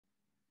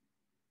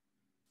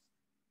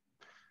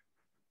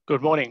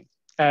Good morning,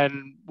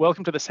 and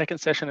welcome to the second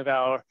session of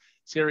our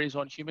series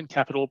on human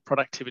capital,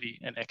 productivity,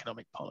 and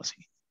economic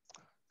policy.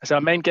 As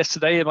our main guest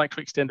today, I'd like to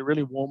extend a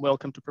really warm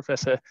welcome to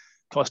Professor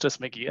Costas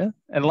Meghir.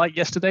 And like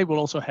yesterday, we'll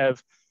also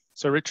have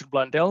Sir Richard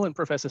Blundell and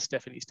Professor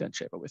Stephanie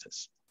Stenshepper with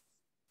us.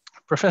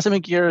 Professor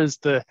Meghir is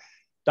the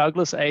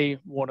Douglas A.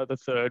 Warner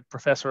III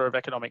Professor of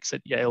Economics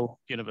at Yale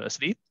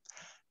University.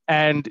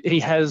 And he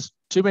has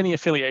too many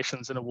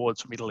affiliations and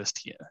awards for me to list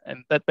here.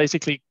 And that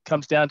basically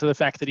comes down to the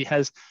fact that he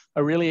has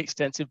a really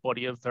extensive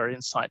body of very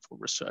insightful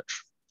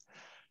research.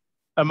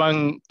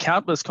 Among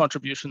countless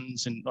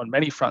contributions on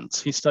many fronts,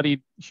 he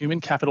studied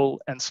human capital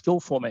and skill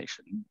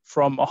formation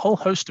from a whole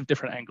host of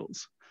different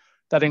angles.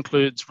 That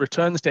includes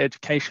returns to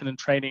education and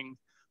training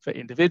for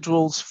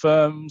individuals,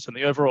 firms, and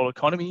the overall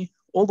economy,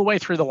 all the way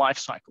through the life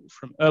cycle,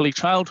 from early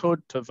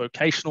childhood to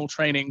vocational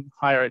training,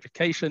 higher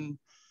education,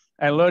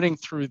 and learning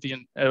through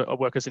a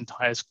worker's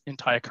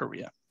entire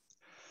career.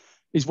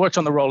 He's worked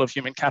on the role of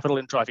human capital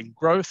in driving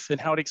growth and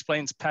how it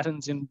explains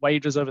patterns in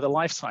wages over the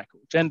life cycle,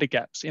 gender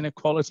gaps,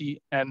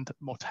 inequality, and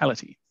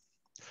mortality.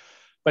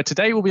 But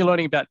today we'll be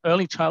learning about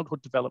early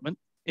childhood development,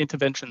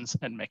 interventions,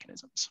 and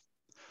mechanisms.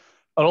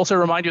 I'll also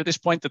remind you at this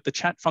point that the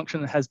chat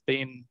function has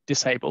been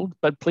disabled,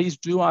 but please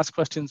do ask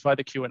questions via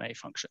the Q&A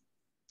function.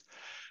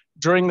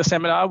 During the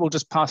seminar, we'll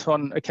just pass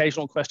on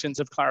occasional questions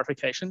of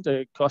clarification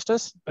to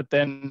Costas, but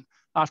then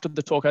after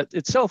the talk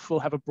itself, we'll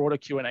have a broader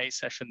Q&A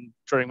session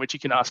during which you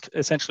can ask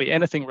essentially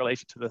anything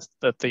related to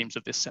the themes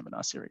of this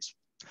seminar series.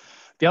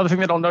 The other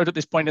thing that I'll note at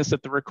this point is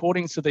that the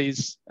recordings of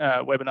these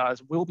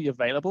webinars will be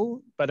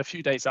available, but a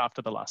few days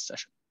after the last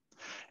session.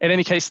 In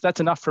any case, that's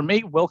enough from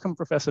me. Welcome,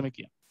 Professor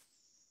Meghir.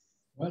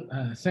 Well,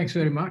 thanks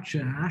very much,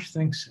 Ash.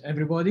 Thanks,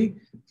 everybody,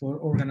 for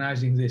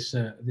organizing this,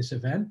 this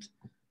event.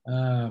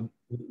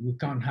 We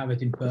can't have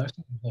it in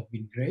person. It would have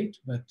been great,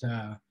 but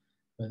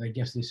I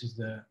guess this is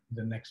the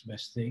next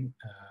best thing,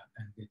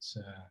 and it's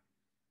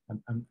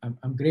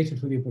I'm grateful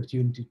for the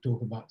opportunity to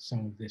talk about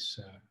some of this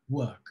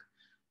work.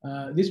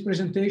 This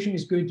presentation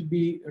is going to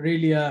be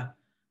really a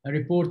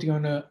reporting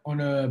on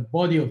a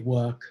body of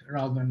work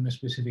rather than a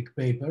specific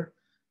paper,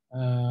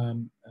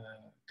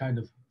 kind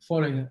of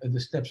following the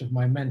steps of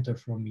my mentor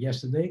from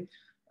yesterday,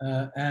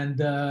 and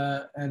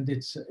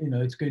it's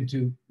it's going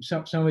to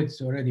some of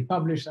it's already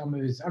published, some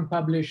of it's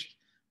unpublished,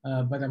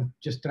 but I'm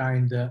just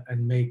trying to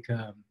make.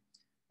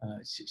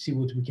 See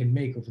what we can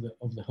make of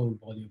the whole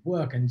body of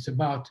work. And it's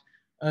about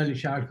early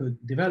childhood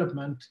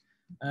development.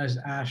 As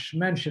Ash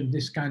mentioned,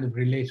 this kind of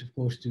relates, of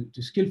course,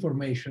 to skill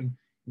formation.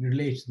 It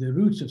relates to the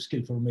roots of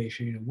skill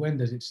formation. When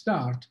does it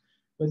start?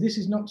 But this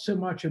is not so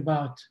much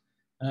about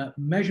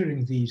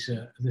measuring these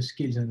the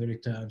skills and the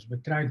returns,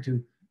 but trying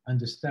to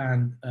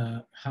understand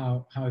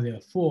how they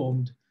are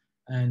formed,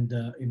 and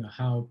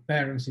how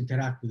parents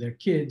interact with their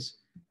kids,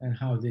 and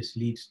how this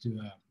leads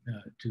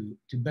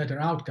to better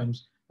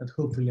outcomes that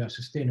hopefully are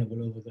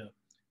sustainable over the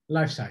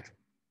life cycle.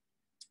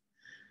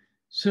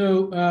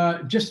 So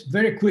just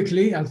very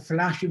quickly, I'll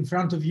flash in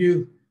front of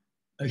you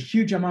a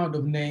huge amount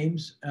of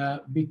names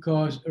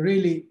because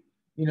really,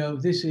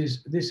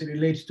 this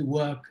relates to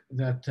work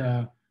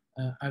that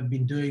I've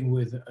been doing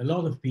with a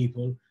lot of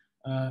people.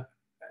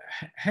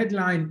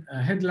 Headline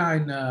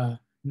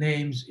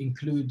names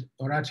include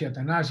Orazio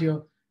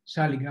Attanasio,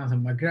 Sally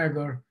Grantham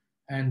McGregor,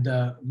 and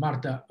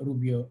Marta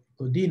Rubio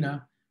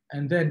Codina.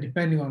 And then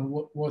depending on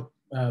what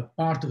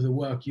part of the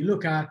work you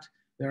look at,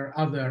 there are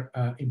other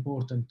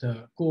important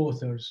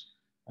co-authors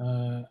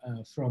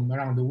from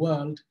around the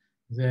world.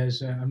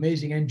 There's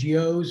amazing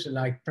NGOs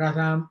like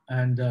Pratham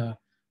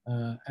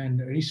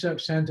and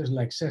research centers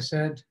like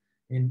CESED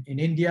in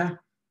India.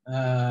 They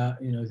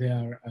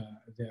are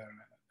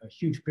a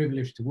huge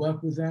privilege to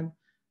work with them.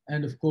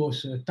 And of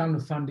course, a ton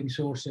of funding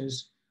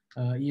sources,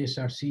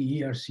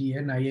 ESRC, ERC,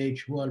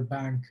 NIH, World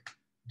Bank,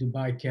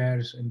 Dubai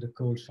Cares, and the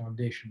Coles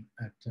Foundation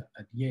at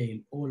Yale,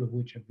 all of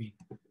which have been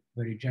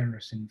very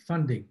generous in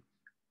funding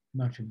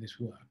much of this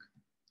work.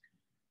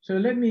 So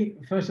let me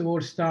first of all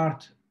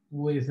start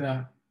with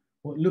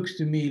what looks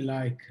to me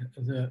like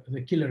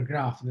the killer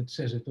graph that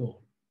says it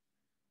all.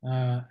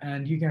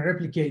 And you can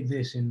replicate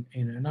this in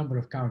a number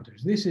of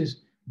countries. This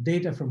is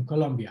data from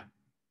Colombia.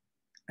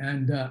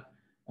 And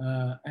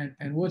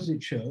what does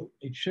it show?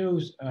 It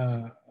shows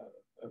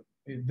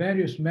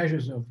various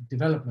measures of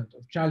development,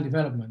 of child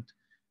development,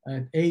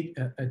 at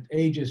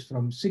ages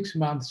from 6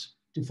 months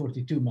to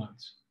 42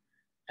 months,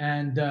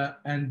 and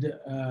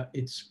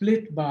it's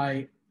split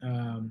by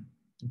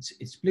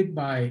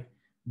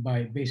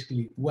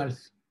basically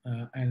wealth,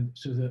 and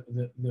so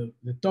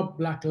the top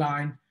black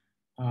line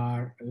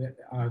are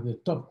the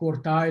top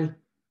quartile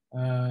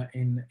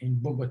in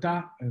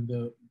Bogota, and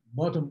the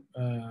bottom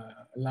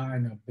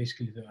line are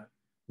basically the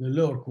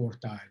lower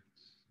quartile.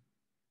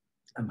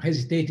 I'm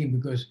hesitating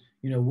because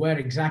where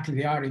exactly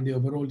they are in the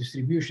overall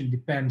distribution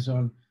depends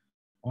on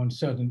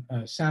certain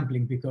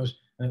sampling, because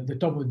the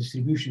top of the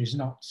distribution is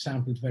not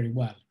sampled very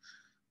well.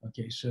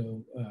 Okay,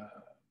 so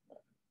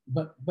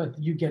but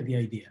you get the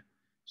idea.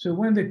 So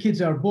when the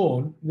kids are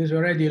born, there's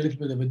already a little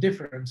bit of a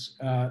difference.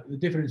 The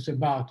difference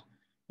about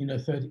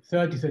 30,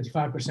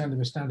 35% of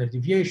a standard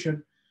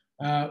deviation.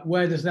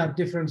 Where does that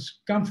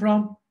difference come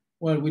from?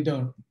 Well, we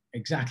don't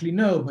exactly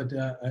know, but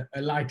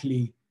a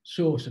likely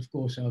source, of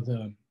course, are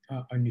the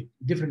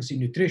difference in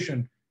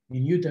nutrition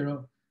in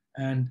utero,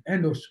 and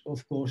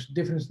of course,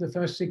 difference the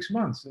first 6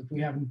 months that we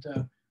haven't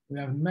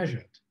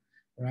measured,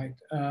 right?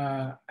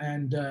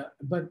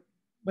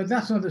 But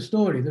that's not the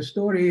story. The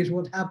story is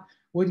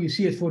what you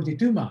see at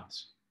 42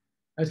 months.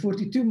 At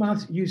 42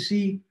 months, you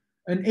see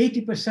an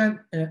 80%,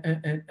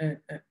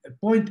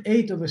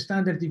 0.8 of a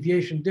standard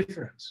deviation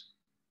difference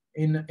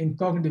in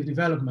cognitive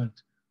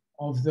development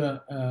of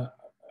the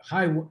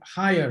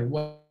higher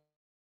wealth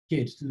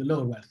kids to the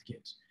lower wealth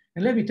kids.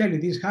 And let me tell you,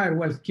 these higher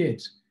wealth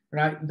kids,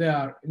 right, they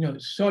are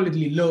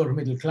solidly lower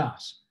middle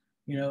class.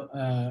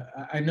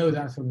 I know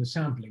that from the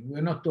sampling.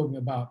 We're not talking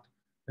about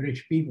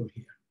rich people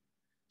here.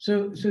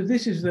 So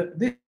this is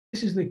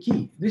the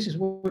key. This is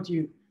what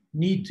you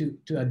need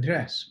to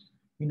address.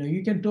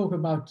 You can talk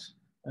about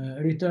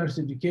returns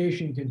to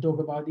education, you can talk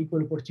about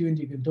equal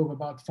opportunity, you can talk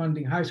about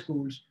funding high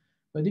schools,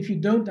 but if you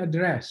don't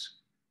address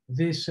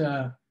this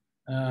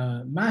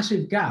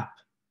massive gap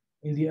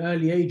in the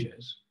early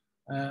ages,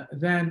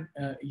 then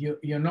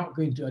you're not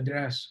going to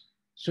address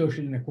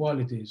social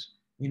inequalities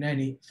in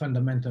any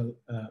fundamental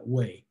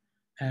way.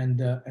 And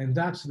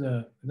that's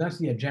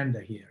the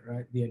agenda here,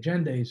 right? The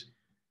agenda is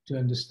to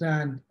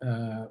understand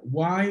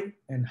why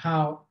and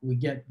how we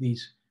get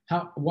these,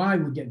 why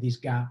we get these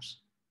gaps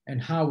and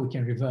how we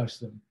can reverse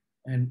them,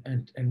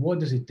 and what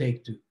does it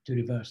take to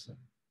reverse them,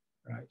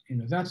 right?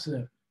 That's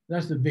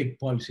the big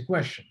policy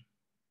question.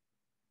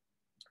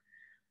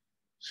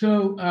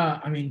 So,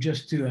 I mean,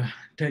 just to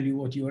tell you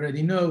what you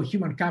already know,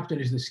 human capital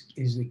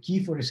is the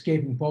key for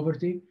escaping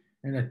poverty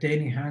and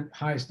attaining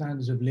high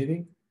standards of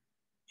living.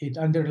 It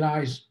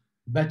underlies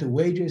better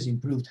wages,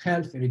 improved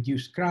health,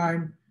 reduced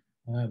crime,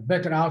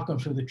 better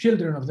outcomes for the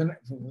children of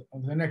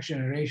the next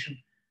generation,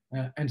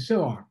 and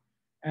so on.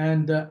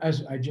 And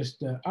as I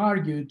just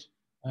argued,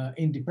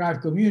 in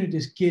deprived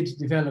communities, kids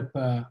develop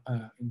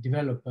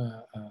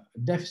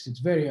deficits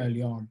very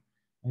early on,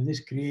 and this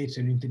creates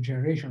an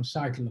intergenerational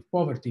cycle of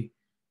poverty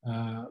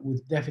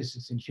with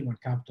deficits in human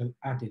capital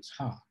at its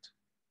heart.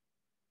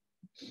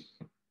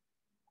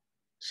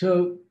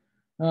 So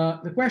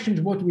the question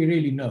is what we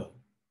really know,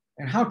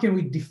 and how can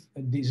we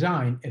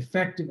design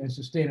effective and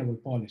sustainable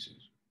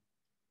policies?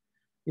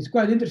 It's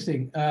quite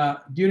interesting.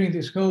 During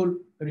this whole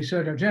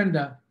research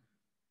agenda,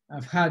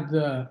 I've had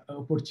the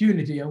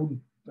opportunity, I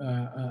wouldn't,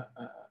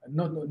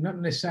 not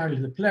necessarily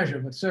the pleasure,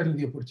 but certainly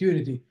the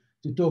opportunity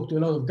to talk to a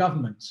lot of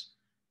governments.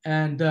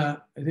 And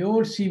they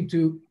all seem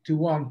to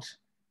want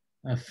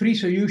free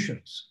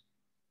solutions,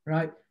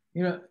 right?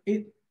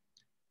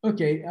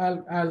 Okay,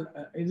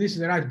 this is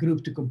the right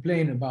group to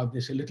complain about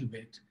this a little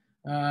bit.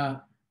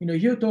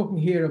 You're talking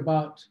here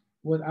about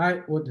what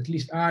at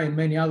least I and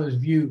many others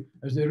view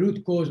as the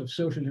root cause of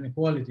social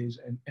inequalities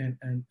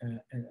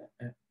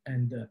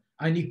and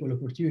unequal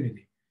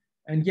opportunity.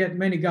 And yet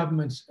many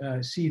governments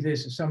see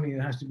this as something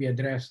that has to be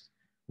addressed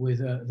with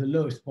the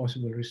lowest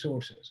possible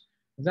resources.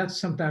 That's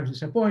sometimes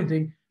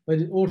disappointing, but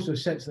it also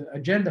sets the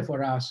agenda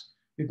for us,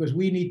 because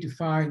we need to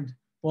find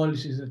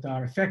policies that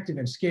are effective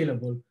and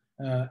scalable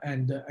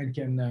and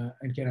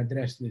can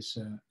address this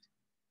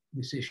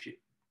issue,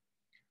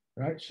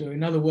 right? So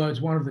in other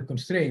words, one of the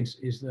constraints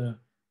is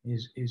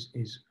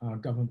our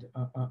government,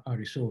 our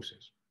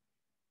resources.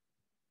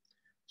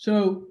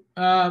 So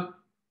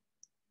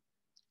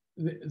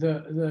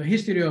the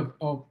history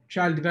of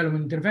child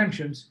development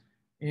interventions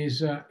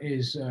is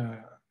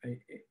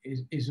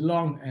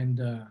long and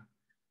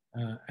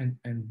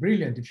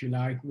brilliant, if you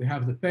like. We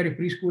have the Perry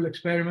preschool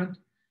experiment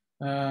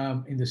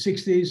in the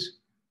 60s,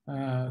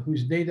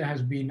 whose data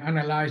has been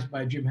analyzed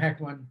by Jim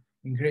Heckman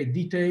in great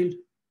detail.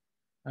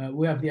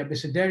 We have the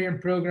Abecedarian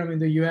program in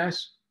the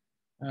US,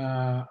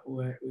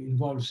 where it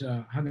involves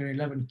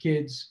 111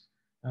 kids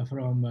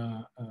from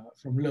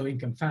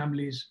low-income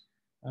families,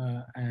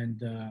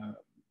 and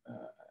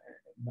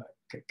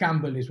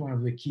Campbell is one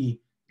of the key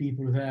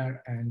people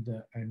there, and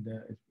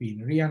it's been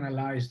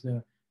reanalyzed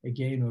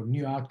again, or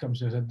new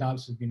outcomes as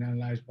adults have been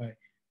analyzed by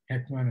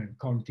Heckman and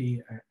Conti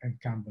and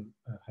Campbell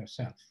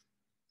herself.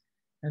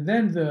 And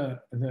then the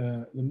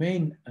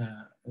main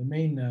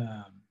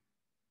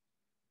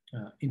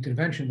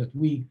intervention that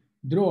we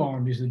draw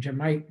on is the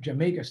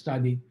Jamaica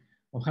study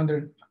of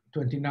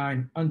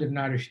 129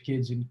 undernourished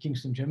kids in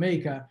Kingston,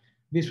 Jamaica.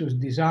 This was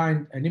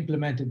designed and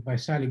implemented by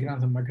Sally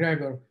Grantham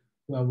McGregor,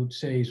 who I would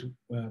say is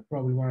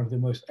probably one of the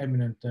most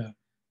eminent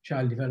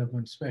child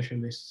development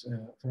specialists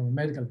from a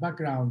medical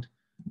background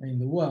in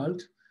the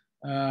world.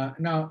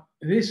 Now,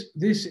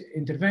 this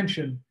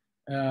intervention,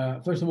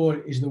 first of all,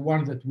 is the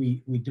one that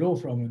we draw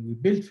from and we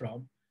build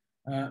from,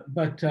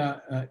 but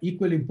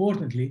equally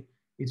importantly,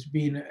 it's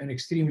been an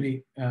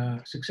extremely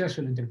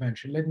successful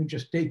intervention. Let me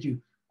just take you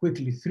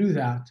quickly through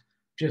that,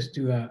 just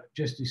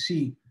to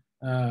see,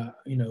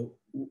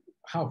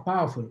 how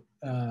powerful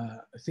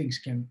things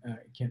can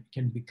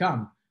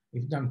become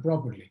if done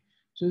properly.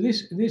 So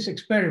this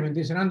experiment,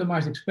 this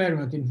randomized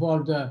experiment,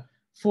 involved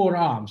 4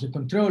 arms, a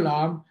control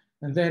arm,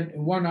 and then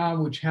one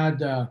arm which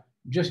had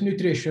just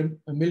nutrition,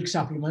 a milk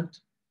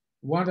supplement,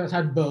 one that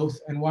had both,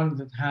 and one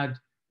that had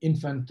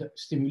infant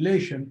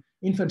stimulation.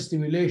 Infant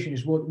stimulation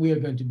is what we are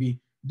going to be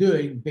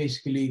doing,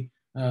 basically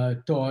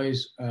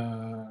toys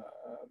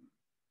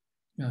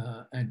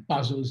and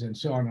puzzles and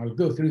so on. I'll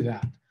go through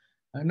that.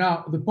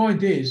 Now, the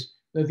point is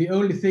that the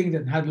only thing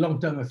that had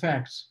long-term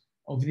effects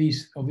of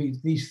these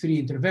 3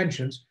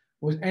 interventions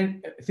was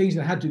things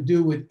that had to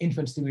do with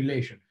infant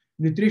stimulation.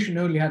 Nutrition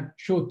only had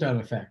short-term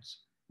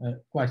effects,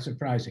 quite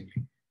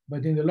surprisingly.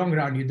 But in the long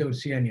run, you don't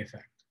see any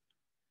effect.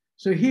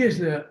 So here's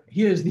the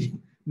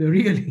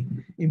really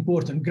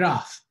important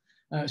graph.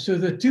 So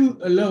the 2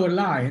 lower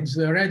lines,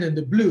 the red and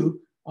the blue,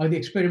 are the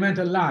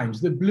experimental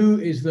lines. The blue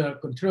is the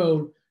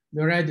control,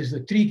 the red is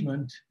the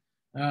treatment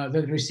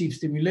that receives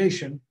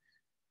stimulation.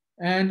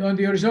 And on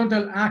the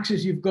horizontal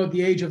axis, you've got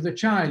the age of the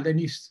child. And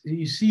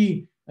you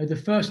see at the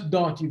first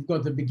dot, you've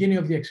got the beginning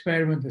of the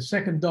experiment. The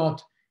second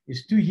dot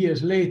is 2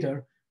 years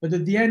later. But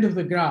at the end of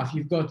the graph,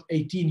 you've got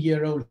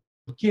 18-year-old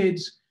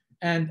kids.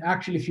 And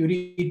actually, if you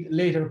read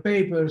later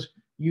papers,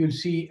 you'll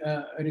see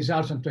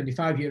results on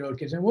 25-year-old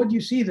kids. And what do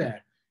you see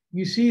there?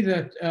 You see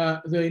that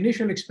the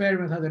initial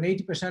experiment had an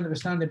 80% of the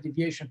standard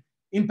deviation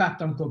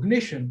impact on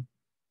cognition,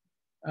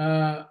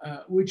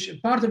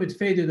 which part of it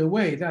faded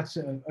away. That's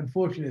an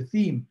unfortunate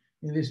theme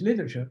in this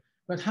literature.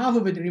 But half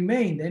of it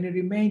remained, and it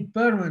remained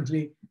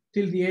permanently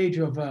till the age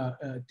of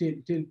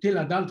till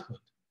adulthood,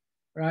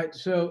 right?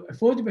 So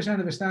 40%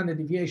 of the standard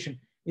deviation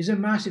is a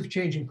massive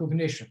change in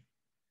cognition.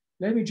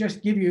 Let me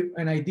just give you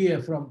an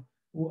idea from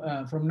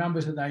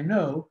numbers that I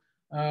know,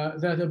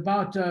 that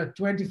about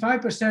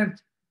 25%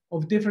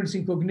 of difference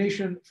in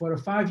cognition for a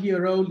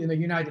 5-year-old in the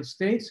United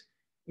States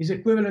is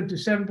equivalent to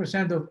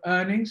 7% of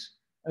earnings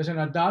as an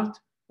adult,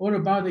 or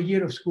about a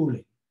year of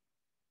schooling.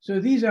 So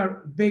these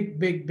are big,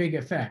 big, big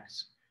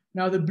effects.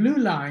 Now the blue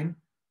line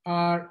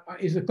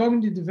is the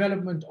cognitive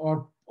development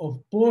of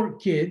poor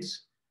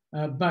kids,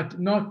 but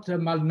not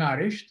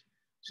malnourished.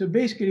 So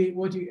basically,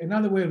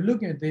 another way of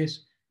looking at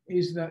this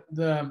is that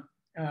the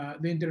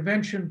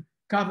intervention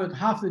covered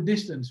half the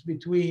distance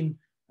between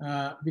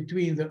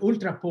the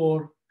ultra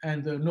poor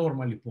and the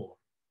normally poor.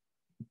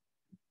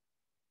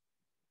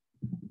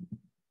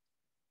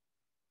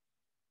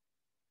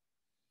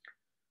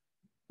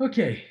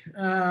 Okay,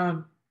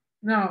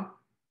 now,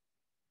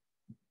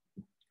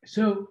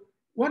 so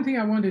one thing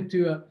I wanted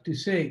to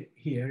say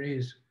here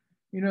is,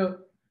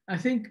 I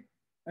think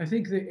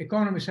the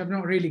economists have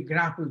not really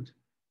grappled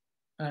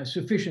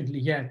sufficiently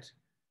yet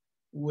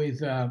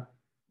with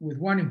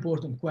one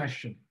important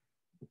question,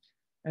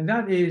 and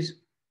that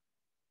is,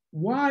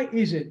 why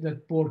is it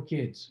that poor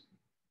kids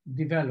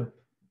develop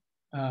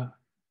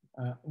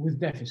with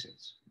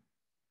deficits?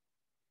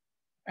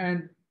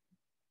 And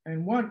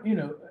one,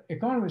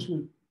 economists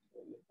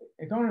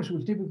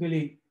will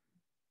typically,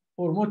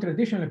 or more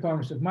traditional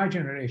economists of my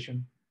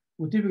generation,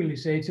 would typically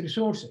say it's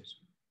resources,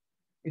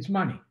 it's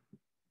money,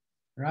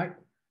 right?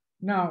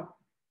 Now,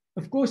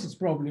 of course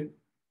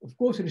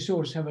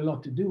resources have a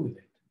lot to do with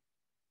it.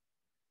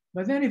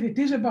 But then if it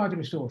is about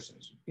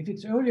resources, if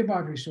it's only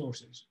about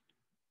resources,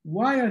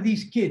 why are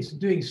these kids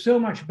doing so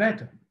much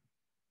better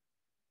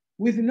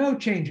with no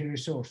change in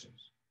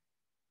resources?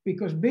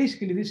 Because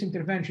basically this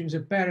intervention is a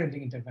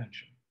parenting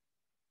intervention,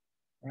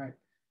 right?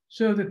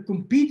 So the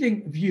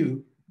competing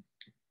view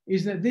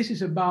is that this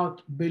is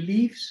about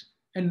beliefs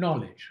and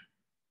knowledge.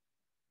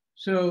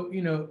 So,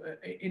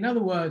 in other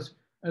words,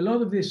 a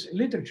lot of this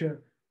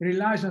literature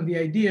relies on the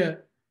idea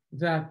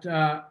that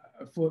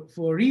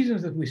for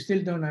reasons that we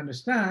still don't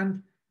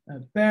understand,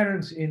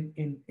 parents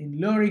in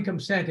lower income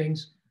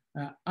settings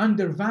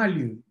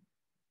undervalue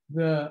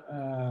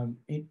the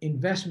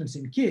investments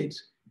in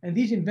kids, and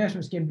these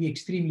investments can be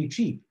extremely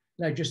cheap,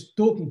 like just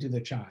talking to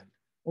the child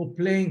or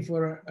playing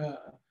for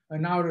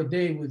an hour a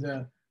day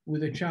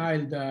with a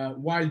child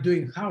while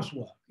doing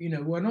housework.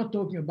 We're not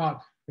talking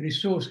about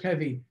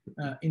resource-heavy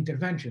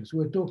interventions.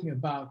 We're talking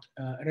about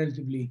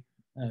relatively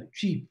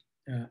cheap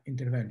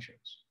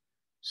interventions.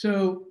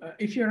 So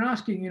if you're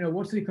asking,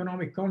 what's the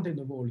economic content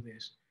of all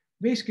this?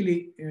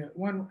 Basically,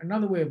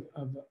 another way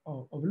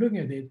of looking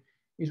at it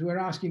is we're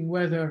asking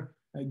whether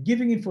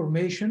giving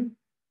information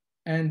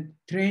and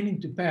training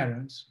to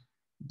parents,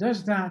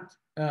 does that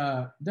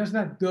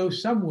go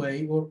some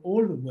way or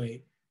all the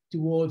way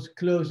towards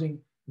closing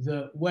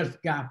the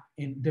wealth gap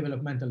in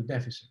developmental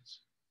deficits?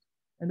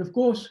 And of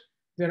course,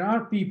 there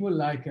are people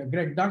like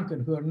Greg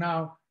Duncan who are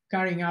now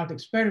carrying out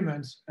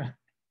experiments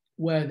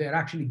where they're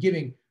actually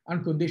giving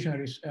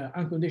unconditional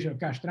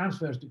cash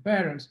transfers to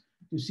parents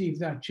to see if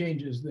that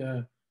changes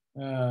the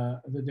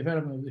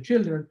development of the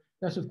children.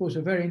 That's of course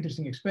a very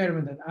interesting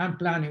experiment, and I'm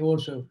planning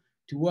also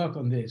to work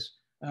on this.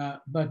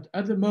 But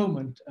at the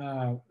moment,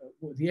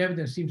 the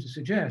evidence seems to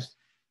suggest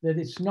that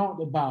it's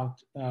not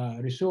about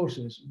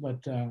resources,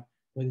 but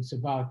it's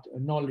about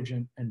knowledge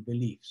and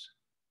beliefs.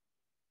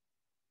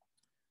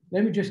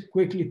 Let me just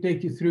quickly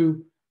take you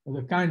through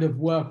the kind of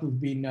work we've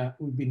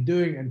been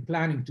doing and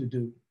planning to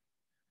do.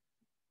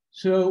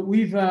 So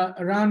we've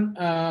run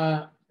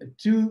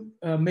two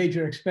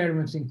major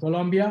experiments in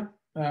Colombia.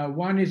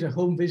 One is a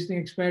home visiting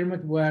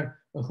experiment where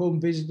a home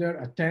visitor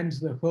attends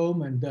the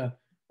home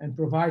and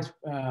provides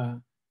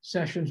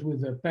sessions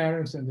with the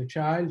parents and the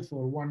child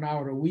for 1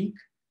 hour a week.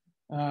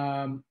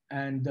 And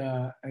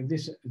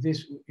this,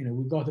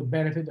 we got a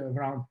benefit of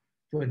around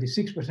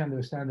 26% of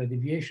the standard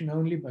deviation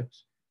only, but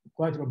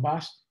quite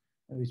robust.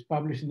 It's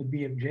published in the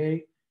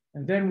BFJ.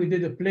 And then we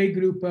did a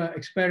playgroup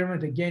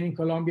experiment again in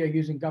Colombia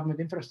using government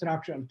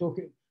infrastructure.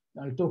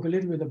 I'll talk a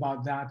little bit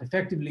about that.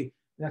 Effectively,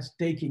 that's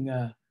taking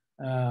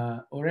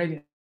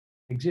already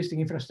existing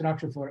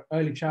infrastructure for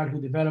early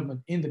childhood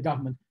development in the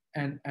government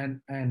and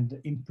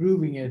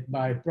improving it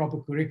by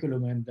proper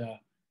curriculum and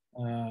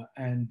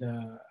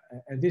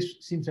this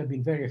seems to have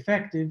been very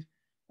effective.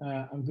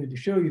 I'm going to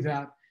show you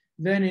that.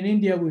 Then in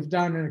India, we've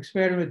done an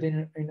experiment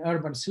in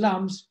urban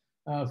slums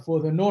for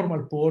the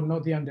normal poor,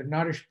 not the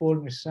undernourished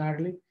poor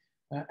necessarily.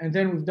 And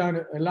then we've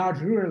done a large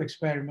rural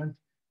experiment,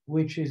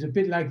 which is a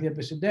bit like the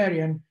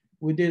abecedarian.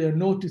 We did a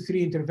 0 to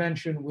 3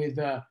 intervention with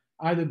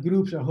either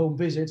groups or home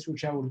visits,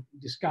 which I will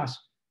discuss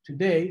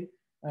today,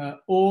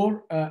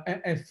 or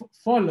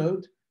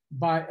followed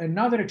by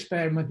another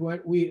experiment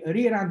where we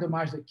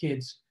re-randomize the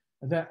kids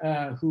that,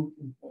 who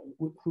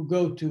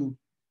go to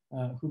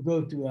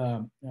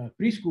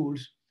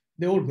preschools.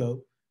 They all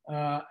go,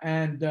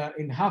 and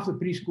in half the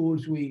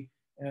preschools we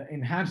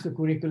enhanced the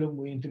curriculum.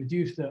 We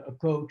introduced a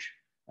coach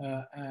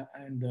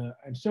and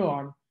so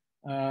on.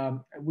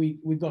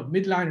 We got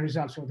midline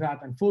results from that.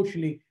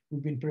 Unfortunately,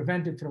 we've been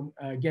prevented from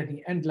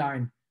getting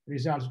endline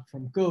results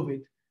from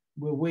COVID.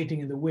 We're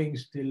waiting in the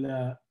wings till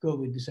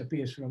COVID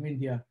disappears from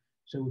India,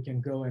 so we can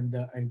go and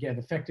get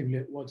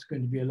effectively what's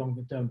going to be a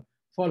longer term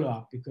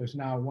follow-up, because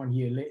now 1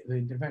 year later, the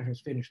intervention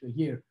was finished a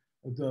year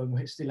ago, and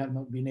we still have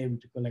not been able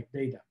to collect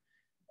data.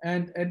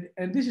 And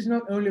this is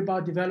not only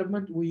about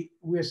development.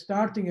 We're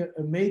starting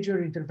a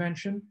major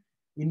intervention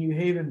in New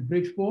Haven,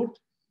 Bridgeport,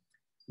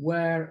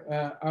 where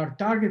our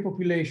target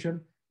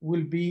population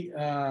will be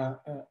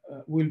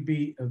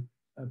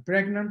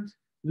pregnant,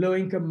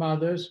 low-income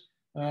mothers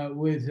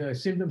with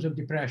symptoms of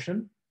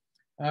depression.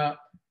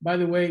 By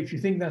the way, if you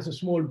think that's a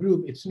small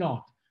group, it's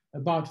not.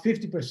 About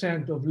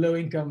 50% of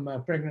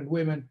low-income pregnant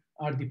women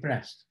are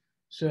depressed.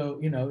 So,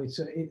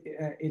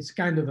 it's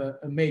kind of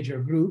a major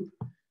group.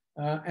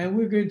 And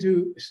we're going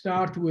to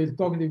start with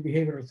cognitive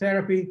behavioral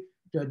therapy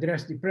to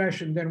address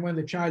depression. Then when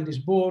the child is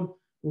born,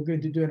 we're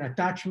going to do an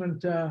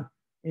attachment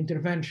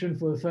intervention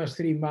for the first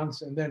 3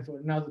 months. And then for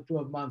another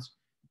 12 months,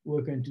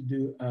 we're going to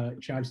do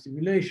child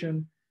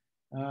stimulation.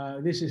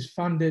 This is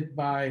funded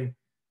by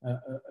a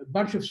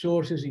bunch of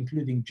sources,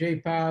 including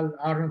JPAL,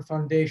 Arnold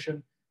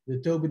Foundation, the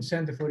Tobin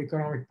Center for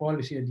Economic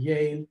Policy at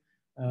Yale,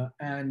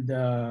 and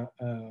the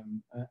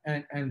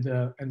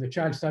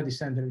Child Study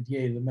Center at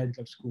Yale, the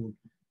medical school.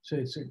 So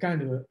it's a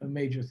kind of a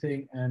major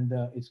thing, and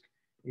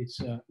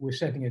we're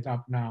setting it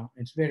up now.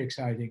 It's very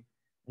exciting.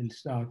 It'll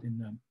start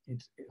in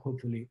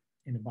hopefully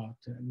in about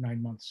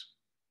 9 months,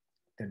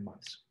 10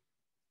 months.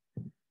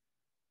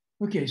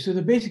 Okay, so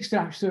the basic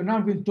structure. So now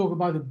I'm going to talk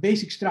about the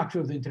basic structure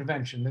of the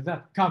intervention, and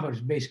that covers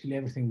basically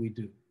everything we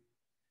do.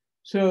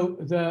 So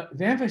the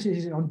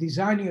emphasis is on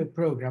designing a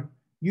program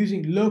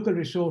using local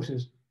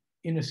resources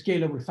in a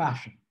scalable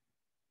fashion.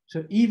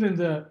 So even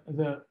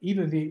the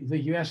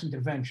US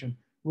intervention,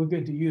 we're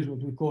going to use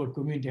what we call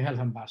community health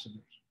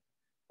ambassadors.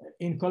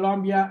 In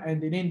Colombia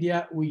and in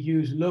India, we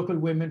use local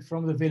women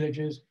from the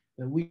villages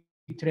that we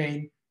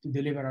train to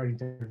deliver our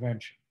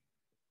intervention.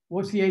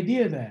 What's the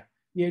idea there?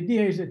 The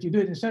idea is that you do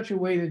it in such a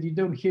way that you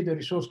don't hit a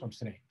resource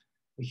constraint,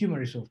 a human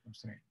resource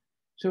constraint.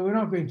 So we're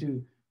not going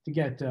to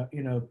get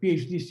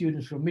PhD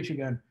students from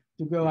Michigan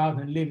to go out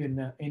and live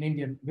in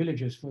Indian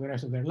villages for the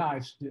rest of their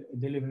lives,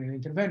 delivering an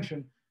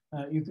intervention.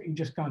 You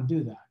just can't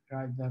do that,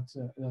 right? That's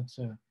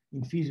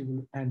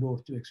infeasible and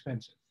or too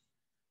expensive.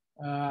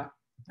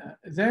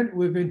 Then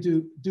we're going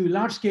to do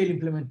large-scale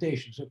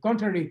implementation. So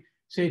contrary,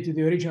 say, to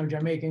the original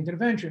Jamaica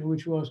intervention,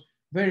 which was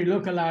very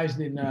localized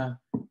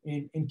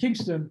in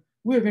Kingston,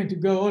 we're going to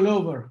go all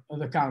over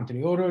the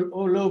country or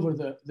all over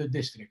the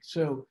district.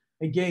 So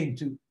again,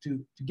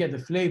 to get the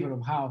flavor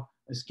of how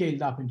a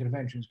scaled up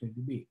intervention is going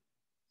to be.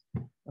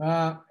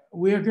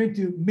 We are going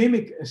to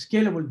mimic a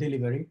scalable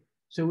delivery.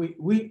 So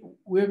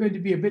we're going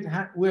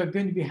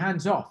to be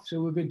hands off.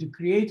 So we're going to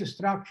create a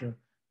structure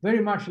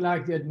very much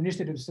like the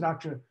administrative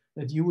structure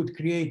that you would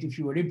create if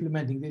you were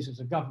implementing this as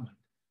a government.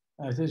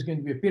 So there's going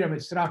to be a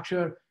pyramid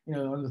structure.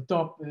 On the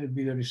top, there'll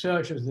be the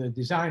researchers, the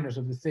designers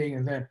of the thing,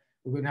 and then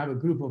we're going to have a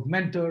group of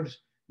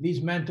mentors.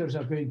 These mentors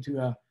are going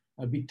to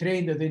be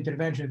trained at the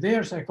intervention. They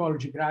are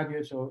psychology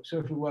graduates or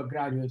social work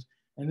graduates,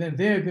 and then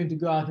they're going to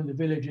go out in the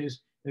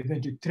villages. They're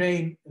going to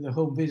train the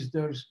home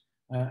visitors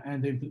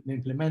and the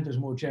implementers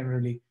more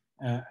generally,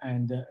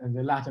 and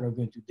the latter are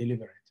going to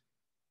deliver it.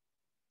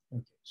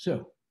 Okay,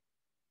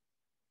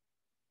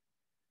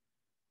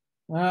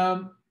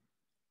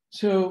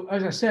 so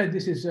as I said,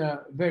 this is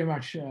very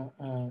much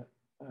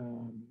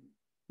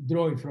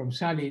drawing from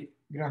Sally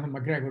Grantham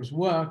McGregor's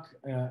work,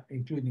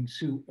 including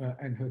Sue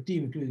and her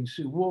team, including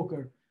Sue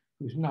Walker,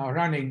 who's now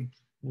running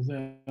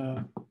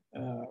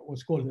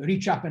what's called the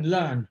Reach Up and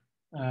Learn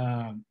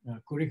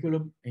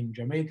curriculum in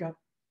Jamaica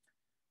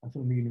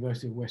from the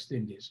University of West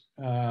Indies.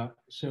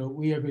 So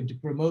we are going to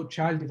promote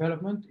child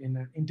development in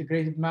an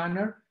integrated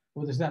manner.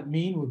 What does that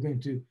mean?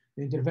 The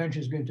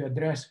intervention is going to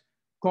address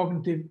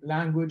cognitive,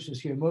 language,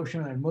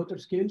 socio-emotional, and motor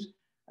skills.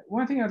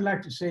 One thing I'd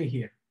like to say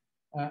here,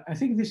 I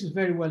think this is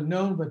very well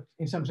known, but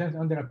in some sense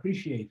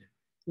underappreciated.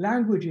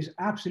 Language is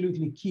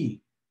absolutely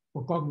key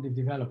for cognitive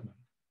development,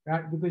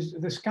 right? Because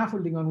the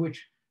scaffolding on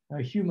which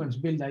humans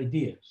build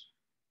ideas.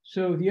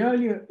 So the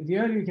earlier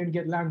you can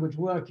get language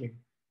working,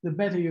 the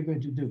better you're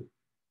going to do.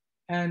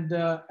 And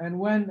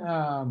when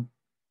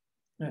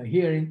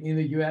here in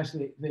the US,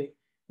 they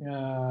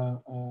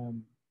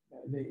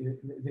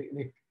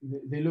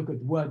look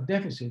at word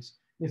deficits,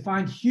 they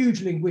find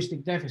huge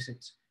linguistic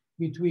deficits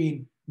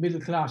between middle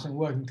class and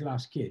working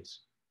class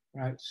kids,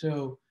 right?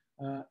 So,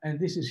 and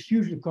this is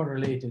hugely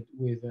correlated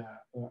with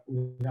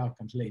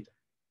outcomes later.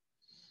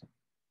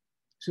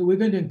 So we're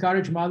going to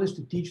encourage mothers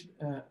to teach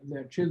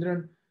their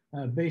children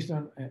based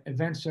on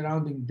events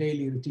surrounding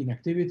daily routine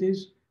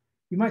activities.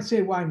 You might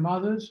say, why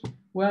mothers?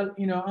 Well,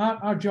 you know,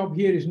 our job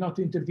here is not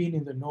to intervene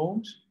in the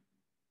norms,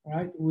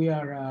 right? We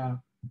are,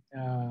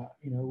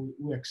 you know,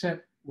 we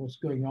accept what's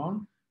going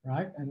on,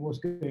 right? And what's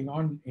going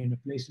on in a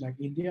place like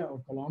India or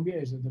Colombia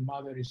is that the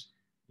mother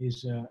you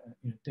know,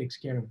 takes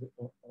care of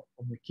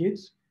the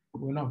kids.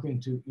 We're not going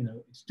to, you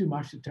know, it's too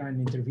much to try and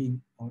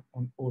intervene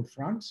on all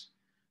fronts.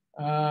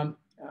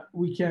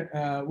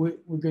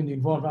 We're going to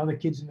involve other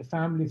kids in the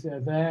family if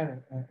they're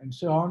there and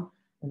so on.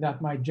 And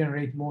that might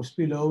generate more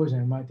spillovers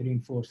and might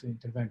reinforce the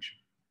intervention.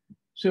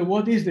 So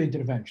what is the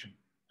intervention?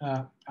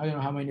 I don't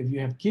know how many of you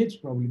have kids,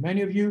 probably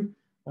many of you,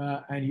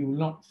 and you will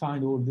not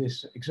find all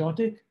this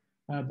exotic,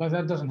 but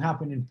that doesn't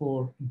happen in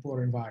poor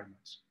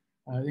environments.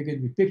 They're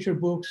going to be picture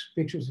books,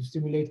 pictures to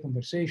stimulate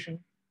conversation,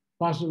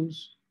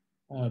 puzzles,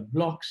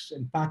 blocks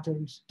and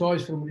patterns,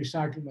 toys from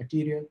recycled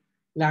material,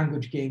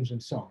 language, games,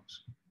 and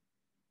songs.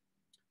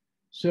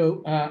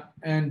 So,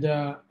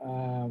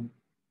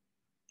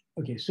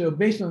 okay, so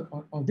based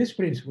on this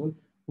principle,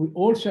 we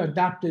also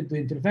adapted the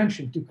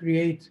intervention to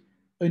create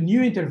a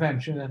new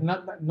intervention that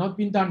had not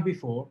been done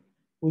before,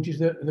 which is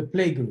the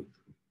play group,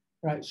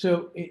 right?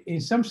 So in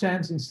some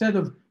sense, instead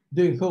of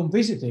doing home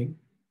visiting,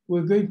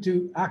 we're going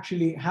to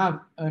actually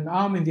have an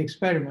arm in the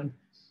experiment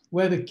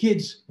where the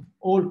kids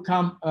all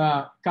come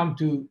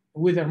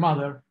with their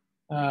mother,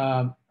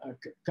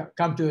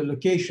 come to a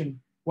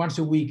location once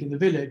a week in the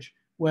village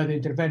where the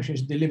intervention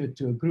is delivered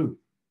to a group.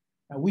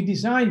 We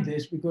designed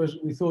this because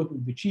we thought it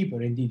would be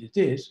cheaper, indeed it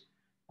is,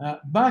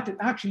 but it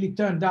actually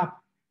turned up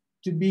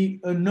to be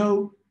a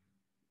no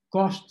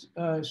cost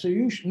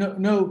solution,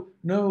 no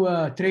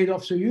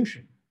trade-off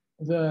solution.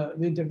 The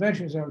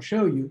interventions I'll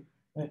show you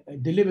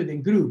delivered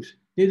in groups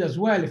did as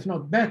well, if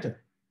not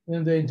better,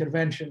 than the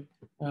intervention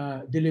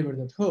delivered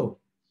at home.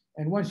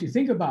 And once you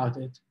think about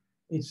it,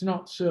 it's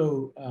not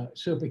so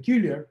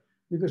peculiar,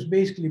 because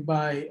basically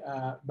by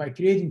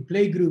creating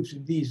play groups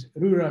in these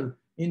rural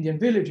Indian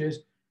villages,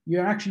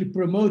 you're actually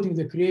promoting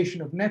the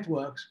creation of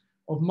networks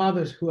of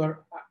mothers who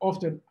are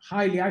often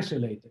highly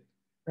isolated,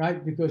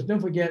 right? Because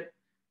don't forget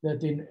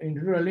that in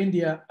rural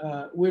India,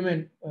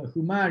 women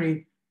who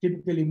marry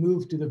typically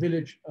move to the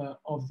village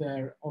of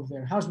their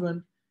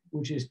husband,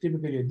 which is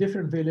typically a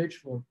different village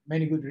for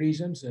many good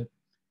reasons that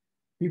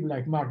people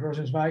like Mark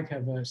Rosenzweig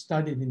have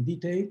studied in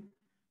detail.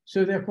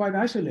 So they're quite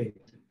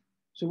isolated.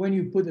 So when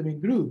you put them in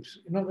groups,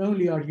 not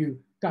only are you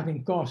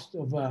cutting costs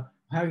of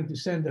having to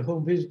send the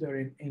home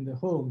visitor in the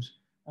homes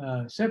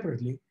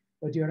separately,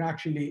 but you're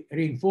actually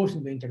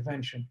reinforcing the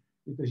intervention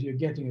because you're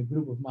getting a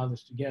group of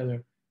mothers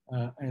together,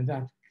 and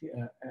that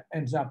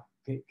ends up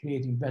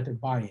creating better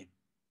buy-in.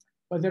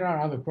 But there are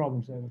other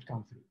problems that would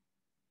come to.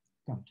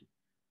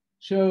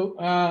 So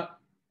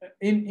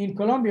in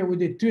Colombia, we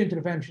did two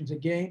interventions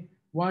again.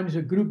 One is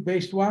a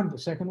group-based one, the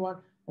second one,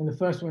 and the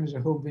first one is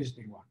a home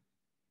visiting one.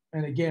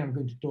 And again, I'm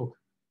going to talk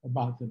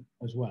about them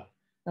as well.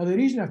 Now, the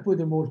reason I put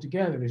them all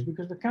together is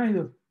because the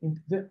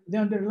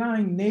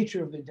underlying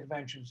nature of the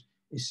interventions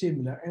is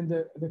similar, and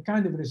the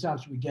kind of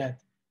results we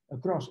get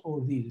across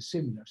all these is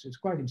similar. So it's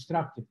quite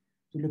instructive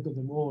to look at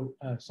them all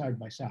side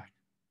by side.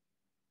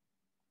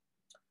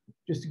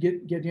 Just to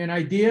get you an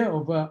idea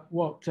of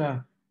what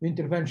the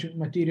intervention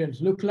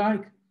materials look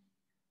like.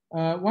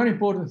 One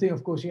important thing,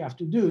 of course, you have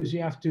to do is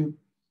you have to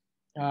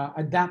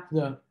adapt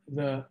the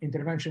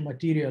intervention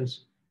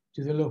materials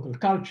to the local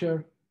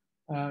culture.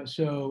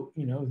 So,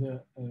 you know,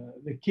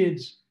 the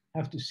kids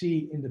have to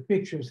see in the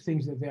pictures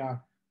things that they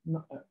are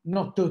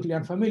not totally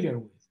unfamiliar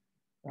with,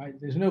 right?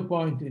 There's no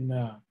point in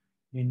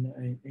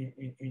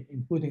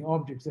putting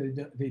objects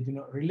that they do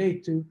not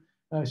relate to.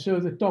 So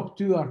the top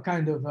two are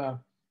kind of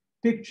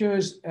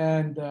pictures,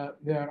 and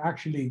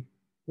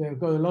they've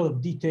got a lot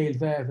of detail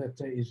there that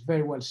is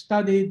very well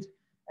studied,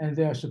 and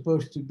we're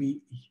supposed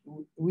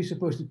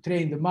to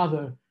train the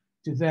mother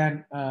to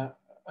then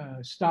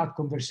start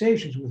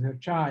conversations with her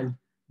child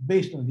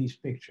based on these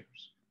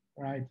pictures,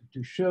 right?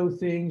 To show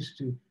things,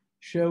 to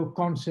show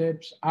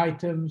concepts,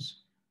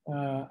 items,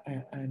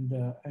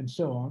 and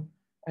so on.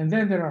 And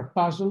then there are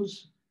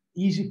puzzles,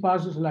 easy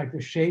puzzles like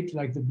the shapes,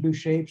 like the blue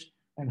shapes,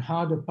 and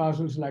harder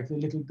puzzles like the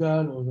little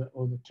girl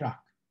or the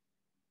truck.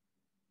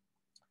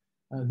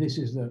 This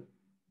is an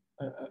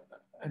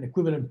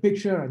equivalent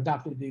picture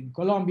adapted in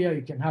Colombia.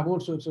 You can have all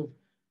sorts of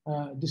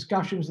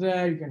discussions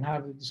there. You can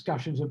have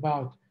discussions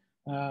about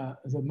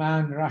the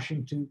man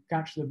rushing to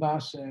catch the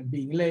bus and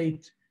being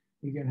late.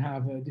 You can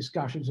have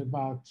discussions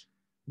about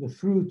the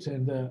fruit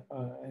and the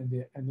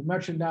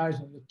merchandise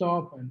on the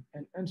top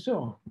and so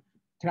on,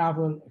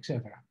 travel,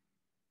 etc.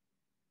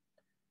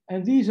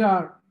 And these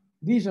are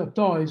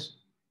toys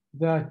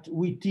that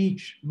we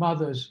teach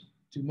mothers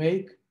to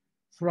make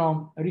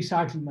from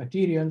recycled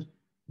materials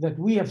that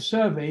we have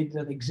surveyed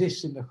that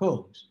exists in the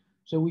homes.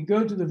 So we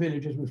go to the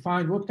villages, we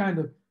find what kind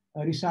of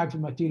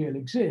recycled material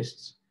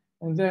exists,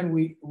 and then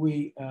we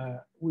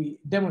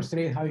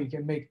demonstrate how you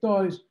can make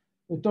toys.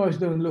 The toys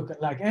don't look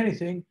like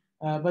anything,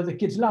 but the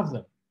kids love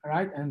them,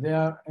 right? And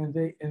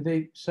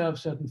they serve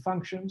certain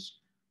functions,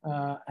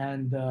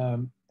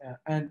 and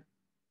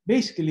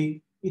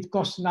basically it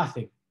costs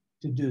nothing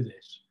to do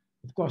this.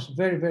 It costs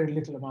very, very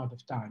little amount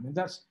of time, and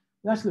that's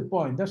the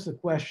point. That's the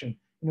question.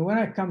 You know, when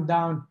I come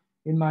down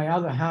in my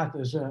other hat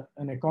as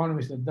an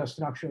economist that does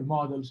structural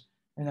models,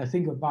 and I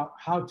think about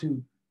how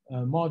to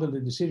model the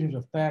decisions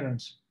of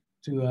parents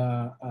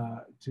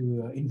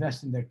to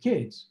invest in their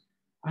kids,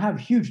 I have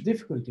huge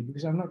difficulty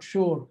because I'm not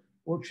sure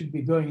what should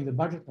be going in the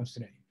budget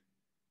constraint,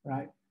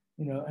 right?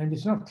 You know, and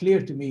it's not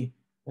clear to me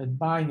that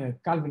buying a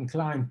Calvin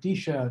Klein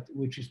T-shirt,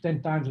 which is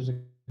 10 times as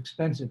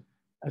expensive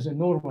as a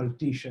normal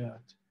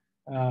T-shirt,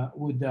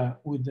 would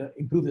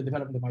improve the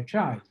development of my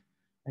child.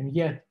 And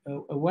yet,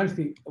 a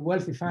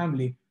wealthy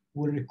family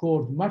will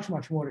record much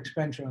more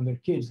expenditure on their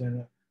kids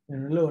than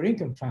a lower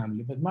income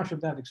family. But much of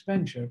that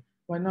expenditure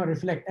might not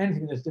reflect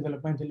anything that's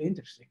developmentally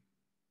interesting.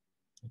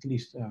 At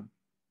least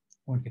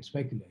one can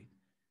speculate.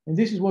 And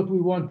this is what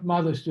we want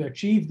mothers to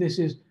achieve.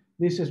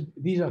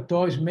 These are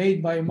toys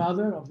made by a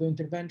mother of the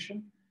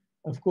intervention.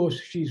 Of course,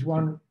 she's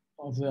one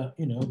of the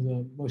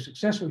the most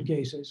successful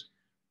cases.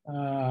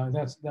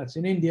 That's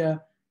in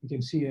India. You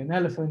can see an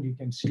elephant. You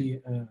can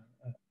see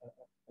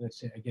let's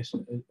say, I guess,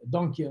 a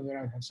donkey on the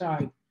right-hand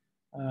side.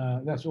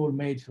 That's all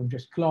made from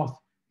just cloth,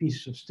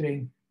 pieces of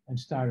string, and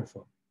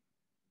styrofoam.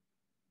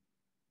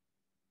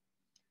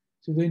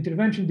 So the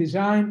intervention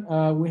design,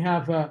 we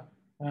have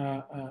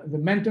the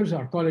mentors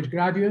are college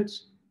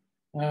graduates.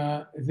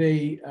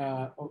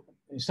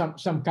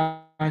 Some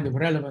kind of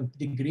relevant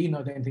degree,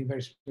 not anything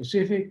very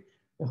specific.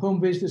 The home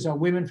visitors are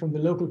women from the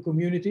local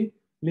community,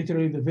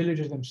 literally the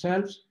villagers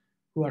themselves,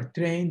 who are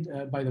trained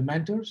by the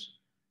mentors.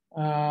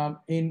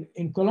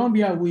 In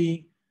Colombia,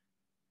 we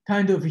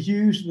kind of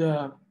use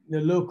the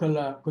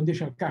local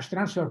conditional cash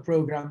transfer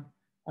program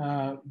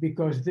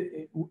because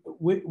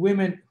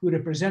women who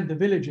represent the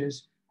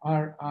villages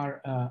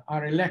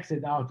are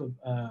elected out of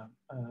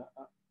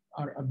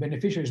are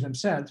beneficiaries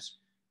themselves.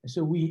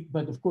 So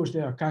but of course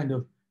they are kind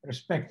of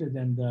respected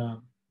and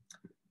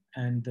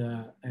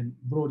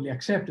broadly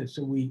accepted.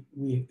 So we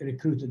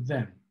recruited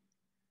them.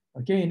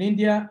 Okay, in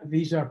India,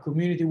 these are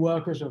community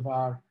workers of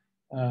our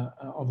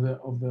of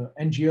the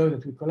NGO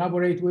that we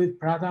collaborate with,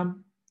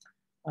 Pratham,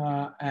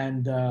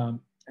 and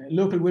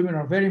local women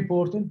are very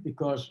important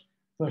because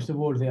first of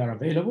all they are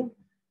available.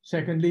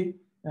 Secondly,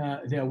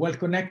 they are well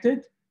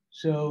connected,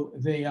 so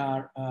they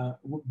are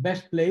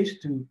best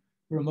placed to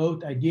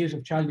promote ideas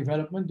of child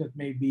development that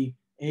may be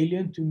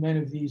alien to many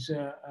of these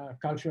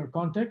cultural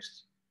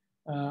contexts.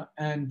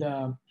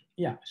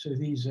 Yeah, so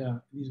these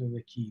are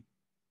the key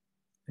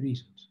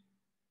reasons.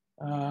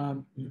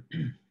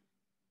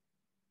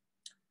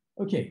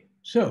 Okay,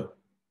 so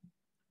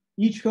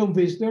each home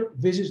visitor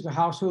visits the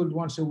household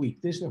once a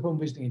week. This is the home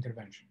visiting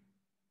intervention.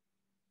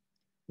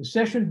 The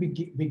session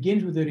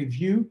begins with a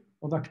review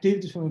of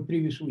activities from the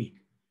previous week.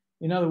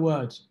 In other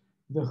words,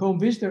 the home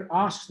visitor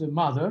asks the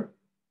mother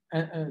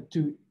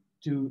to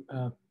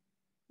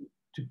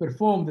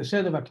perform the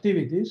set of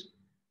activities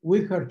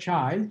with her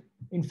child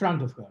in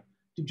front of her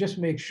to just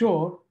make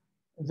sure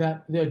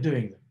that they're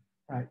doing them,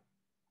 right?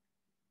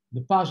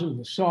 The puzzle,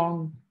 the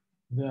song,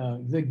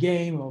 the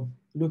game of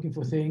looking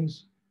for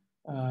things,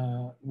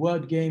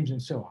 word games,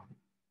 and so on.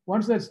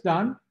 Once that's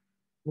done,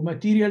 the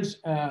materials,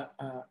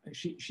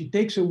 she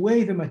takes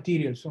away the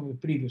materials from the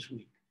previous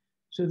week.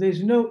 So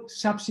there's no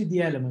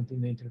subsidy element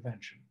in the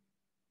intervention,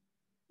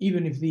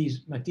 even if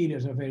these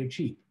materials are very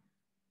cheap.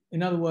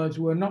 In other words,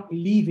 we're not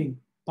leaving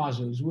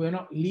puzzles, we're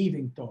not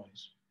leaving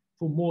toys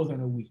for more than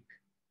a week,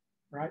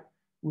 right?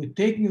 We're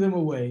taking them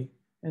away,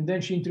 and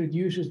then she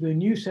introduces the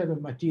new set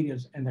of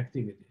materials and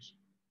activities.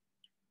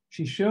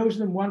 She shows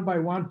them one by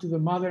one to the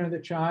mother and the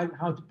child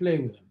how to play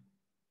with them.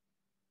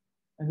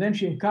 And then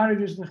she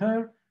encourages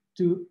her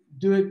to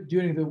do it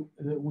during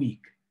the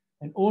week,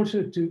 and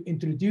also to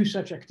introduce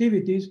such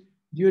activities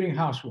during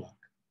housework,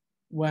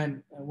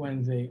 when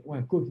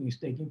cooking is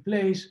taking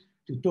place,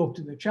 to talk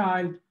to the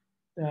child,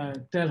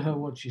 tell her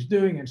what she's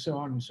doing, and so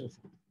on and so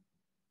forth.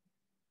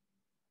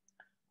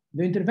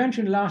 The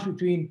intervention lasts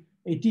between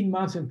 18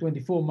 months and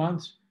 24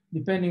 months,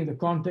 depending on the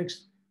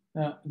context,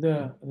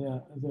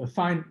 the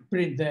fine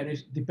print there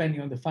is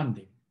depending on the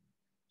funding.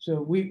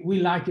 So we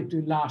like it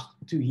to last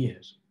 2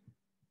 years.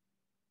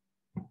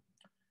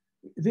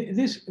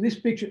 This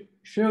picture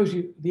shows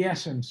you the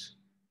essence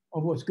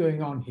of what's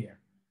going on here.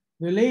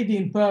 The lady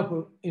in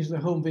purple is the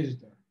home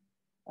visitor.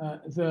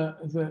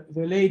 The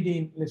lady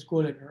in, let's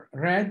call it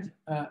red,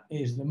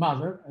 is the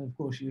mother. And of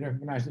course, you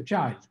recognize the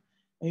child.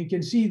 And you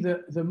can see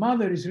the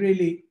mother is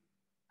really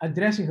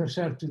addressing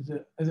herself to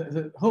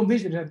the home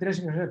visitor is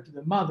addressing herself to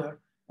the mother,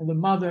 and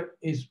the mother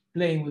is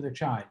playing with the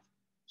child.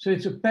 So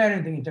it's a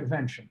parenting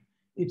intervention.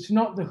 It's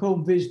not the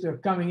home visitor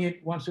coming in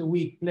once a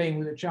week, playing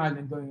with the child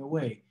and going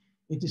away.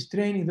 It is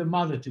training the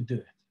mother to do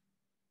it,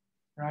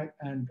 right?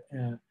 And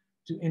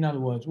in other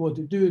words, what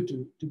to do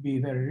to be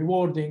very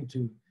rewarding,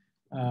 to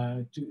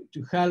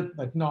help,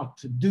 but not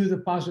to do the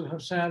puzzle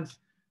herself,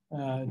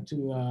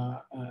 to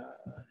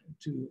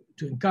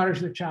encourage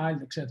the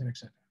child, etc.,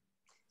 etc.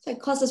 So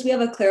Costas, we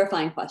have a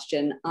clarifying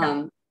question.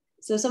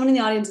 So someone in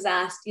the audience has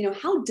asked,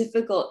 how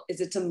difficult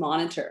is it to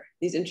monitor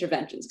these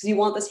interventions? Because you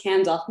want this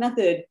hands-off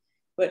method,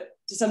 but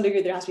to some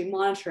degree there has to be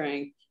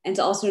monitoring and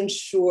to also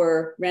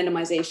ensure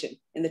randomization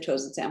in the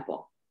chosen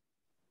sample.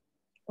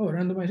 Oh,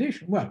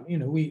 randomization. Well,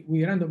 we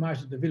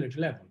randomize at the village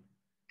level.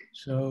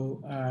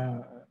 So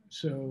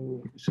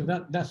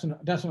that's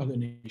not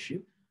an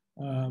issue.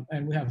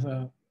 And we have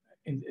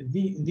in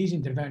these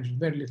interventions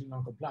very little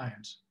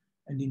non-compliance.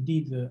 And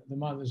indeed, the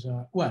mothers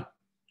are, well,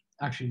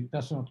 actually,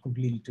 that's not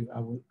completely true. I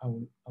will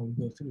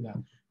go through that.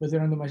 But the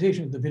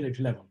randomization at the village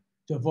level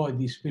to avoid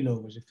these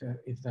spillovers,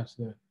 if that's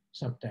the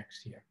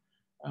subtext here.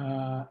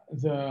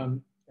 The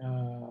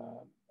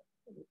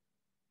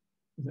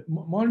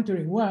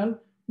monitoring, well,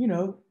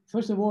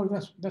 first of all,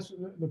 that's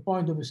the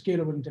point of a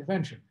scalable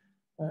intervention.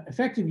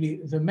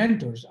 Effectively, the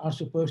mentors are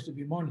supposed to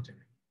be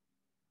monitoring,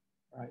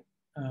 right?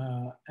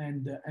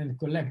 And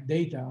collect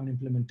data on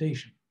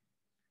implementation.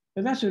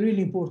 But that's a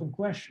really important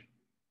question,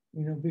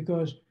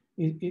 because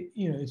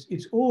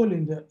it's all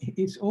in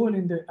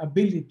the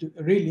ability to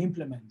really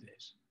implement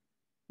this.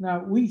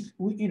 Now we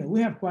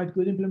have quite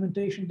good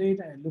implementation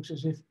data. And it looks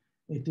as if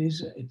it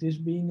is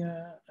being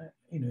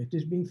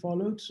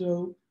followed.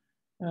 So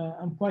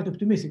I'm quite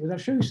optimistic. But I'll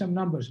show you some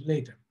numbers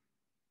later.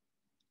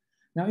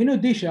 Now in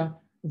Odisha,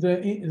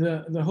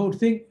 the whole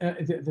thing,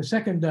 the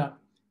second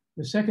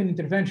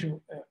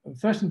intervention,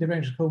 first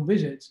intervention is home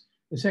visits.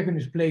 The second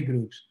is play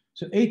groups.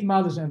 So 8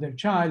 mothers and their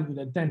child will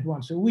attend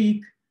once a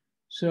week.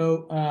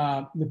 So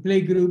the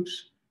play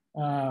groups,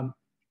 well,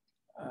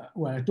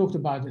 I talked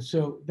about it.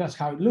 So that's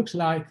how it looks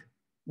like,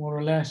 more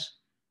or less.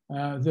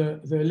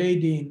 The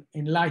lady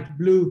in light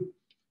blue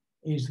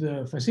is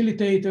the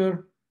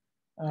facilitator.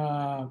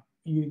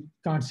 You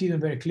can't see them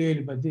very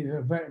clearly, but there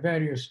are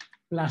various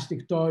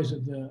plastic toys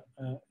at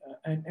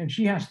and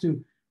she has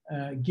to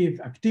give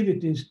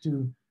activities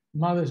to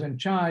mothers and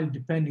child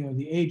depending on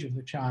the age of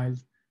the child,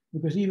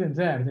 because even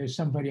there's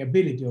some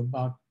variability of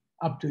about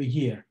up to a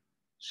year.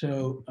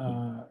 So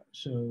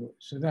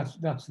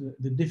that's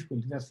the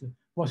difficulty. That's the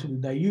possible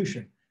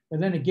dilution.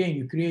 But then again,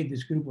 you create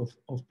this group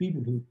of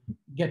people who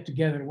get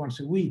together once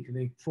a week.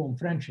 They form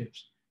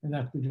friendships, and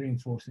that could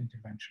reinforce the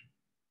intervention.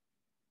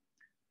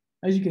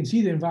 As you can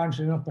see, the environments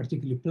are not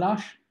particularly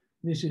plush.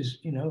 This is,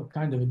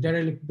 kind of a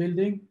derelict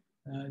building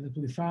that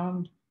we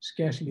found,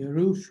 scarcely a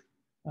roof.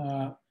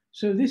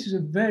 So this is a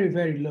very,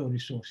 very low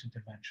resource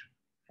intervention,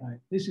 right?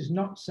 This is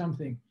not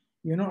something,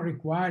 you're not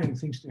requiring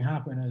things to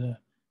happen at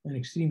an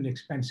extremely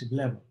expensive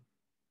level.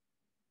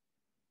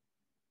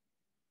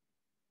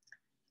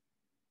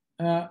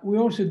 We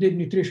also did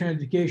nutritional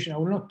education. I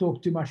will not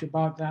talk too much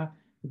about that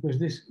because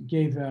this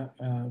gave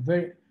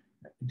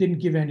didn't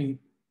give any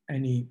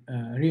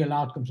real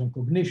outcomes on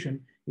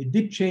cognition. It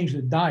did change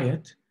the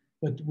diet,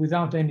 but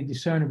without any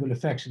discernible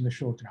effects in the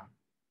short run.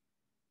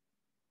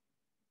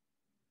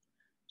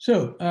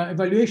 So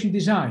evaluation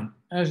design,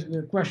 as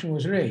the question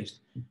was raised,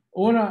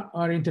 all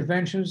our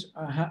interventions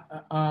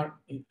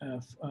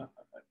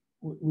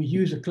we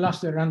use a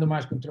cluster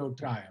randomized controlled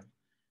trial.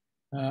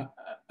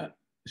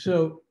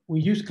 So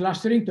we use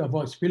clustering to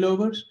avoid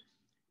spillovers.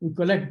 We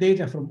collect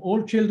data from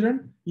all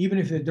children, even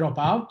if they drop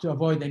out, to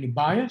avoid any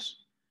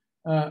bias,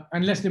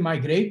 unless they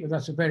migrate, but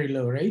that's a very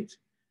low rate.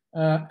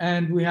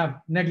 And we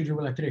have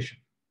negligible attrition.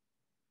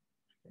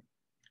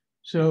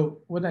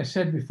 So what I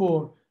said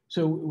before,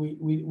 so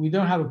we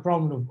don't have a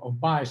problem of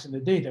bias in the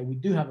data. We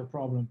do have a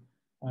problem,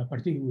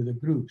 particularly with the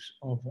groups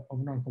of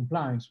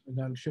non-compliance,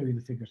 but I'll show you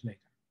the figures later.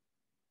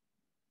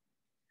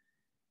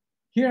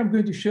 Here I'm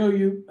going to show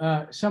you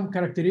some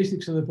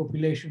characteristics of the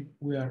population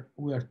we are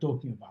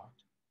talking about.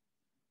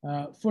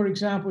 For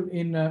example,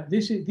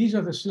 these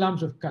are the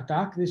slums of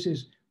Cuttack. This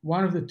is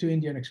one of the 2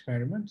 Indian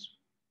experiments.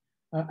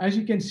 As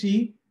you can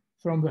see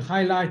from the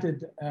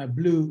highlighted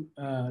blue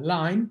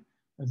line,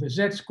 the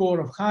Z-score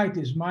of height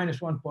is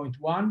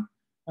 -1.1.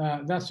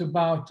 That's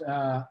about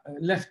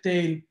left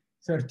tail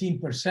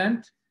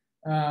 13%.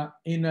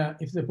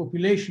 If the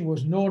population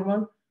was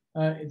normal,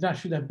 that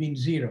should have been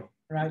 0.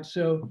 Right,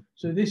 so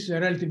this is a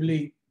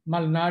relatively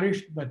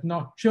malnourished, but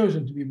not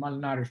chosen to be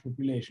malnourished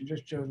population,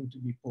 just chosen to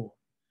be poor.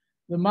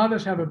 The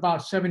mothers have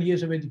about 7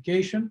 years of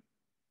education.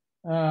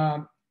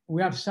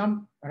 We have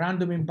some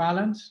random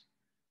imbalance.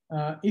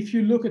 If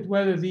you look at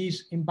whether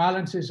these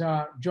imbalances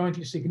are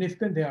jointly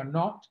significant, they are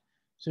not.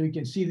 So you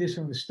can see this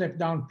from the step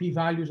down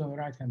p-values on the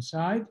right-hand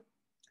side.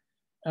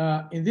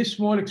 In this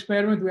small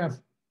experiment, we have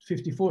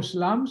 54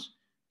 slums,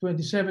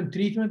 27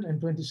 treatment,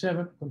 and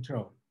 27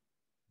 control.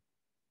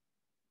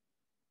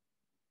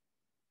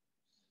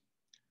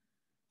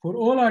 For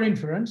all our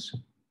inference,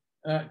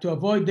 to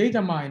avoid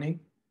data mining,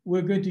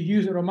 we're going to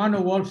use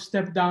Romano-Wolf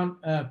step-down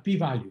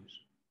p-values.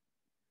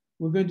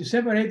 We're going to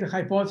separate the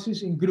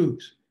hypotheses in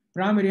groups,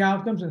 primary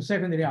outcomes and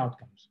secondary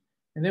outcomes.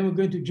 And then we're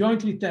going to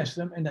jointly test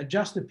them and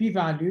adjust the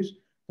p-values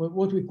for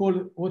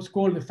what's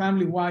called the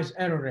family-wise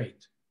error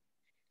rate.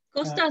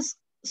 Costas,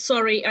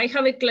 sorry, I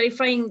have a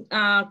clarifying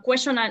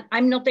question. And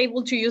I'm not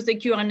able to use the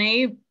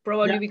Q&A,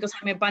 probably because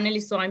I'm a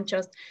panelist, so I'm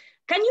just,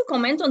 can you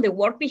comment on the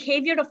work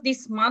behavior of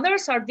these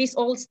mothers? Are these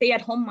all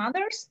stay-at-home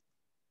mothers?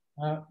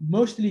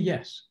 Mostly,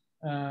 yes.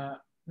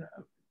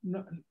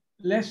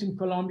 Less in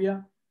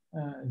Colombia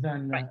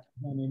than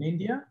in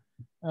India.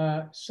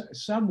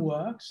 Some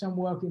work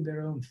in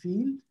their own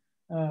field,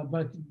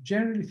 but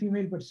generally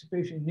female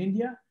participation in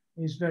India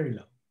is very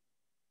low.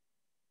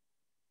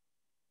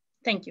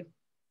 Thank you.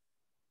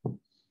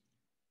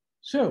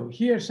 So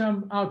here are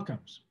some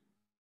outcomes.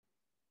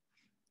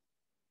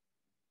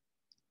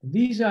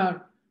 These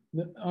are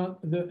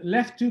the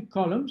left two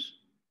columns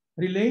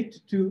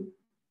relate to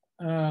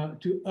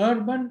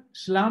urban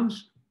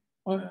slums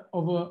of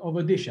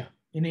Odisha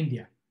in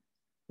India.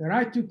 The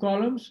right two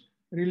columns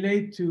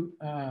relate to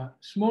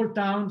small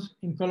towns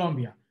in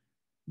Colombia.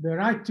 The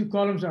right two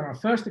columns are our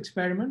first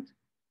experiment.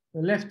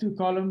 The left two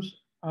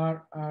columns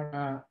are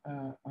our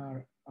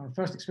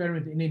first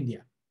experiment in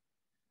India.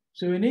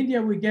 So in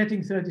India, we're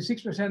getting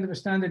 36% of a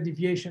standard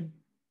deviation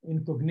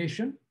in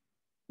cognition,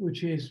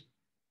 which is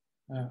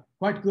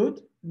quite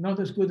good, not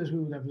as good as we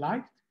would have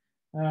liked.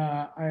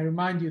 I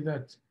remind you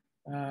that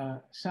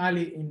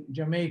Sally in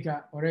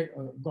Jamaica already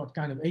got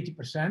kind of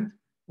 80%,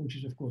 which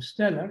is of course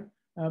stellar.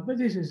 But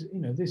this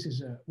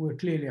is, we're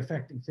clearly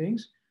affecting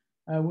things.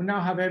 We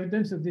now have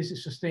evidence that this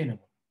is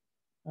sustainable,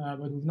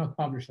 but we've not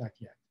published that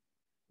yet.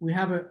 We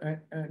have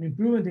an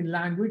improvement in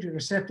language, a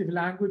receptive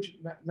language.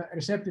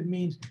 Receptive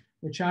means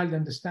the child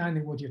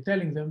understanding what you're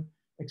telling them.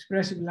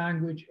 Expressive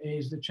language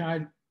is the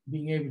child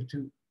being able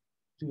to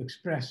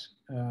express.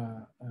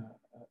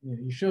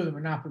 You show them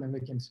an apple and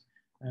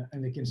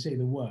they can say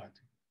the word.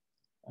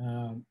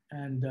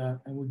 And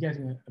we're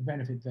getting a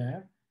benefit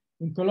there.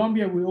 In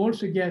Colombia, we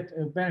also get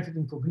a benefit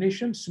in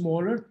cognition,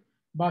 smaller,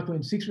 about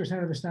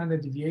 26% of the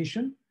standard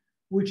deviation,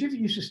 which if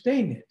you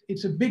sustain it,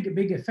 it's a big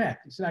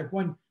effect. It's like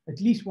at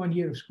least 1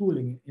 year of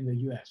schooling in the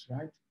US,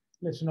 right?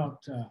 Let's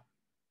not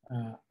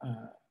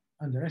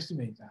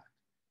underestimate that.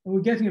 And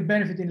we're getting a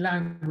benefit in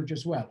language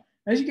as well.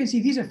 As you can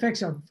see, these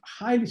effects are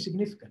highly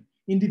significant.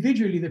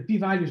 Individually, the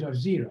p-values are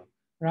 0,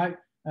 right?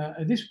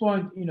 At this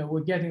point, we're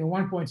getting a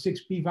 1.6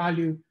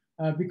 p-value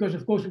because,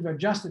 of course, we've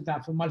adjusted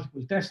that for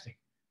multiple testing.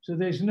 So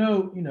there's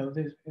no, in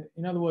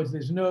other words,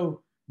 there's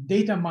no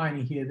data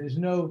mining here. There's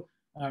no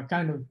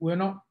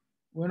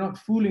we're not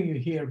fooling you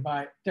here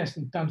by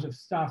testing tons of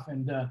stuff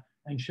and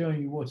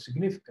showing you what's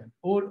significant.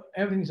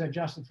 Everything is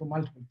adjusted for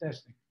multiple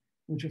testing,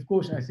 which of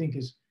course I think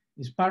is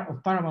part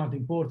of paramount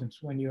importance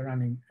when you're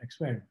running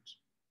experiments.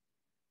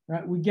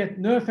 Right? We get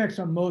no effects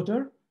on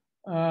motor,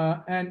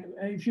 and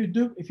if you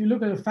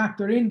look at the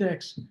factor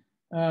index,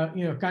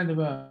 kind of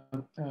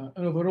an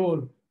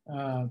overall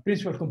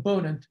principal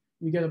component,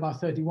 you get about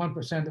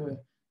 31% of a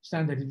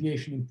standard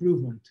deviation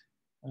improvement,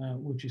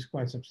 which is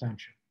quite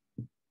substantial.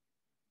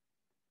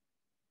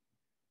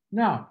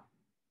 Now,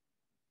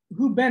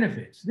 who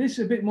benefits? This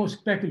is a bit more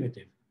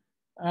speculative.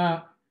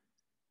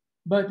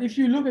 But if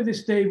you look at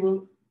this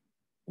table,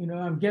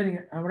 I'm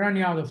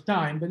running out of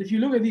time, but if you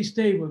look at these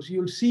tables,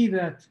 you'll see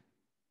that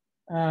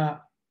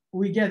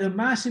we get a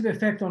massive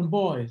effect on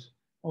boys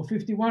of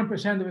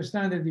 51% of a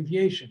standard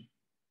deviation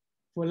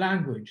for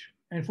language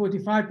and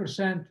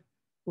 45%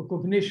 for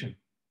cognition,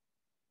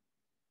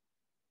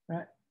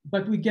 right?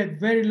 But we get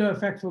very low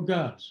effect for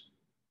girls,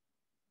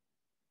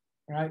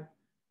 right?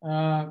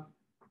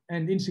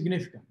 And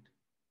insignificant.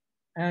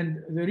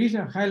 And the reason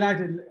I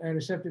highlighted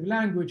receptive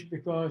language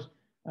because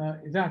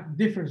that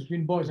difference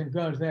between boys and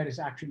girls there is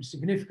actually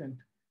significant,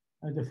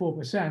 the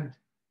 4%.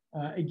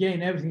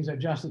 Again, everything's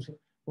adjusted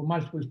for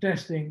multiple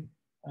testing.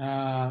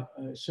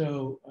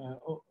 So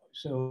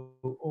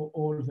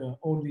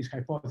all these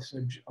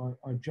hypotheses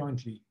are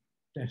jointly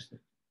tested.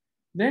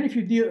 Then if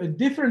you do a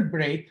different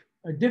break,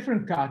 a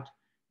different cut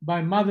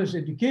by mother's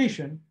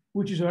education,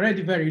 which is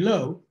already very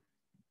low,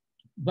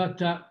 but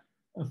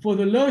for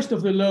the lowest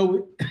of the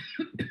low,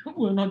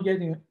 we're not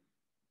getting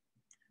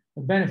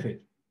a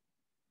benefit.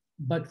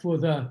 But for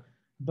the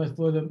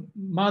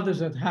mothers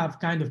that have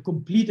kind of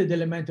completed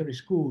elementary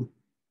school,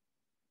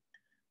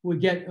 we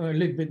get a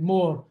little bit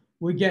more.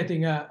 We're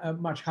getting a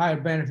much higher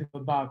benefit,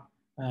 about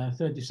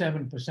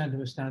 37%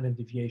 of a standard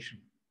deviation.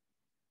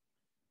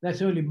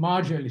 That's only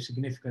marginally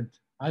significant.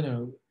 I don't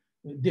know,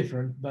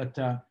 different, but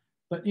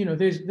you know,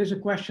 there's a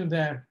question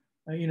there.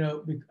 You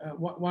know,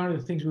 one of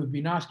the things we've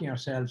been asking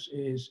ourselves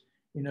is,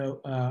 you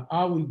know,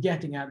 are we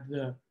getting at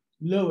the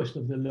lowest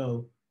of the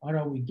low, or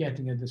are we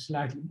getting at the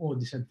slightly more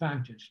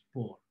disadvantaged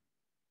poor?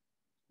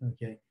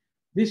 Okay,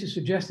 this is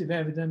suggestive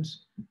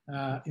evidence.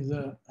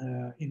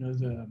 You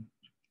know,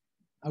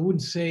 I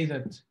wouldn't say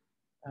that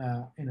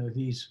you know,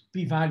 these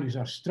p-values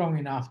are strong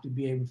enough to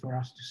be able for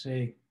us to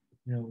say,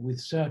 you know, with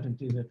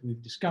certainty that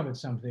we've discovered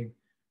something,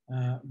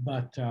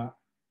 but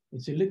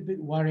it's a little bit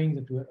worrying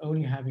that we're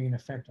only having an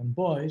effect on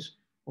boys,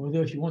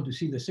 although if you want to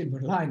see the silver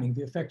lining,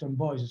 the effect on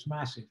boys is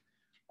massive.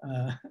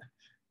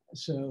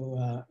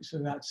 So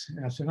that's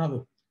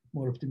another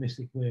more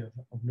optimistic way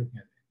of looking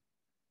at it.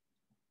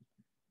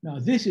 Now,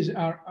 this is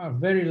our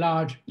very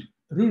large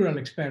rural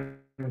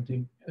experiment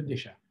in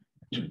Odisha.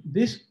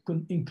 This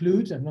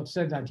includes, I've not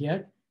said that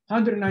yet,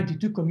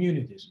 192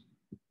 communities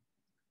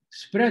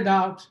spread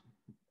out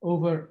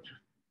over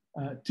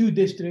 2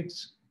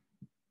 districts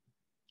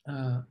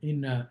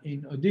in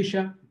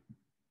Odisha.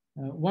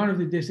 One of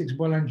the districts,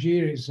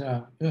 Bolangir, is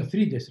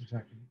 3 districts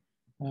actually.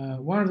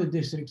 One of the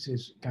districts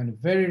is kind of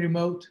very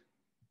remote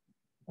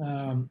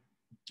and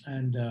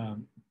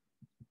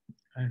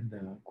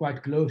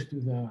quite close to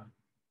the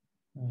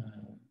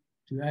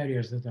to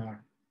areas that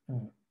are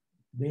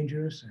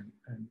dangerous,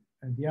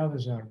 and the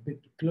others are a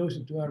bit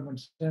closer to urban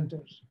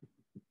centers.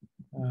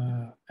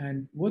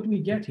 And what we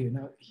get here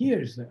now,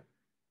 here's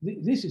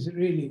this is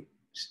really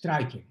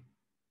striking.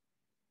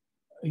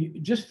 You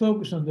just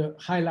focus on the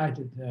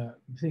highlighted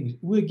things.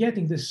 We're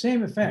getting the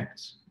same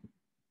effects.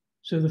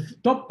 So the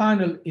top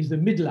panel is the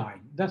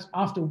midline. That's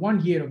after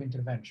 1 year of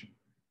intervention.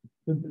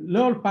 The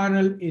lower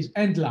panel is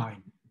end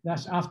line.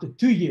 That's after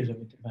 2 years of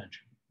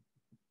intervention.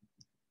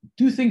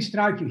 2 things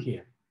strike you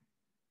here.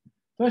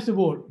 First of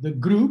all, the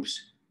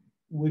groups,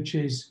 which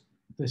is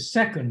the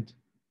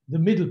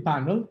middle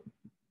panel,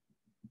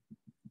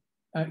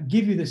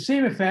 give you the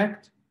same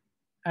effect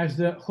as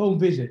the home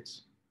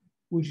visits,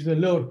 which is the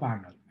lower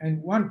panel. And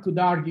one could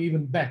argue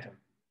even better.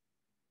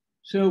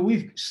 So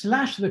we've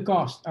slashed the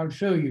cost, I'll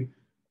show you,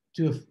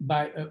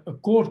 by a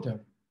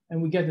quarter,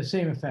 and we get the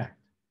same effect.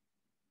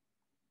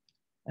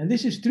 And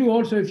this is true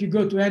also if you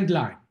go to end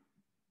line.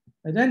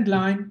 At end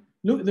line,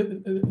 look,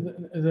 the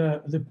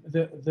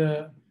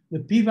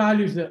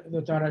p-values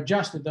that are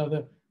adjusted are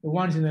the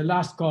ones in the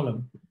last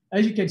column.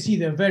 As you can see,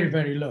 they're very,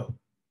 very low.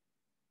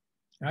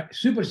 Right?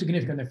 Super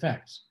significant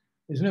effects.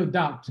 There's no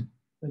doubt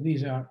that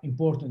these are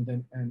important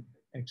and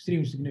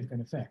extremely significant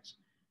effects.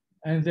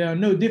 And there are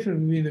no difference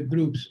between the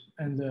groups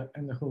and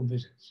the home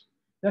visits.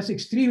 That's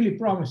extremely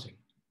promising,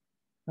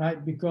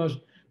 right? Because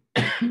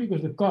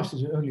the cost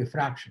is only a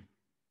fraction.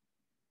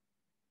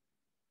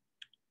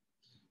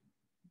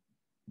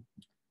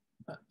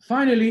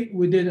 Finally,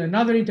 we did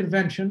another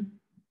intervention,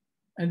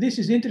 and this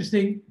is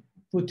interesting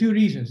for 2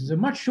 reasons. It's a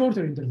much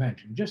shorter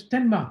intervention, just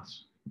 10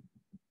 months.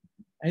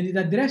 And it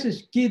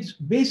addresses kids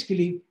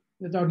basically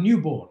that are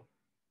newborn.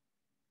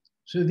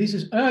 So this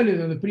is earlier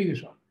than the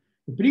previous one.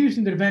 The previous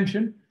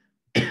intervention,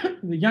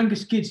 the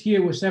youngest kids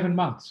here were 7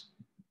 months.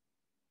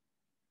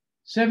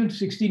 7 to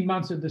 16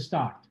 months at the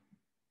start.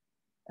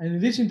 And in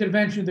this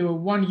intervention, they were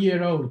 1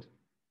 year old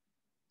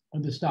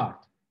at the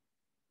start.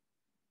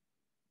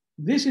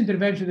 This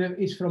intervention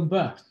is from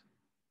birth,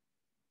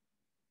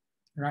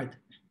 right?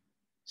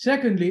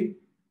 Secondly,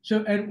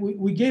 and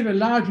we gave a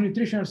large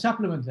nutritional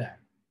supplement there.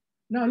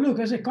 Now look,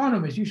 as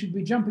economists, you should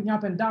be jumping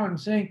up and down and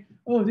saying,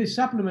 oh, this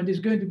supplement is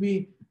going to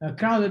be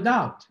crowded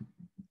out.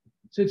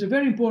 So it's a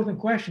very important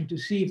question to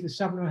see if the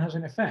supplement has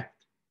an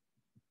effect,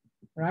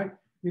 right?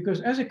 Because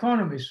as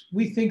economists,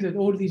 we think that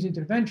all these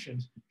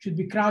interventions should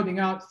be crowding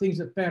out things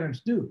that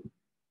parents do.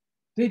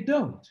 They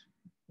don't.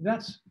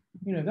 That's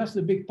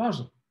the big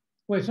puzzle.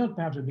 Well, it's not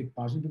perhaps a big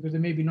puzzle because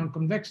there may be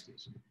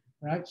non-convexities,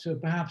 right? So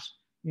perhaps,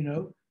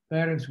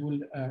 parents will,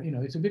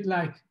 it's a bit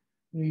like,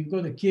 you've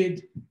got a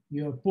kid,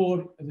 you're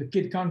poor, the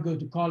kid can't go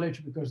to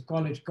college because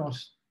college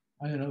costs,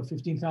 I don't know,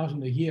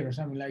 15,000 a year or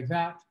something like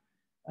that.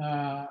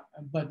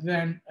 But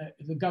then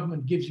the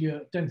government gives you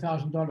a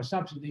 $10,000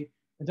 subsidy.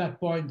 At that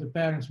point, the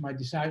parents might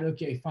decide,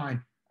 okay,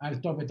 fine,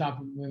 I'll top it up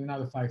with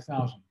another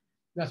 5,000.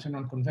 That's a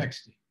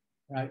non-convexity,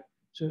 right?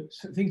 So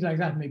things like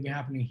that may be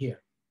happening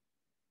here.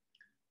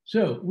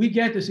 So we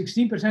get a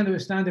 16% of a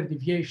standard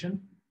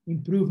deviation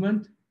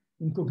improvement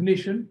in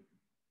cognition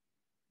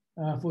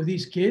for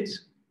these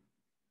kids,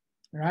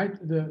 right?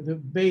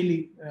 The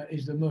Bailey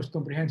is the most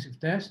comprehensive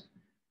test.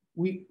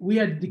 We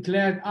had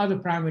declared other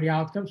primary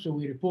outcomes, so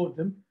we report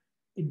them.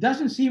 It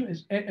doesn't seem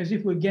as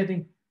if we're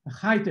getting a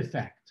height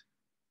effect,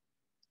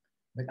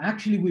 but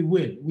actually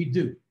we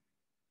do,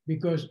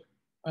 because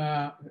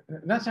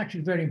that's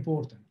actually very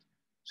important.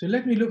 So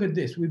let me look at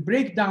this. We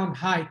break down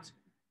height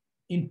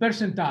in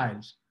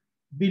percentiles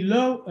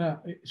below,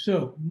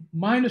 so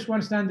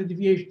 -1 standard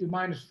deviation to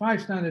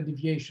 -5 standard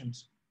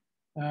deviations,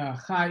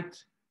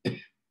 height,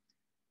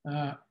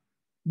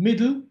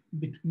 middle,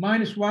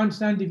 -1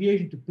 standard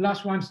deviation to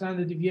 +1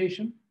 standard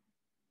deviation,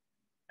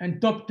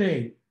 and top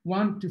tail,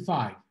 1 to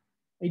 5.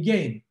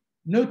 Again,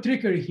 no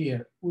trickery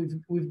here.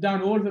 We've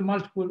done all the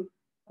multiple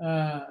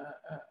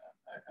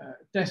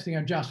testing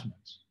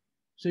adjustments.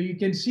 So you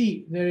can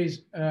see there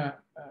is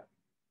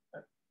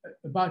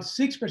about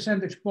 6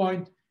 percentage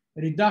point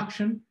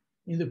reduction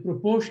in the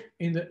proportion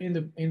in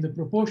the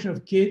proportion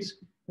of kids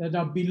that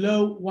are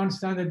below 1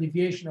 standard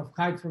deviation of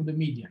height from the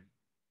median,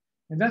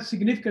 and that's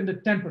significant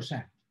at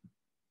 10%.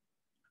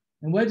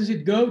 And where does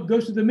it go? It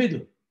goes to the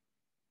middle.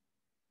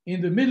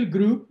 In the middle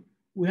group,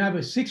 we have a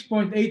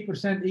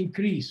 6.8%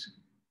 increase,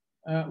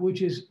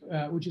 which is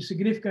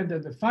significant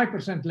at the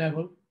 5%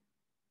 level,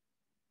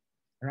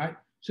 right?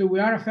 So we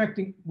are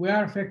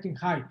affecting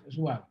height as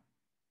well.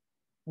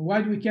 And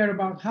why do we care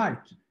about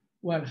height?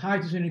 Well,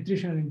 height is a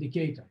nutritional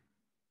indicator,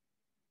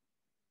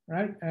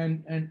 right?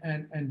 And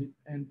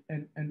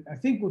I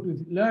think what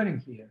we're learning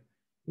here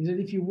is that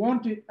if you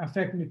want to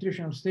affect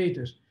nutritional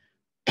status,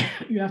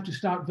 you have to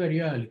start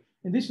very early.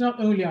 And this is not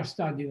only our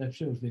study that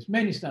shows this,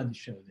 many studies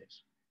show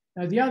this.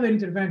 Now, the other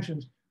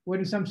interventions were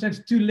in some sense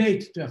too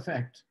late to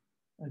affect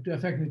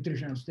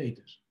nutritional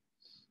status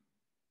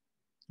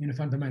in a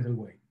fundamental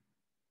way.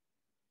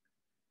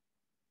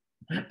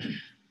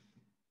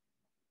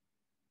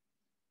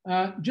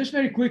 Just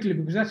very quickly,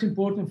 because that's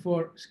important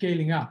for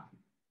scaling up.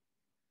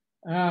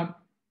 The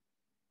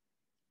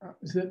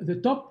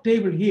top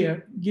table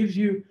here gives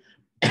you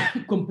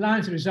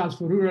compliance results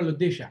for rural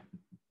Odisha.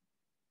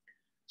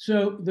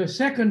 So the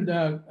second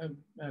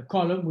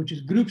column, which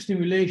is group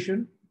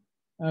stimulation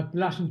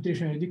plus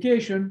nutritional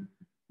education,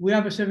 we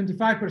have a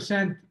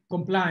 75%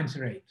 compliance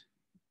rate.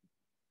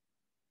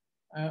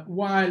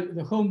 While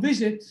the home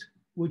visit,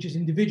 which is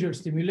individual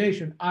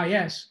stimulation,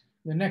 IS,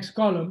 the next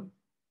column,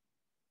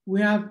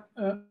 we have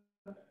an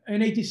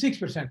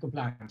 86%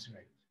 compliance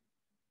rate.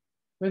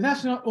 But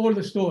that's not all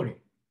the story.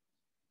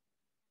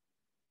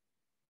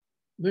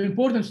 The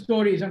important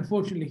story is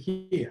unfortunately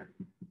here,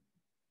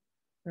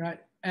 right?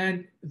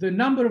 And the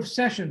number of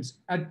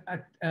sessions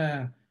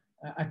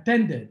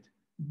attended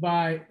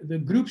by the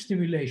group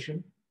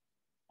stimulation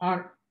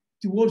are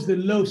towards the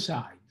low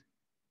side.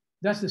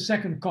 That's the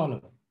second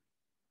column.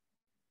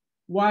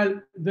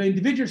 While the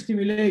individual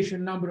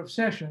stimulation number of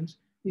sessions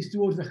is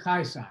towards the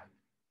high side.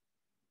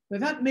 But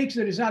that makes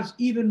the results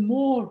even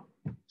more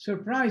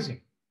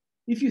surprising.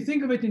 If you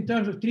think of it in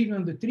terms of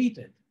treatment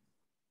undertreated,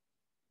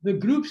 the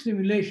group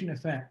stimulation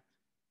effect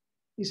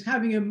is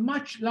having a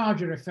much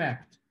larger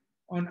effect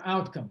on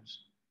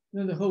outcomes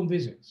than the home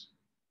visits.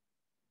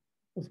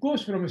 Of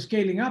course, from a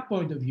scaling up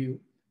point of view,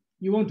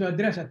 you want to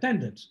address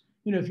attendance.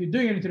 You know, if you're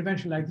doing an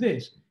intervention like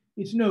this,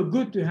 it's no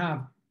good to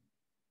have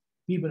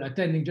people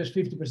attending just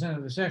 50%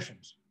 of the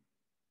sessions,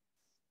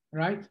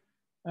 right?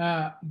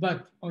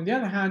 But on the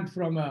other hand,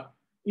 from a,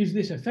 is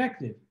this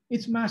effective?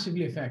 It's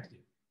massively effective.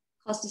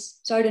 Costas,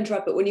 sorry to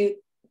interrupt, but when you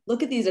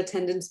look at these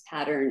attendance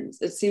patterns,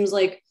 it seems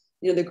like,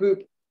 you know,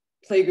 the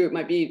play group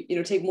might be, you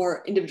know, take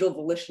more individual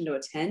volition to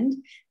attend.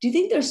 Do you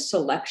think there's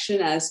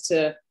selection as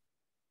to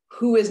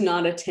who is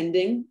not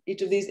attending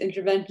each of these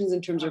interventions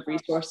in terms of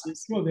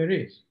resources? Well, there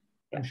is.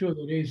 Yeah. I'm sure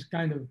there is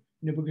kind of,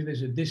 you know, because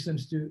there's a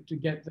distance to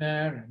get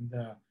there.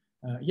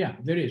 And yeah,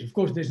 there is. Of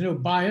course, there's no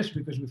bias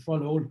because we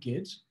follow all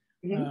kids.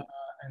 Mm-hmm.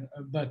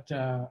 But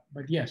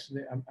yes,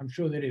 I'm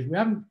sure there is. We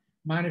haven't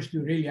managed to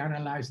really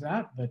analyze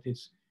that, but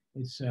it's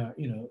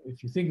you know,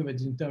 if you think of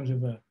it in terms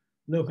of a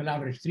local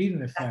average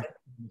treatment effect,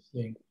 this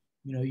thing,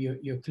 you know,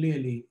 you're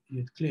clearly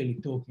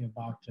talking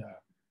about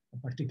a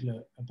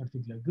particular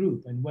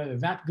group, and whether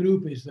that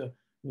group is the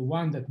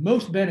one that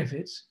most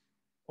benefits,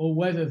 or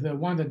whether the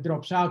one that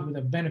drops out would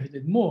have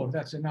benefited more,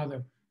 that's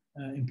another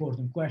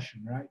important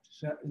question, right?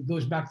 So it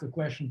goes back to the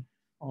question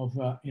of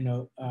you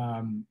know,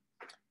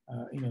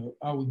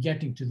 are we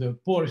getting to the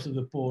poorest of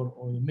the poor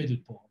or the middle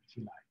poor, if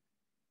you like?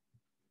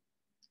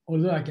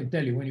 Although I can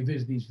tell you, when you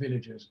visit these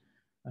villages,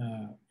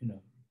 you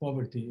know,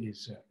 poverty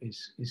is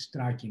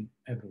striking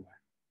everywhere.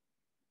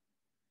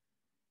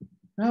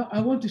 Now,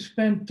 I want to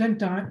spend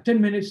 10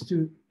 minutes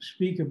to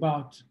speak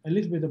about a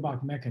little bit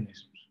about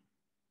mechanisms.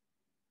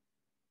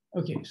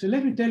 Okay, so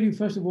let me tell you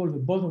first of all the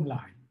bottom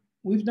line.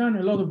 We've done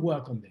a lot of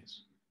work on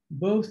this,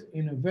 both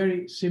in a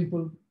very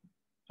simple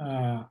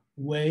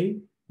way,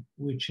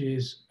 which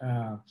is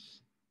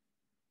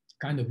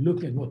kind of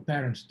look at what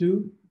parents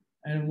do,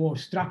 and a more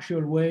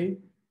structural way,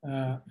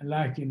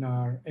 like in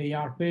our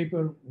AR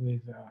paper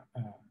with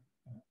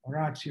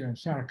Orazio and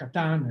Sarah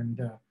Catan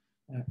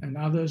and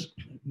others,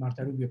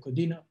 Marta Rubio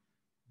Codina,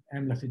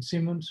 Emla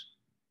Fitzsimmons.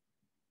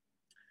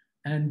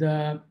 And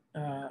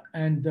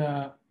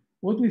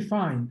what we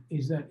find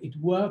is that it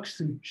works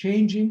through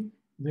changing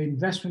the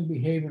investment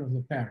behavior of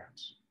the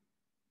parents.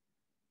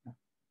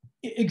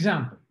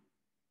 Example.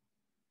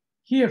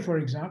 Here, for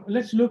example,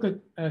 let's look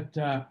at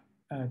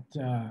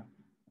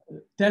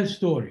tell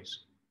stories.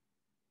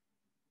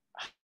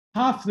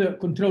 Half the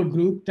control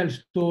group tell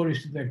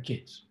stories to their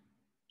kids,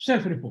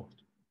 self-report.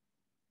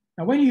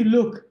 Now, when you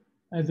look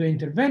at the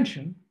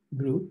intervention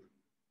group,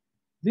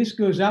 this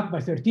goes up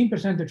by 13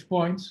 percentage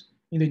points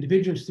in the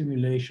individual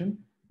stimulation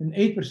and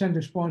 8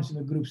 percentage points in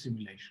the group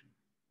stimulation.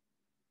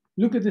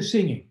 Look at the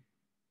singing.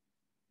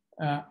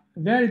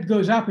 There it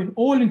goes up in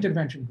all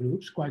intervention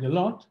groups, quite a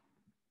lot,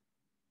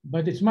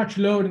 but it's much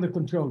lower in the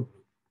control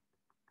group.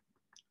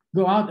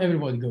 Go out,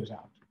 everybody goes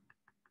out.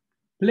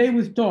 Play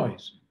with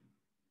toys.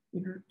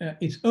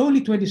 It's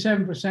only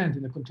 27%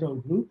 in the control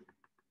group.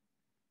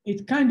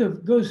 It kind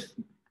of goes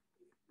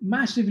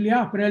massively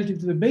up relative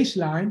to the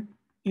baseline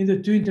in the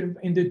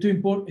two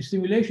important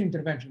stimulation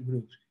intervention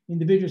groups,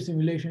 individual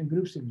stimulation and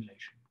group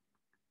stimulation.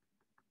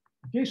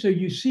 Okay, so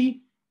you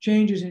see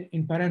changes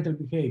in parental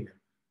behavior.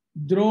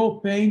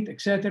 Draw, paint,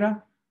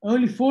 etc.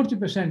 Only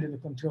 40% in the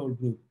control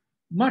group,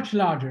 much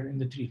larger in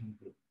the treatment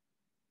group.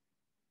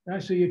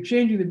 Right? So you're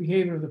changing the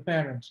behavior of the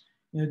parents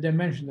in the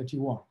dimension that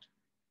you want.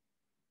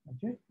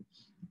 Okay.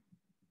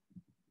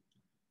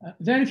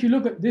 Then if you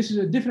look at, this is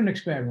a different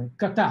experiment,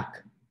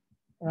 Katak,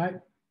 right?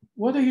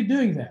 What are you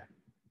doing there?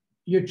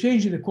 You're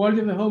changing the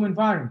quality of the home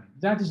environment.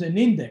 That is an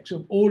index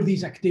of all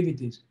these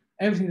activities,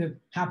 everything that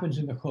happens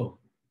in the home,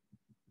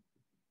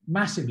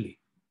 massively.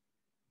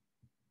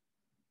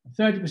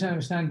 30%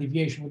 of standard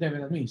deviation, whatever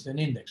that means, an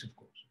index, of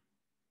course.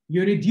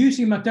 You're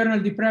reducing maternal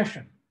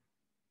depression,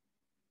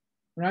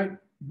 right?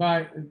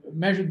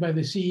 Measured by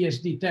the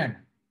CESD-10,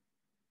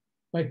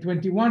 by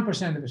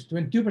 21% of it,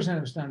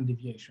 22% of standard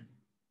deviation,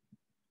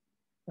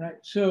 right?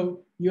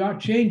 So you are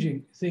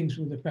changing things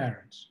with the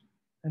parents.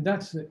 And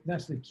that's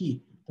the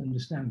key to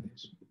understand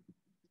this.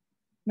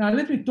 Now,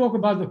 let me talk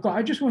about the cost.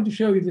 I just want to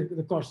show you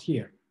the cost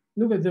here.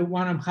 Look at the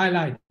one I'm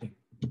highlighting.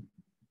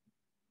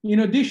 In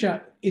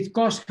Odisha, it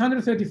costs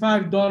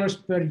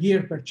 $135 per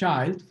year per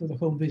child for the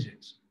home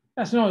visits.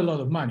 That's not a lot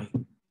of money.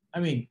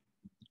 I mean,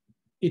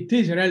 it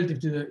is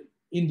relative to the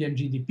Indian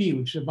GDP,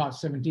 which is about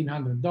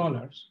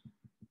 $1,700,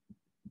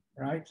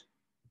 right?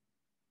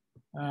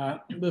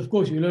 But of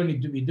course, you'll only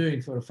be doing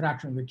it for a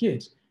fraction of the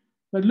kids.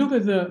 But look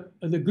at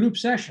the group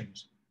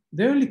sessions.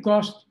 They only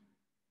cost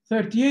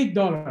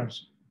 $38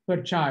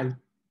 per child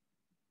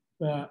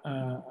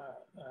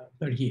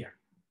per year,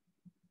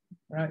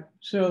 right?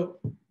 So,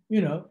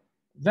 you know,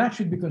 that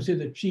should be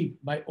considered cheap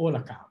by all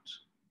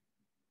accounts,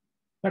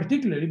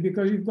 particularly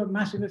because you've got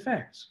massive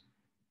effects.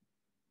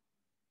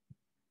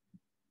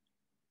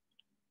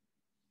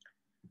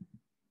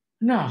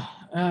 Now,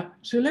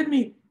 so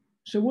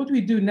what do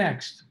we do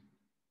next?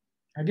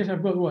 I guess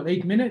I've got, what,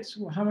 8 minutes?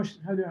 How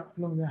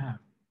long do I have?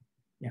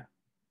 Yeah.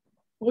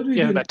 What do we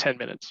do? About 10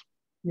 minutes.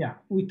 Yeah,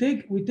 we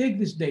take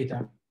this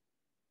data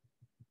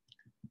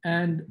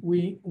and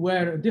we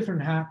wear a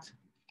different hat.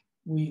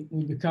 We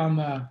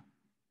become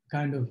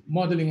kind of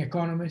modeling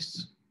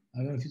economists. I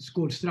don't know if it's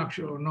called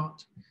structure or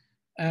not.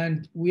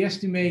 And we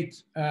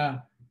estimate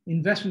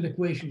investment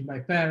equations by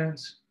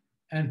parents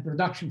and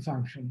production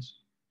functions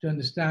to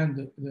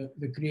understand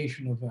the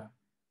creation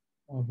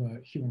of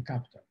human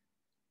capital.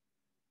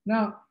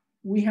 Now,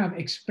 we have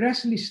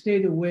expressly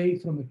stayed away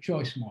from a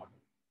choice model.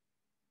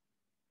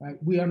 Right?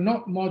 We are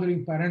not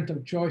modeling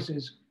parental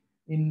choices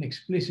in an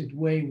explicit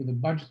way with a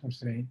budget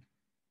constraint,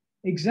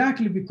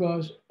 exactly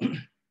because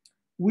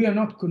we are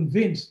not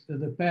convinced that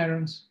the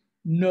parents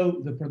know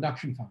the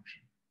production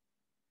function.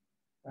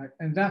 Right?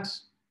 And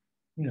that's,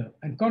 you know,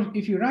 and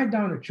if you write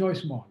down a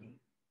choice model,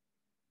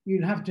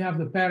 you'll have to have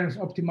the parents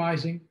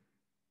optimizing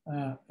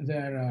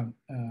their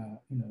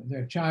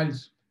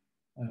child's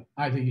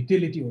either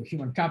utility or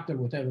human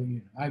capital, whatever,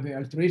 you know, either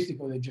altruistic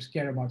or they just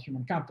care about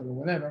human capital or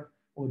whatever,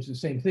 or it's the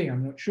same thing,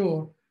 I'm not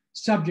sure,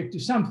 subject to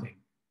something.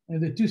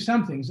 And the two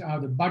somethings are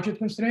the budget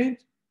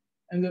constraint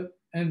and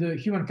the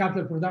human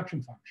capital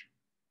production function.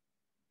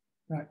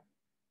 Right?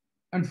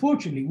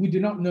 Unfortunately, we do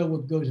not know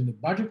what goes in the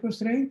budget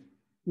constraint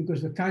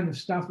because the kind of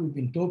stuff we've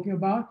been talking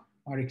about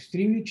are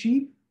extremely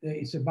cheap.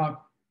 It's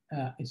about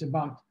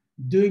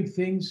doing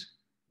things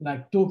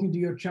like talking to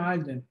your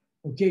child and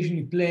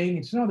occasionally playing.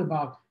 It's not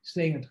about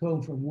staying at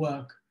home from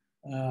work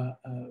or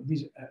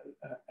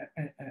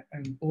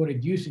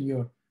reducing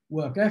your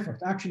work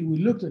effort. Actually, we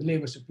looked at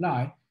labor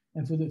supply,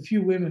 and for the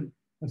few women,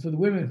 and for the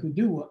women who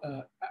do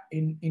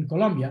in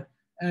Colombia,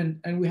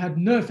 and we had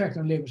no effect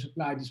on labor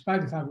supply,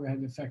 despite the fact we had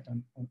an effect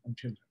on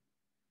children.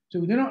 So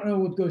we do not know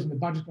what goes in the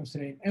budget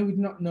constraint, and we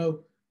do not know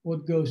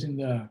what goes in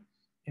the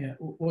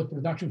what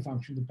production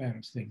function the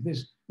parents think.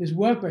 There's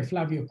work by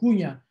Flavio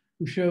Cunha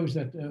who shows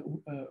that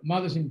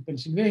mothers in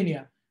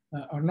Pennsylvania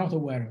are not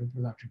aware of the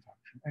production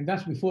function, and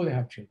that's before they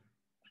have children.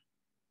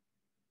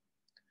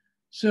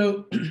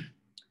 So,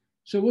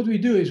 so what we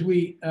do is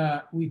we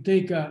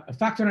take a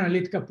factor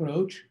analytic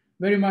approach,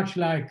 very much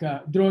like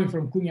drawing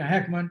from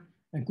Cunha-Heckman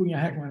and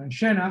Cunha-Heckman and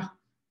Schenach.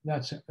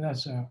 That's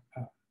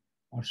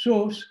our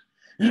source.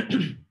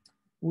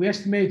 We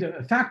estimate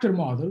a factor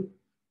model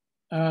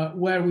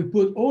where we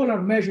put all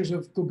our measures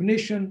of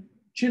cognition,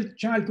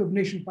 child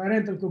cognition,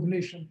 parental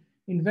cognition,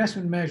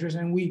 investment measures,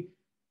 and we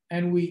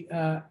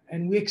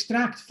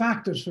extract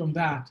factors from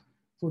that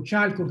for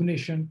child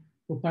cognition,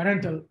 for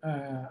parental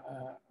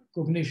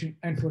cognition,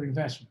 and for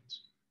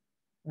investments,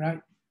 right?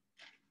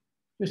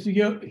 Just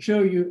to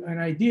show you an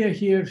idea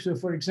here. So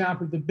for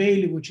example, the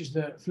Bailey, which is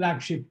the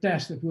flagship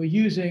test that we're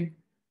using,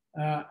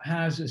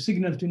 has a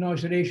signal to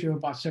noise ratio of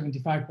about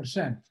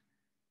 75%.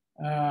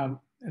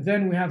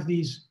 Then we have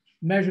these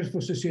measures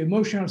for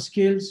socio-emotional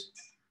skills,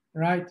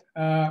 right?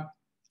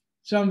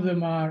 Some of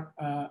them are,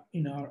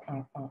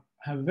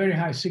 have a very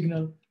high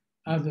signal,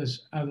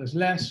 others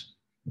less.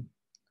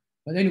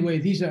 But anyway,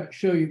 these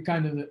show you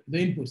kind of the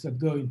inputs that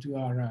go into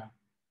our,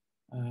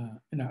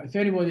 if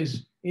anybody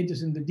is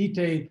interested in the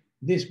detail,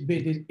 this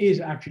bit is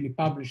actually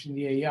published in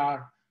the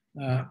AER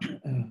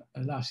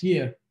last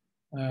year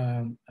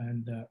and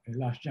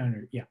last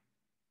January, yeah.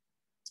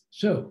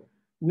 So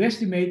we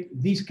estimate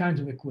these kinds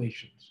of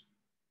equations.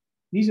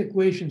 These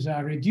equations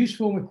are reduced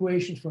form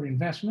equations for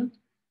investment.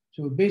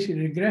 So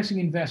basically regressing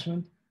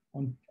investment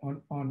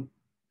on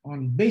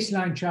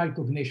baseline child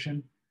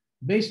cognition,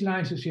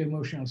 baseline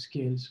socio-emotional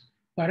skills,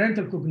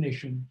 parental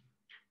cognition,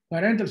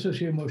 parental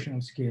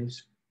socio-emotional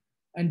skills,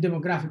 and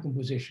demographic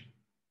composition.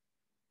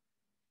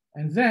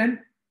 And then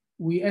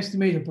we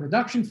estimate a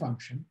production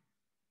function,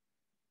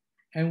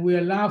 and we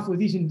allow for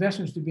these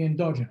investments to be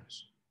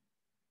endogenous.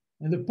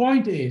 And the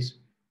point is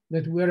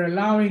that we're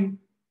allowing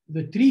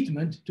the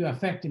treatment to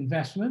affect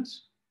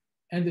investments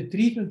and the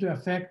treatment to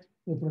affect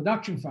the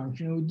production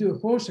function. And we do a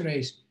horse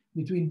race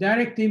between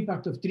direct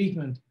impact of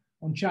treatment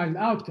on child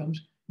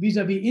outcomes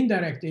vis-a-vis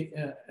indirect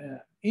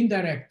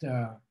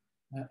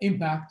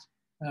impact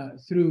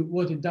through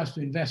what it does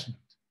to investment,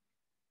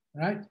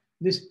 right?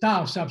 This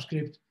tau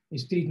subscript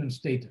is treatment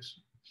status.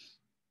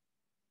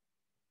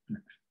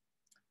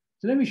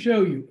 So let me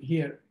show you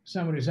here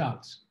some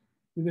results,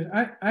 because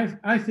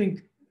I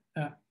think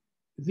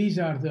these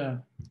are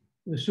the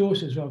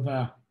sources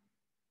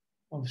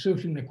of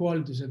social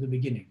inequalities at the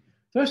beginning.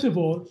 First of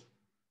all,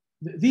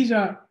 these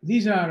are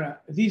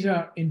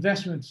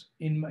investments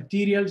in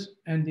materials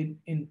and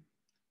in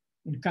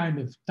kind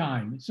of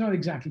time. It's not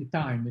exactly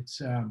time,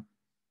 it's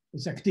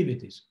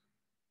activities.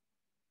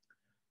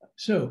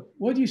 So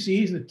what you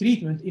see is the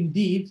treatment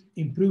indeed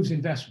improves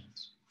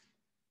investments.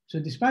 So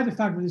despite the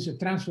fact that it's a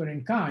transfer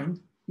in kind,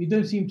 you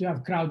don't seem to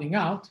have crowding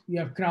out, you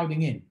have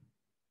crowding in.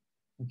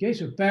 Okay,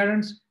 so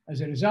parents,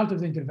 as a result of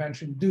the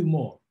intervention, do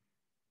more.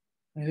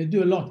 And they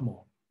do a lot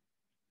more.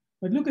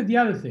 But look at the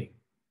other thing.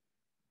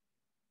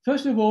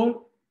 First of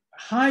all,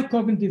 high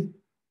cognitive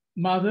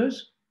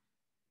mothers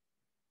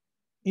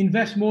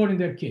invest more in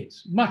their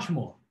kids, much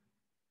more.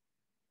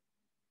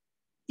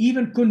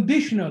 Even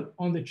conditional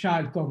on the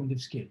child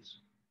cognitive skills.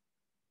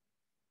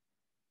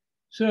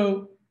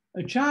 So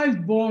a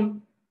child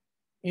born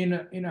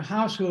in a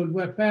household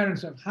where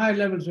parents have high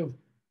levels of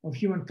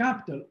human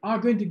capital are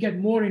going to get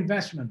more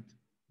investment,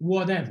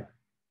 whatever,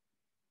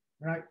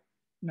 right?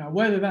 Now,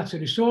 whether that's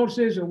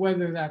resources or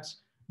whether that's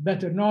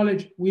better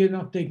knowledge, we are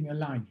not taking a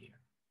line here.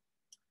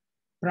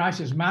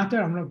 Prices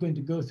matter. I'm not going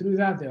to go through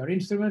that. There are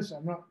instruments.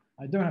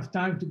 I don't have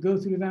time to go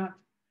through that.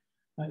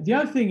 The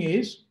other thing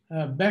is,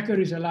 Becker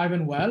is alive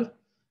and well.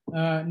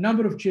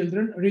 Number of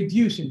children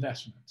reduce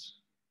investments.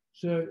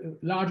 So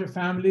larger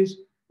families,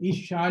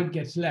 each child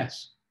gets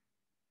less.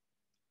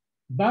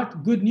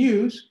 But good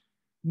news,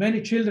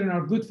 many children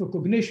are good for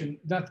cognition.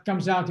 That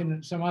comes out in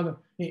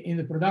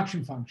the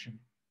production function.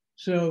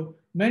 So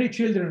many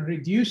children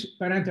reduce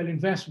parental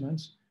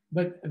investments,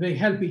 but they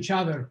help each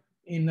other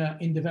in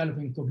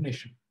developing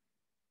cognition.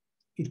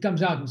 It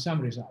comes out in some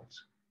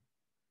results.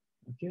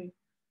 Okay.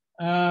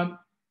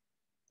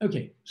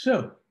 Okay,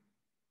 so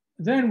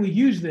then we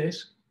use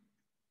this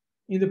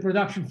in the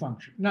production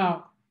function.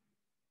 Now,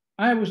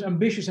 I was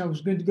ambitious. I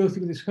was going to go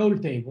through this whole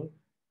table,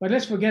 but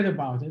let's forget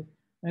about it.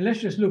 And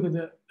let's just look at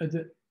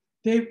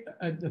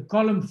the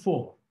column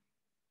 4.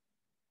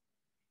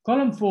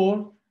 Column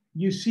 4,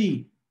 you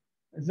see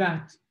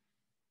that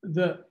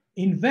the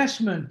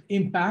investment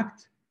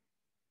impact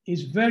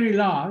is very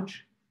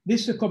large.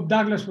 This is a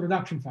Cobb-Douglas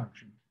production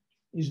function,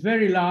 is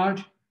very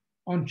large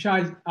on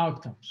child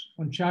outcomes,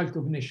 on child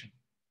cognition.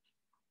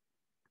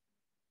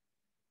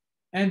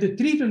 And the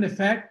treatment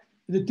effect,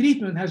 the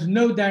treatment has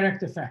no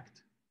direct effect.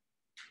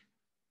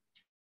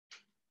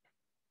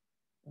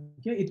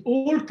 Okay, it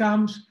all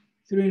comes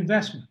through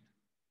investment.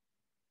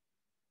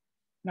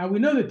 Now we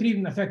know the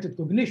treatment affected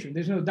cognition.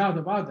 There's no doubt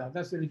about that.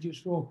 That's the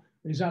reduced form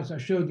results I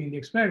showed you in the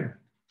experiment.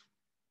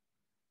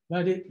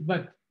 But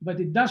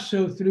it does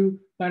so through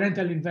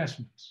parental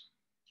investments.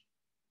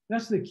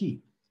 That's the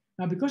key.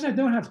 Now, because I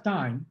don't have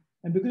time,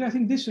 and because I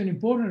think this is an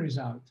important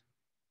result,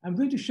 I'm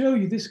going to show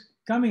you this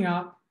coming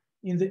up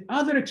in the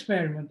other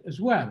experiment as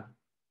well.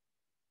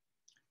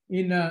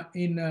 In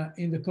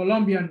the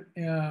Colombian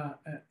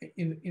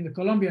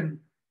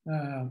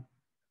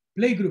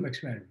playgroup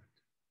experiment.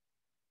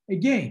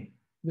 Again,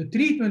 the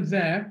treatment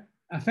there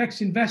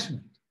affects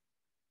investment,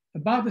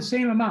 about the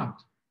same amount,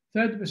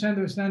 30%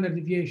 of a standard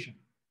deviation.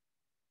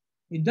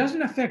 It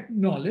doesn't affect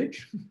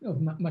knowledge,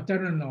 of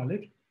maternal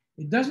knowledge.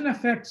 It doesn't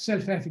affect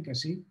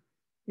self-efficacy.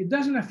 It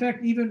doesn't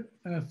affect even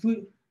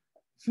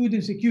food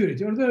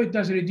insecurity, although it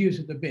does reduce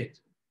it a bit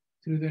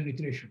through the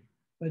nutrition,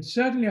 but it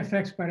certainly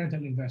affects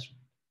parental investment.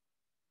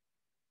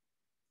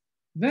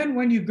 Then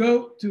when you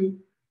go to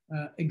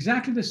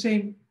exactly the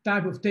same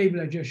type of table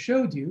I just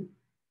showed you,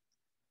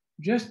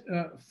 just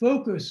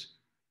focus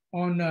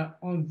on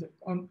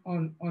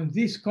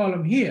this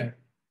column here.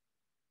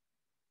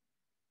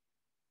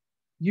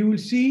 you will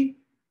see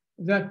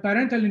that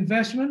parental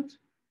investment,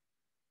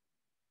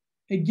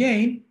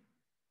 again,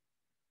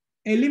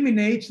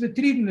 eliminates the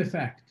treatment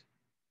effect.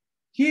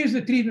 Here's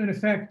the treatment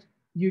effect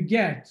you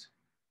get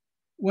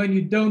when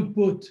you don't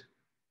put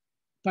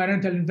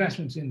parental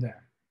investments in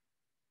there.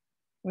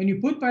 When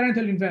you put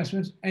parental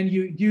investments and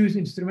you use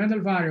instrumental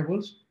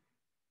variables,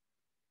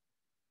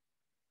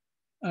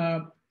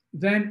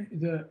 then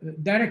the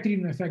direct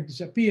treatment effect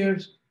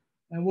disappears,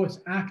 and what's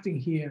acting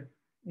here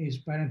is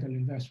parental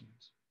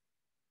investments.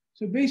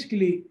 So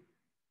basically,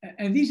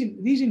 and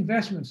these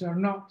investments are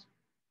not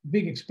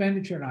big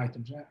expenditure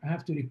items. I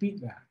have to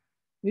repeat that.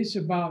 It's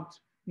about,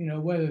 you know,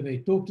 whether they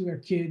talk to their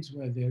kids,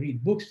 whether they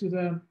read books to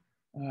them,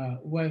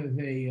 whether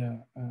they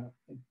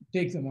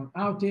take them on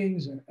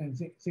outings and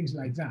things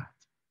like that.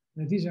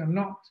 And these are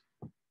not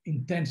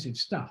intensive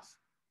stuff,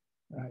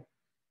 right?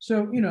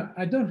 So, you know,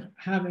 I don't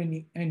have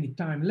any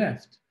time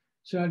left.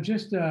 So I'll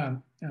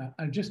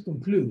just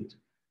conclude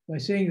by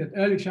saying that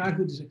early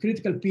childhood is a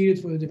critical period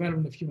for the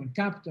development of human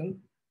capital.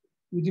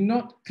 We do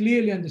not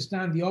clearly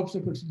understand the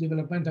obstacles to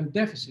developmental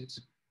deficits,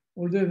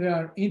 although they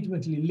are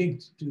intimately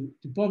linked to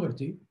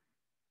poverty.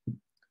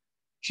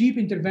 Cheap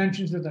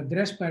interventions that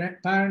address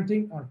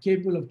parenting are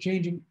capable of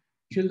changing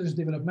children's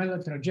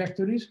developmental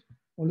trajectories,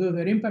 although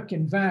their impact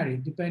can vary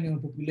depending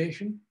on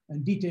population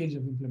and details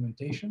of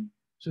implementation.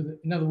 So that,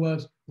 in other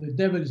words, the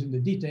devil is in the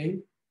detail.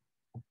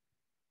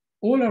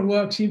 All our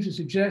work seems to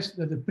suggest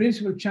that the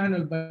principal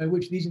channel by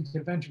which these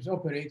interventions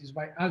operate is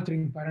by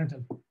altering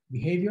parental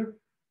behavior.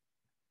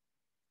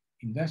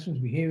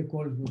 Investments, behavior,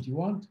 call it what you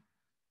want.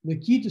 The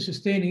key to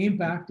sustaining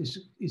impact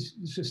is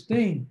to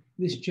sustain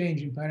this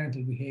change in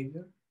parental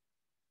behavior.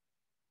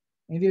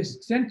 And the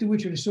extent to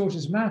which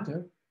resources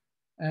matter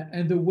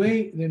and the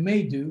way they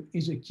may do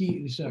is a key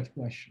research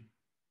question.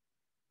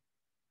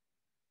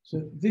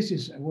 So this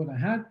is what I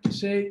had to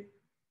say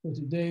for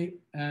today,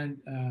 and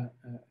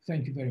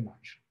thank you very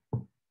much.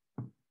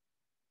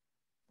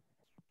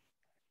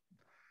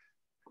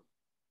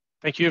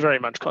 Thank you very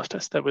much,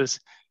 Costas. That was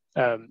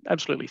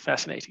absolutely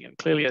fascinating and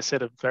clearly a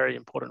set of very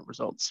important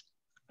results.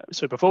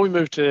 So before we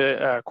move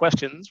to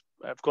questions,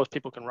 of course,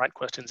 people can write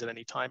questions at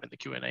any time in the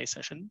Q&A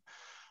session.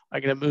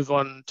 I'm going to move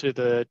on to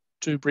the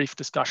two brief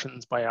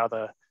discussions by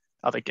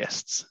other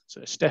guests.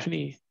 So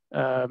Stephanie,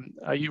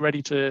 are you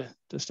ready to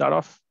start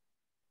off?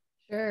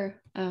 Sure,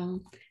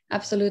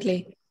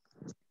 absolutely.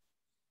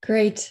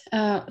 Great.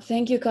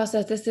 Thank you,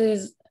 Costas. This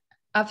is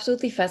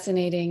absolutely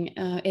fascinating.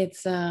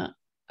 It's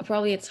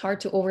hard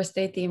to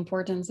overstate the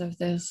importance of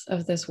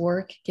this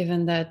work,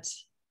 given that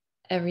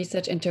every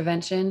such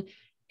intervention,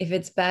 if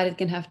it's bad, it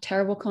can have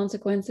terrible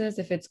consequences.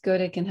 If it's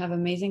good, it can have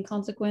amazing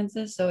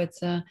consequences. So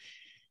it's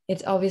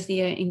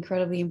obviously an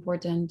incredibly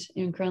important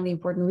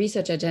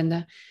research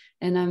agenda,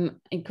 and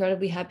I'm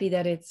incredibly happy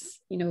that it's,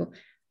 you know,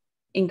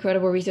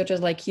 incredible researchers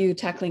like you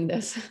tackling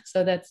this.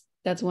 So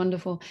that's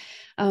wonderful.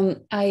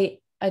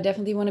 I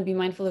definitely want to be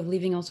mindful of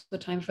leaving also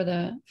time for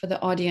the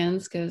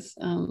audience, because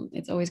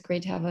it's always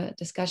great to have a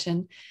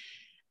discussion.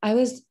 I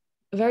was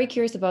very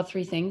curious about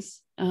three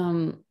things.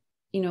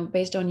 You know,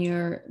 based on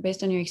your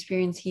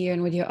experience here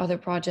and with your other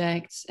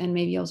projects, and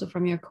maybe also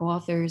from your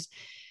co-authors.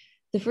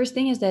 The first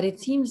thing is that it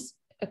seems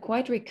a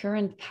quite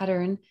recurrent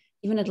pattern,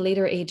 even at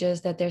later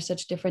ages, that there's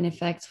such different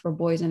effects for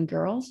boys and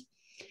girls.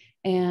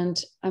 And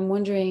I'm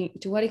wondering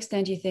to what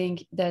extent you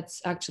think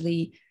that's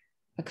actually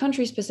a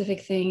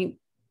country-specific thing.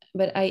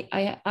 But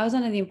I was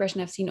under the impression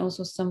I've seen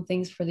also some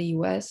things for the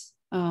US.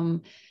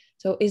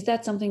 So is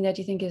that something that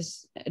you think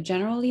is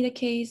generally the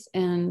case?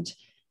 And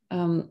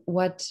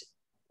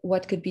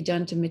what could be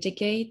done to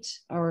mitigate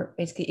or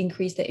basically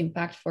increase the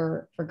impact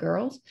for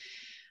girls?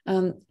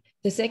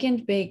 The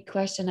second big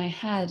question I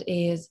had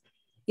is,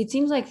 it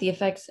seems like the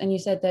effects, and you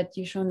said that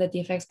you've shown that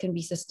the effects can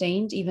be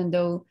sustained even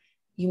though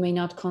you may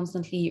not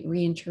constantly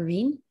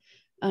re-intervene.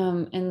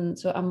 And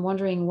so I'm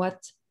wondering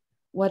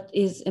what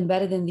is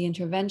embedded in the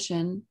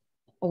intervention,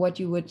 or what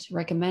you would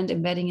recommend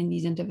embedding in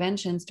these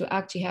interventions to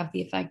actually have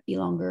the effect be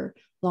longer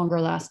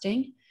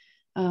lasting,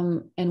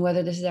 and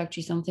whether this is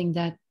actually something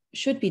that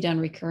should be done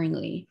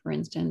recurringly. For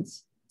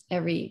instance,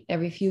 every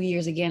few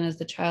years, again, as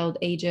the child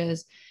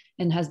ages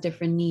and has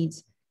different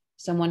needs,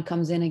 someone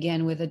comes in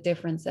again with a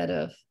different set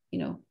of, you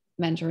know,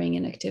 mentoring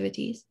and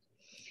activities.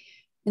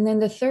 And then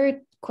the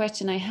third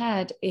question I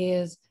had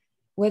is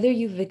whether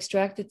you've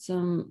extracted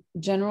some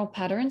general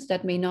patterns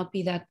that may not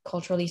be that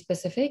culturally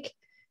specific,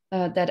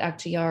 that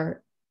actually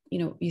are, you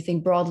know, you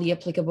think broadly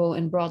applicable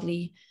and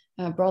broadly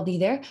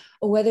there,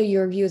 or whether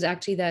your view is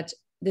actually that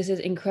this is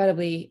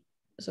incredibly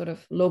sort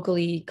of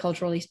locally,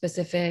 culturally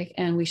specific,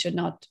 and we should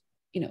not,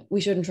 you know,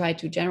 we shouldn't try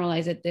to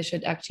generalize it. This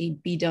should actually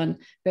be done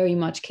very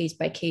much case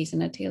by case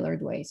in a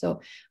tailored way.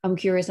 So I'm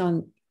curious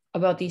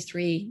about these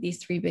three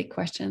big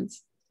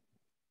questions.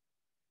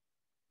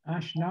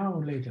 Ash, now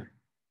or later?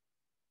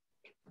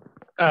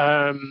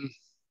 How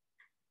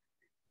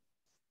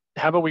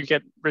about we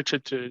get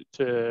Richard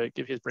to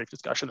give his brief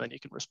discussion, then you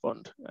can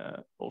respond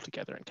all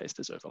together in case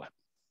there's overlap.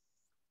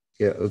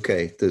 Yeah,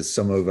 okay. There's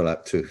some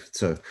overlap too.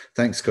 So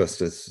thanks,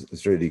 Costas.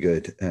 It's really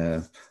good.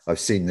 I've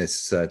seen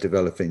this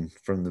developing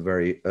from the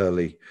very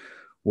early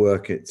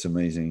work. It's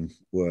amazing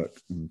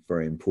work and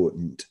very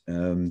important.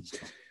 And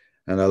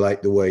I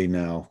like the way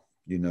now,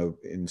 you know,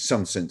 in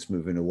some sense,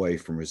 moving away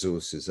from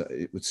resources.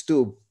 It would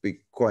still be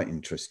quite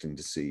interesting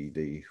to see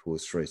the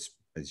horse race,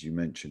 as you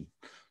mentioned,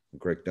 the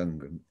Greg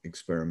Dungan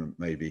experiment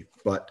maybe,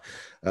 but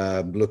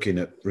looking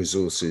at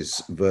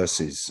resources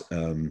versus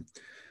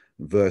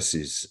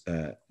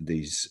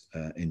these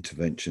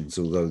interventions,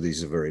 although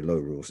these are very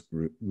low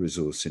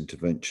resource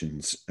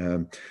interventions.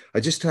 I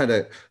just had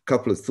a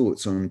couple of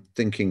thoughts on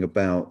thinking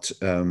about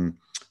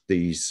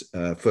these,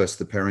 first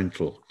the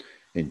parental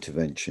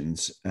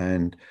interventions,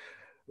 and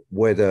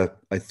whether,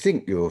 I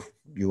think you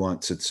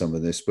answered some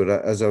of this, but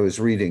as I was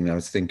reading, I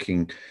was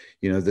thinking,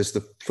 you know, there's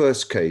the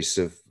first case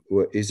of,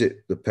 is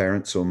it the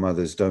parents or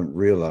mothers don't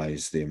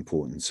realize the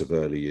importance of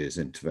early years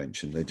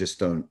intervention? They just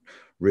don't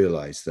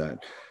realize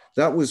that.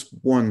 That was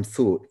one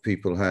thought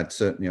people had.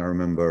 Certainly, I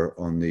remember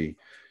on the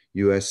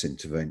US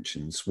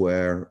interventions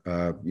where,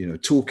 you know,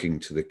 talking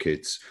to the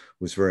kids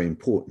was very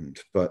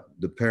important, but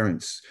the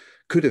parents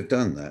could have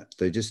done that.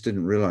 They just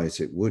didn't realize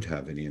it would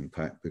have any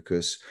impact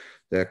because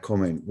their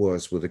comment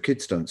was, well, the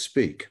kids don't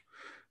speak.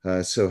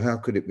 So how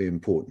could it be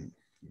important?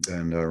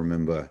 And I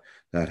remember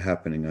that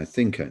happening, I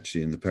think,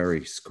 actually in the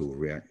Perry School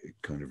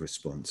kind of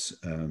response.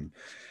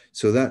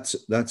 So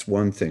that's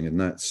one thing,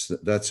 and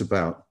that's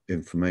about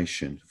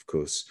information, of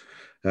course.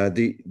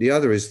 The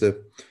other is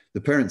the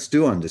parents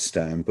do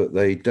understand, but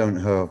they don't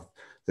have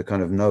the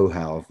kind of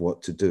know-how of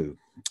what to do.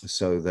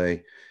 So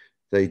they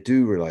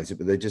do realize it,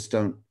 but they just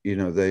don't, you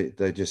know,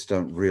 they just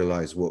don't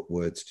realize what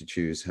words to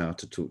choose, how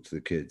to talk to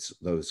the kids,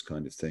 those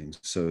kind of things.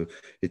 So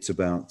it's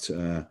about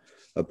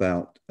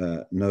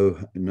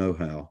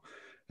know-how.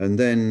 And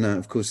then,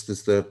 of course,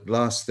 there's the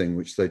last thing,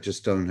 which they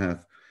just don't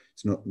have.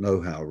 It's not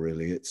know-how,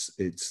 really. It's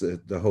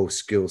the whole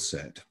skill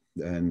set.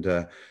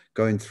 And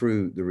going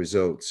through the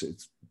results,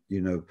 it's,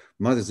 you know,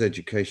 mother's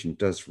education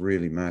does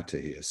really matter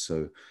here.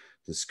 So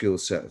the skill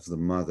set of the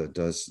mother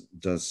does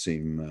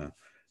seem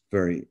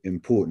very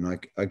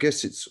important. I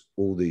guess it's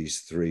all these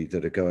three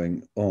that are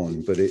going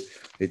on, but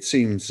it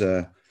seems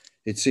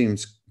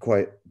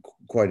quite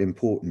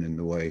important in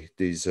the way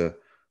these are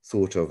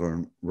thought of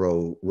and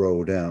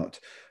rolled out.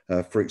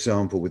 For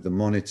example, with the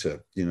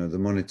monitor, you know, the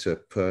monitor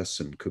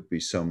person could be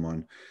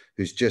someone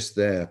who's just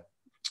there,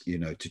 you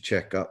know, to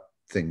check up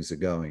things are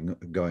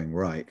going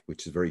right,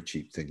 which is a very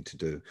cheap thing to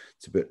do.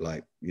 It's a bit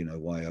like, you know,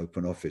 why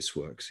Open Office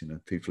works. You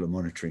know, people are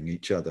monitoring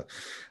each other,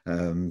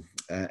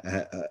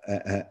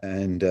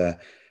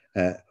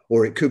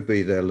 or it could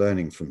be they're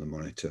learning from the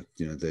monitor.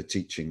 You know, they're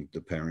teaching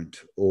the parent,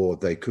 or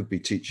they could be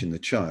teaching the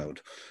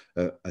child.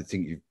 I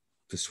think you've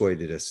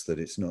persuaded us that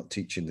it's not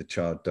teaching the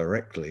child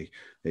directly.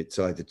 It's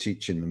either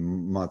teaching the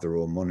mother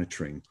or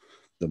monitoring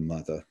the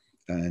mother.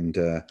 And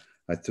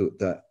I thought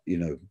that, you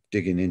know,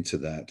 digging into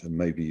that, and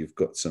maybe you've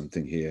got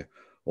something here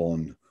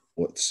on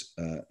what's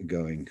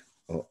going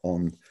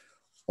on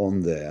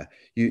there.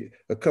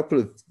 A couple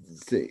of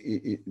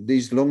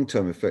these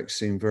long-term effects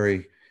seem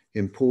very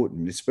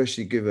important,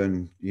 especially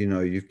given, you know,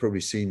 you've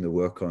probably seen the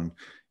work on,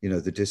 you know,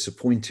 the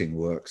disappointing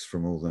works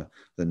from all the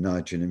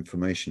nudge and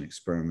information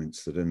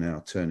experiments that are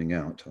now turning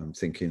out. I'm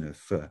thinking of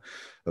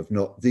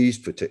not these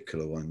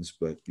particular ones,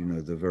 but, you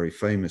know, the very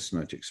famous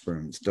nudge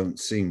experiments don't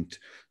seem to,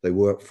 they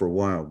work for a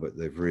while, but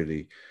they've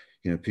really,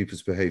 you know,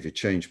 people's behavior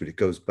change, but it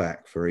goes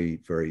back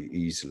very, very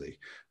easily.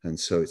 And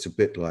so it's a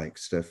bit like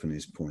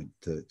Stephanie's point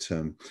that,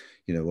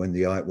 you know, when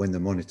the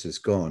monitor's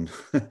gone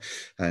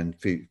and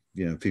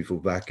you know, people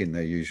back in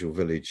their usual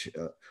village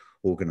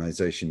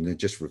organization, they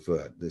just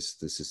revert.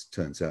 This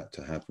turns out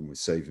to happen with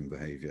saving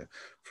behavior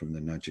from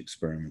the nudge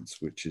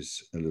experiments, which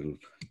is a little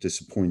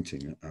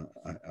disappointing,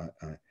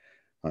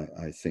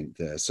 I think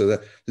there. So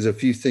there's a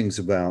few things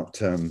about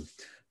the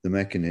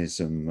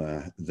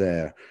mechanism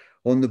there.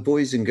 On the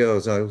boys and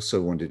girls, I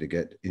also wanted to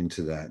get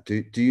into that.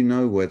 Do you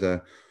know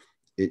whether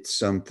it's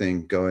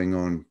something going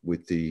on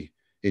with the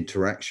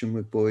interaction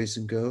with boys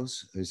and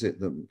girls? Is it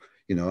that,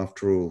 you know,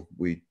 after all,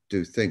 we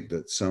do think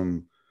that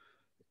some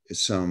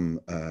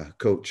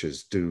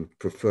cultures do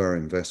prefer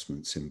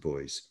investments in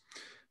boys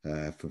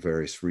for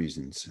various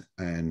reasons.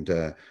 And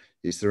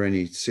is there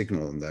any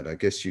signal on that? I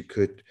guess you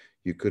could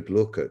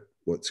look at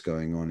what's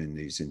going on in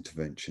these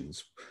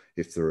interventions,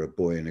 if there are a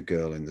boy and a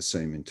girl in the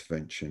same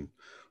intervention,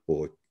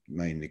 or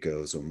mainly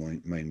girls or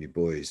mainly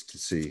boys, to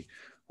see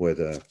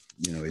whether,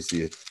 you know, is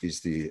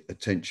the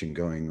attention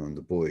going on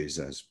the boys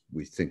as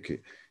we think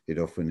it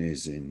often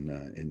is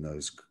in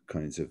those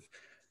kinds of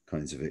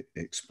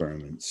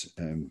experiments.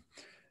 And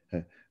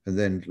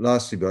then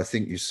lastly, but I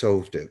think you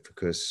solved it,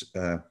 because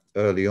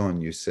early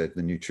on you said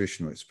the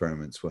nutritional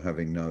experiments were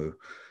having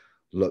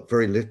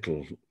very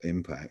little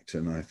impact.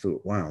 And I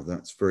thought, wow,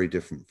 that's very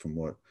different from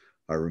what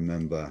I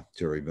remember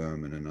Jerry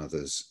Berman and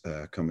others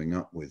coming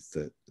up with,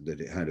 that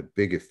it had a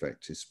big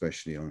effect,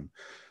 especially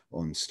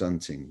on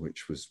stunting,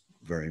 which was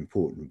very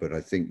important. But I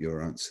think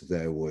your answer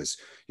there was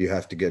you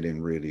have to get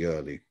in really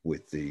early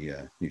with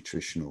the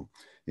nutritional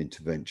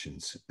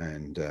interventions,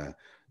 and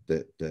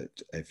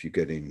that if you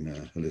get in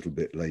a little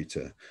bit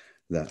later,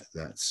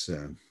 that's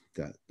a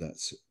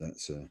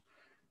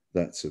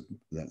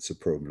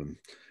problem.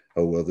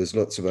 Oh well, there's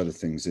lots of other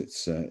things.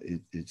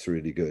 It's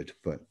really good,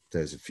 but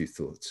there's a few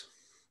thoughts.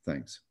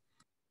 Thanks.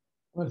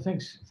 Well,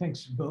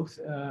 thanks both.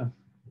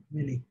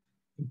 Really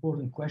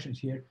important questions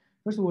here.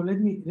 First of all, let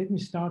me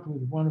start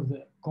with one of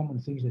the common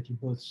things that you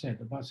both said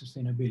about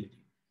sustainability.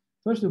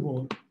 First of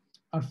all,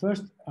 our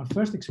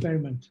first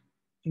experiment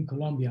in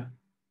Colombia,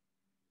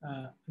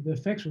 the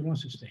effects were not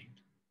sustained.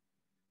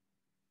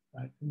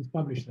 Right, we've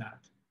published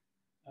that,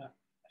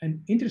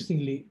 and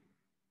interestingly,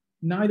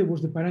 neither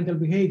was the parental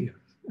behavior.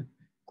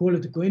 Call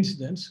it a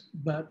coincidence,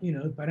 but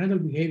parental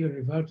behavior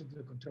reverted to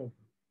the control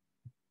group.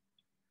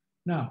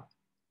 Now,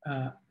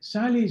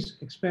 Sally's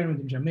experiment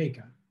in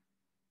Jamaica,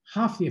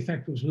 half the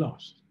effect was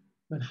lost,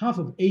 but half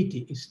of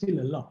 80 is still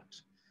a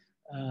lot.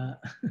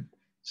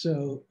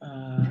 So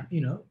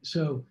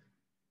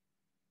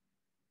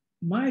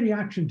my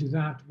reaction to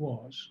that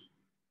was,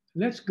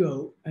 let's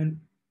go and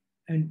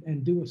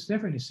do what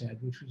Stephanie said,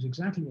 which was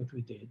exactly what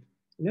we did.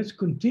 Let's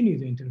continue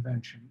the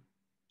intervention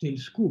till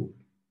school.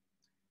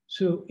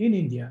 So in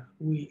India,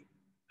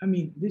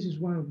 this is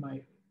one of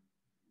my,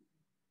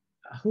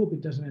 I hope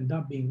it doesn't end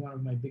up being one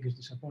of my biggest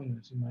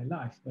disappointments in my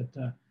life, but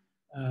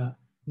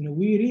we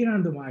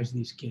re-randomized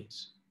these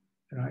kids,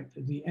 right?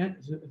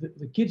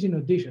 The kids in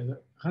Odisha, the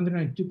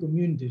 192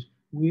 communities,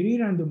 we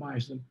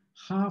re-randomized them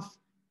half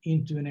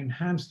into an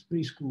enhanced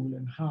preschool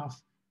and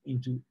half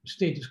into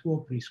status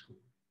quo preschool,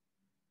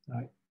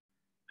 right?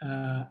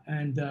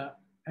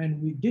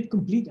 And we did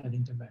complete that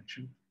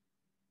intervention.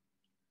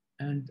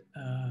 And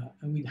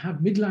we have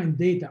midline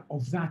data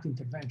of that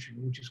intervention,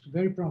 which is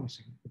very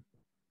promising,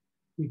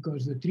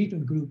 because the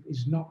treatment group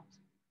is not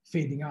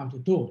fading out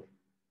at all.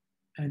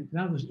 And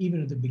that was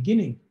even at the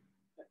beginning.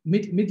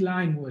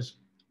 Midline was,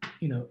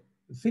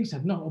 things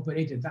had not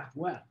operated that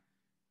well.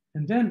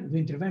 And then the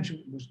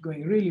intervention was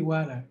going really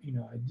well. I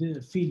did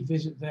a field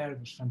visit there. It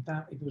was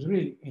fantastic. It was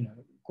really,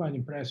 quite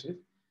impressive.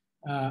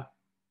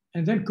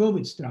 And then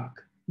COVID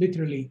struck,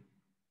 literally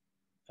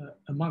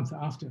a month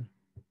after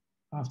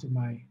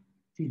my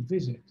field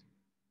visit.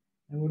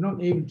 And we're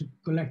not able to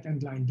collect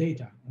end-line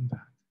data on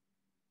that.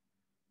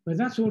 But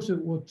that's also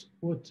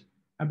what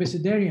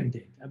Abecedarian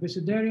did.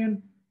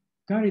 Abecedarian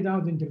carried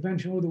out the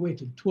intervention all the way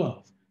to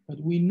 12.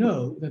 But we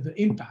know that the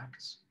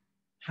impacts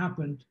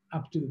happened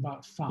up to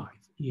about 5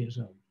 years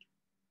old.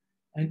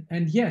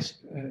 And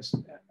yes,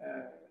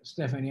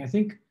 Stephanie, I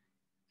think,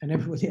 and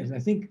everybody else, I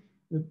think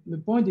the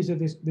point is that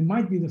there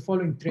might be the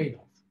following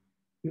trade-off.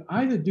 You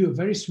either do a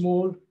very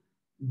small,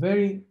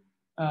 very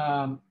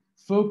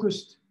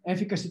focused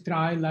efficacy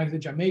trial like the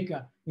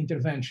Jamaica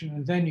intervention,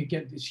 and then you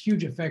get these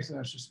huge effects that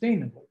are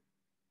sustainable.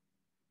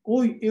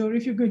 Or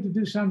if you're going to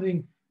do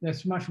something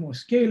that's much more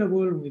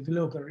scalable with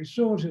local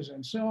resources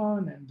and so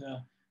on, and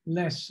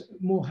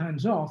more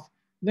hands-off,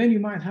 then you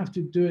might have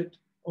to do it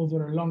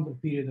over a longer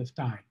period of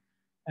time.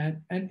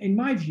 And in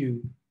my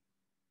view,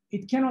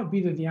 it cannot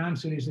be that the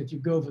answer is that you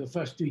go for the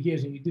first 2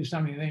 years and you do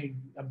something and then you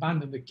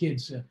abandon the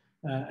kids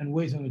and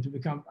wait on them to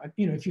become,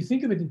 if you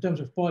think of it in terms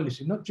of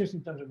policy, not just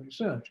in terms of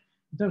research,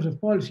 in terms of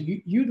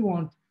policy, you'd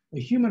want a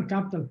human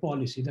capital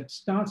policy that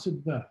starts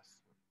at birth,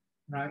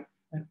 right?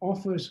 And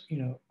offers,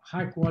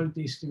 high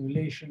quality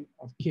stimulation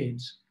of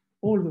kids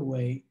all the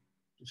way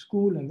to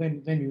school, and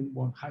then you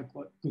want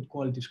good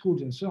quality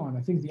schools and so on.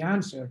 I think the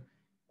answer,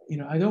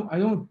 I don't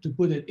want to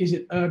put it, is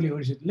it early or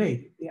is it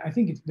late? I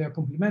think they're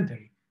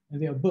complementary,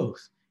 and they are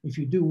both. If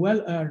you do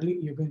well early,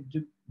 you're going to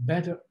do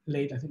better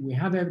late. I think we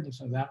have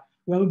evidence on that.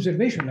 Well,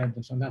 observational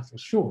evidence on that for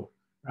sure,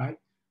 right?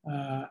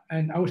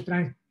 And I was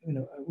trying,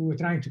 we were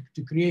trying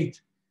to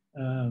create,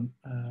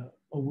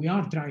 or we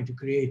are trying to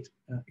create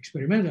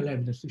experimental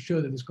evidence to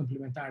show that this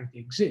complementarity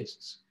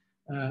exists.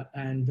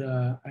 And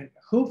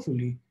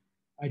hopefully,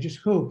 I just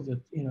hope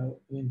that,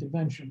 the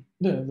intervention,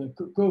 the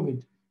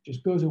COVID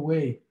just goes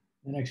away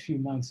the next few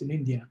months in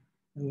India,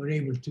 and we're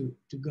able to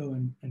go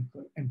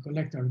and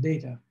collect our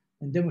data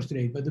and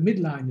demonstrate. But the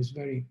midline is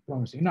very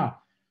promising. Now,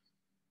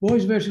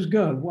 boys versus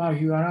girls. Wow,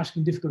 you are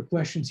asking difficult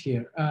questions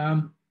here.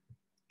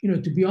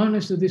 To be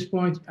honest, at this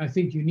point, I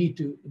think you need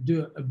to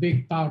do a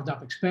big powered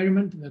up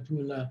experiment that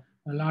will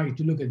allow you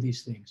to look at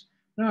these things.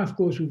 Now, of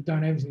course, we've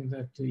done everything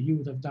that you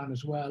would have done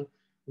as well.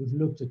 We've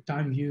looked at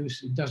time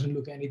use. It doesn't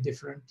look any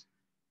different.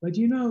 But,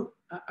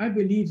 I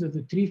believe that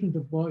the treatment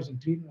of boys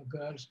and treatment of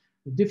girls,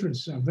 the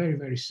differences are very,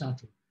 very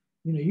subtle.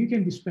 You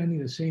can be spending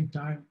the same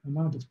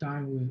amount of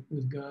time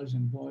with girls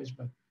and boys,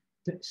 but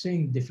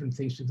saying different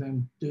things to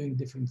them, doing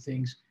different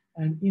things.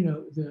 And,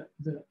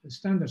 the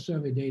standard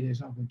survey data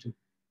is not going to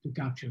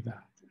capture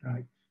that,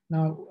 right?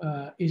 Now,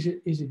 is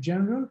it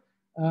general?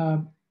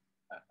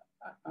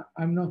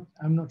 I'm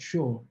not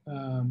sure.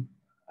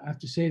 I have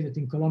to say that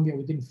in Colombia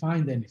we didn't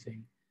find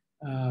anything,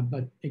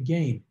 but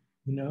again,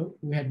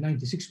 we had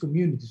 96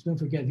 communities. Don't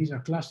forget, these are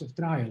cluster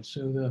trials,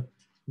 so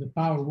the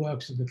power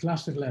works at the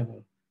cluster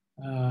level.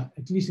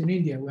 At least in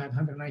India, we had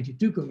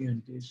 192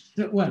 communities.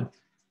 Well,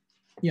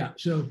 Yeah,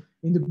 so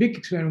in the big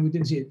experiment, we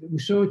didn't see it. We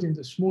saw it in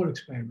the small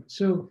experiment.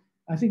 So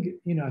I think,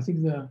 I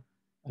think the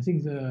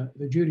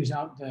jury's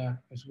out there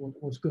as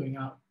what's going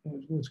on,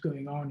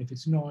 if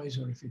it's noise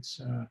or if it's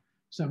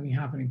something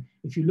happening.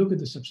 If you look at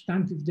the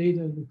substantive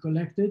data we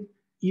collected,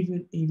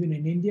 even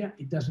in India,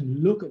 it doesn't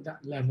look at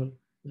that level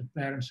that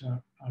parents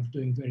are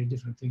doing very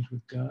different things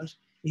with girls.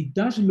 It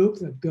does look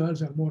that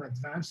girls are more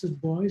advanced than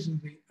boys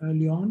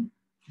early on,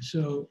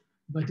 so,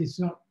 but it's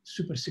not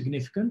super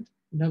significant.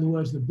 In other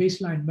words, the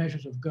baseline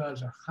measures of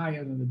girls are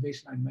higher than the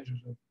baseline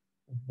measures of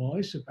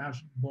boys, so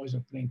perhaps boys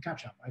are playing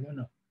catch up, I don't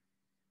know.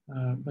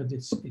 But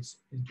it's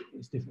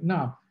different.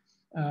 Now,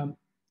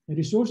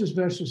 resources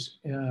versus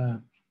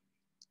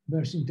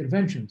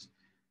interventions.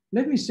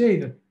 Let me say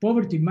that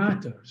poverty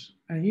matters.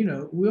 And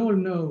we all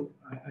know,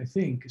 I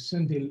think,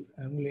 Sendil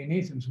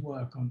Mullainathan's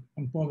work on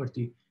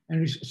poverty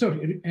and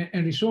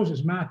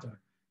resources matter.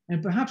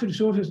 And perhaps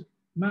resources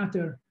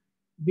matter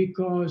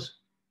because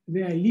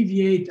they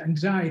alleviate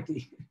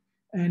anxiety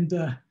and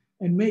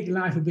make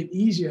life a bit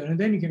easier. And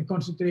then you can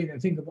concentrate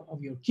and think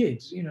of your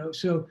kids,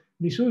 So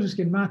resources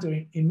can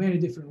matter in many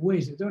different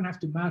ways. They don't have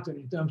to matter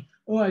in terms,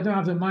 oh, I don't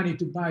have the money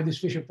to buy this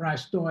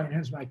Fisher-Price toy, and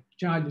hence my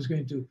child is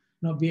going to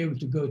not be able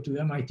to go to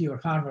MIT or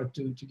Harvard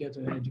to get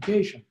an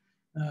education.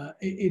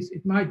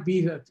 It might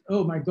be that,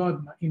 oh my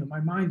God, my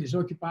mind is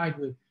occupied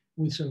with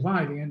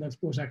surviving, and of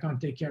course I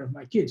can't take care of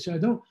my kids. So I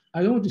don't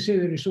want to say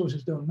that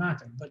resources don't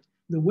matter, but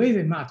the way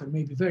they matter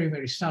may be very,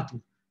 very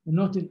subtle, and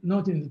not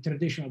in the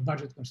traditional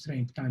budget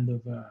constraint kind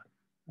of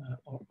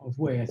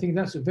way. I think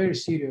that's a very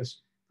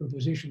serious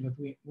proposition that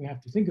we have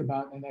to think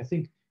about, and I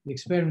think the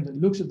experiment that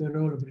looks at the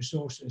role of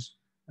resources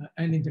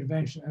and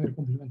intervention and their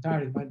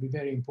complementarity might be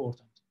very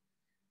important.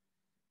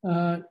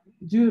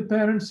 Do the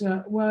parents,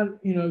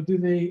 do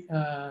they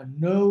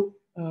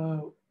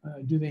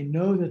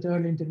know that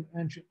early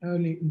intervention,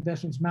 early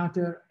investments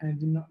matter and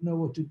do not know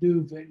what to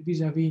do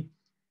vis-a-vis?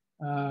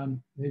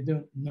 They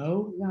don't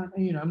know that.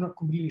 I'm not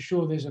completely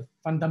sure there's a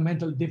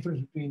fundamental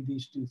difference between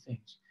these two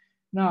things.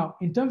 Now,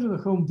 in terms of the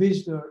home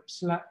visitor,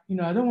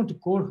 I don't want to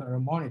call her a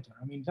monitor.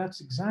 I mean,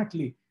 that's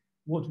exactly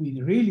what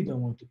we really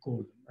don't want to call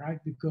them, right?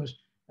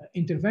 Because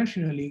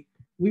interventionally,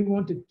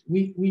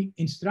 we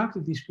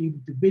instructed these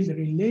people to build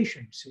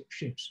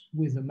relationships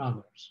with the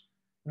mothers,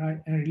 right?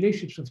 And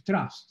relationships of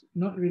trust,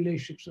 not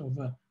relationships of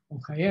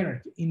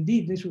hierarchy.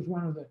 Indeed, this was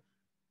one of the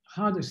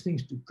hardest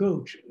things to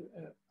coach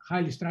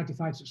highly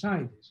stratified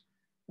societies,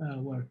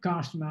 where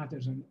caste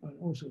matters and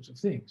all sorts of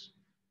things.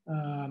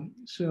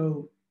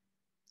 So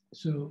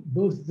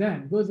both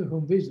the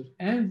home visitors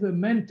and the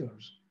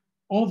mentors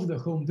of the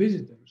home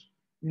visitors,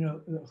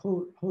 the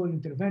whole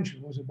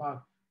intervention was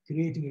about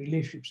creating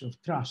relationships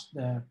of trust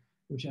there,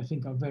 which I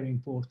think are very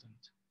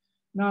important.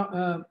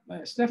 Now,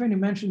 Stephanie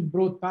mentioned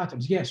broad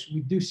patterns. Yes,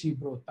 we do see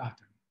broad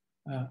pattern.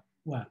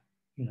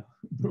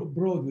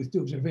 Broad with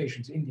two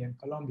observations, India and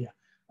Colombia,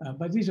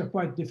 but these are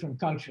quite different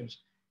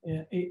cultures.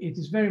 It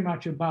is very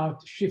much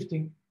about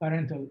shifting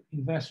parental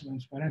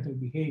investments, parental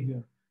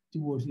behavior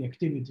towards the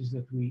activities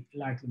that we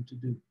like them to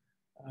do.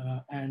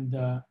 And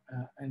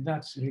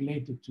that's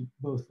related to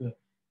both the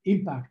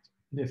impact,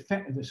 the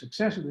effect, the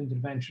success of the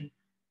intervention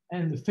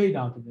and the fade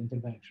out of the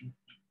intervention.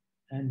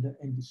 And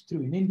it's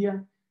true in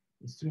India,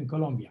 it's true in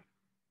Colombia,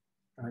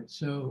 right?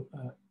 So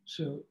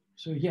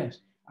yes,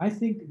 I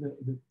think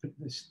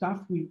the stuff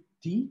we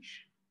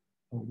teach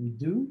or we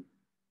do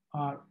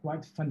are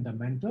quite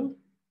fundamental.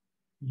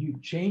 You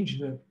change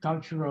the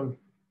cultural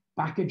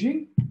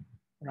packaging,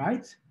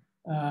 right?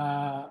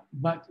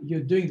 But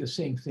you're doing the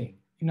same thing.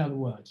 In other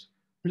words,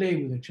 play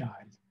with the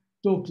child,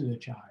 talk to the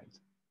child,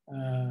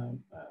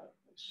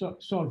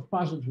 solve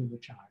puzzles with the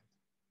child,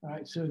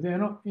 right? So they're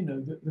not,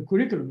 the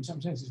curriculum in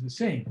some sense is the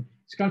same.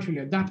 It's culturally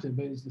adapted,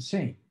 but it's the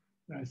same,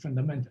 right?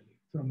 Fundamentally,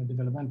 from a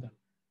developmental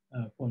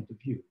point of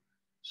view.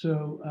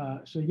 So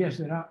yes,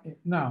 there are.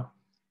 Now,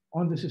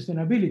 on the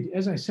sustainability,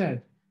 as I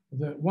said,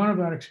 one of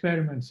our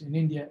experiments in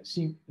India,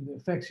 the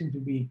effects seem to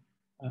be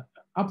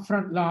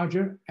upfront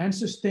larger and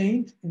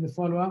sustained in the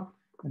follow-up.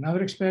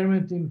 Another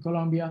experiment in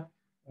Colombia,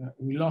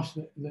 we lost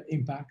the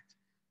impact.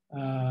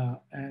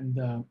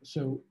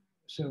 So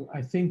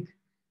I think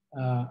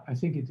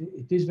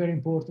it is very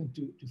important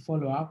to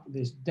follow up.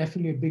 There's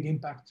definitely a big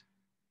impact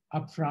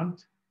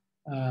upfront.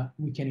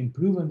 We can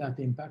improve on that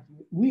impact.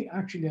 We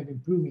actually have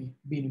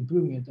been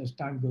improving it as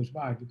time goes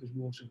by because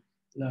we also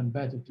learn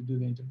better to do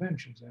the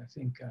interventions. I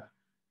think,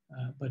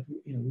 but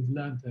we've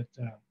learned that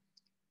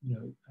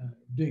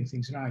doing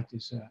things right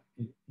is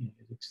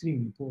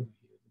extremely important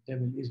here. The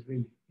devil is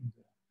really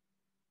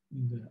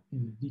in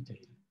the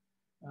detail.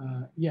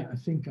 Yeah, I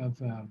think I've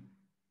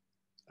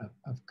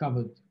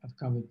covered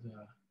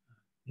the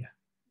yeah.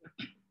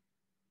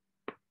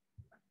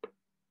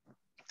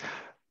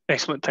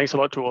 Excellent. Thanks a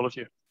lot to all of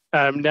you.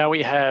 Now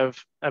we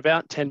have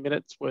about 10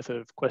 minutes worth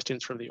of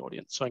questions from the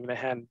audience. So I'm going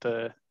to hand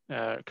the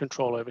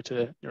control over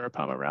to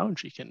Nirupama Rao, and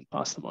she can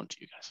pass them on to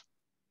you guys.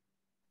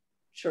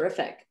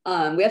 Terrific.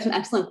 We have some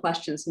excellent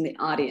questions from the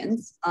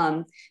audience.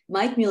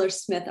 Mike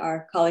Mueller-Smith,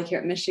 our colleague here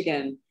at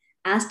Michigan,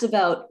 asked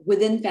about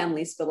within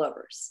family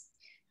spillovers.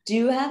 Do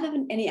you have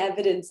any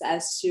evidence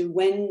as to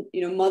when,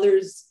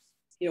 mothers,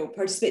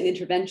 participate in the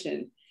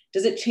intervention,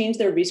 does it change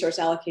their resource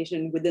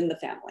allocation within the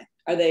family?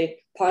 Are they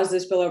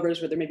positive spillovers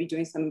where they're maybe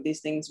doing some of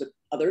these things with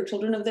other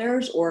children of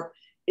theirs? Or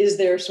is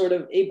there sort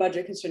of a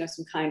budget concern of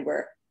some kind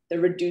where they're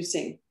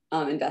reducing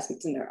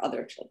investments in their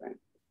other children?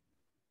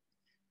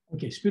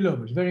 Okay,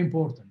 spillovers, very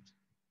important.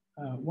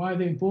 Why are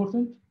they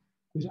important?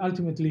 Because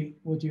ultimately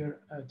what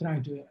you're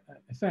trying to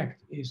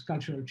affect is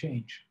cultural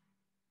change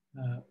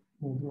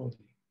more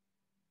broadly.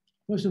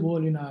 First of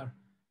all, in our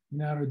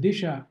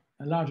Odisha,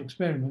 a large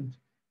experiment,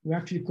 we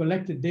actually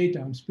collected data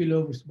on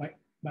spillovers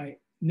by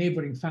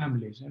neighboring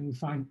families, and we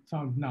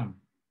found none.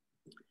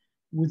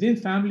 Within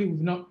family,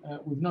 we've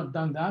not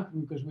done that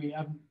because we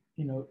haven't,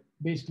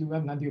 basically we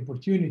haven't had the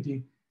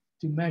opportunity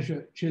to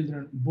measure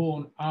children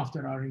born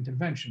after our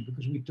intervention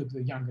because we took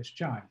the youngest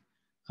child.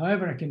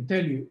 However, I can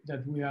tell you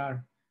that we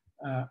are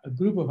a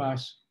group of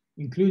us,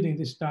 including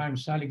this time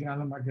Sally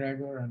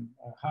Grantham-McGregor and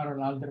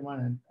Harold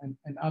Alderman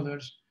and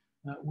others.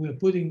 We're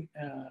putting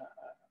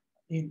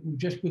we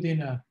just put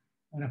in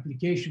an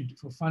application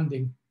for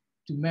funding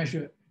to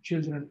measure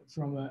children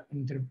from a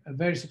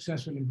very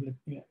successful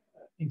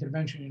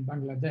intervention in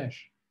Bangladesh,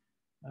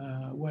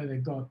 where they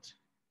got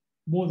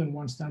more than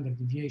one standard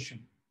deviation.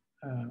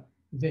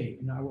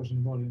 And I was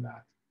involved in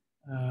that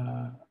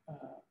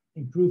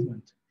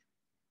improvement.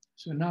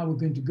 So now we're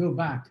going to go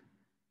back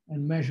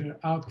and measure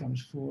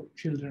outcomes for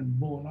children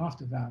born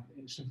after that.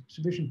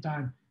 Sufficient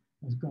time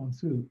has gone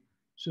through.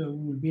 So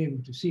we will be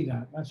able to see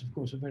that. That's of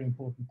course a very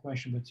important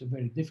question, but it's a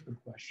very difficult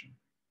question.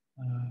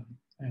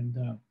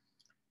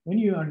 When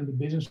you are in the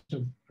business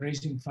of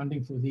raising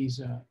funding for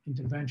these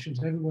interventions,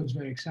 everyone's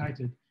very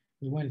excited.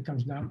 But when it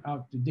comes down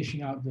to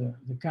dishing out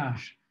the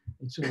cash,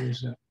 it's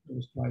always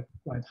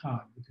quite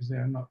hard because they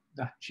are not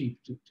that cheap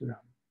to run.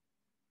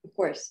 Of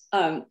course.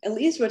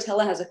 Elise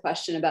Rotella has a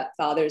question about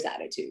fathers'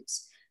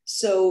 attitudes.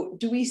 So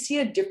do we see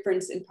a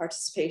difference in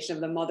participation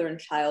of the mother and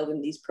child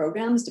in these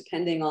programs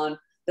depending on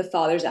the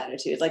father's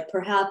attitude? Like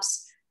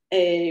perhaps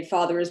a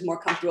father is more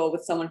comfortable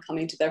with someone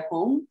coming to their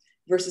home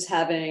versus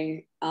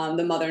having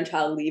the mother and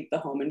child leave the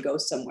home and go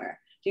somewhere.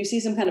 Do you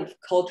see some kind of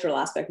cultural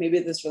aspect? Maybe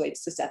this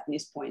relates to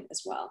Stephanie's point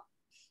as well.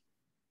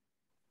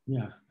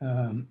 Yeah.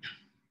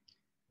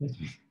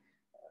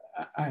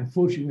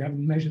 Unfortunately, we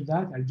haven't measured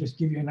that. I'll just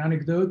give you an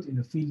anecdote. In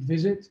a field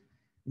visit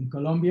in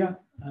Colombia,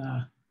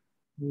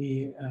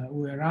 we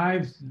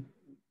arrived,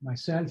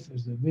 myself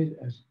as the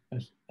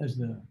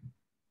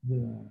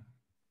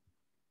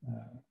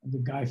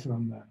guy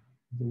from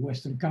the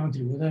Western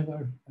country,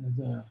 whatever,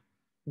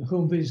 the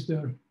home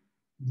visitor,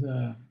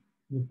 the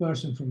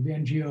person from the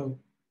NGO.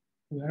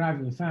 We arrived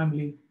with the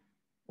family.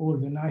 All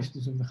the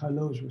niceties of the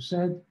hellos were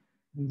said,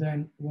 and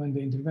then when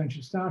the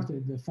intervention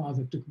started, the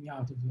father took me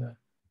out of the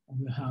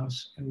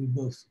house, and we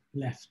both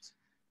left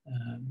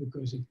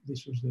because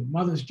this was the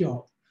mother's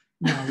job.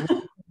 Now,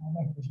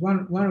 that was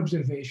one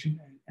observation,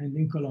 and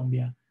in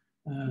Colombia,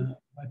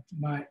 but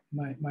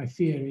my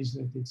fear is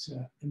that it's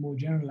a more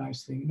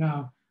generalized thing.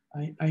 Now,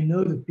 I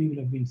know that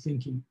people have been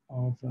thinking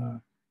of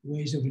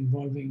ways of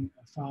involving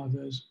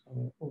fathers,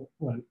 or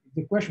well,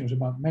 the question was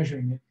about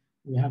measuring it.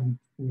 We haven't.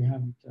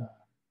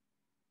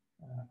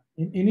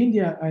 In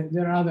India,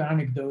 there are other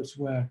anecdotes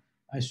where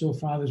I saw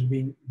fathers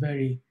being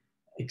very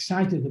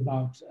excited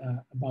about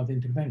the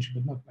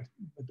intervention, but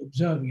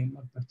observing it,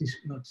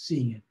 not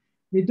seeing it.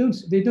 They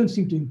don't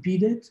seem to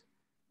impede it.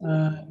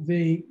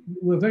 They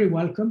were very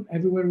welcome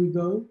everywhere we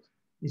go.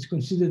 It's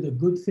considered a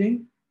good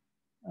thing,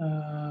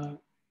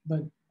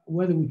 but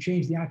whether we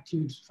change the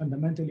attitudes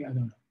fundamentally, I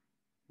don't know.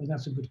 But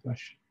that's a good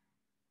question.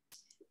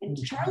 And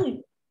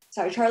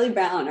Charlie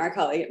Brown, our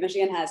colleague at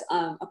Michigan, has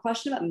a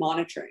question about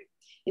monitoring.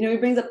 He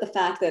brings up the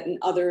fact that in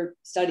other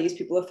studies,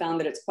 people have found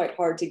that it's quite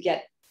hard to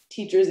get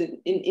teachers in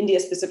India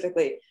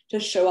specifically to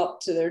show up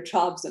to their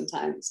jobs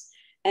sometimes.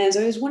 And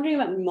so I was wondering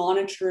about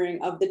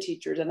monitoring of the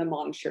teachers and the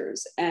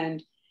monitors,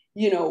 and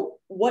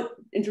what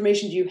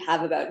information do you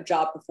have about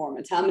job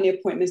performance? How many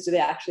appointments do they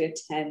actually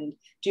attend?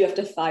 Do you have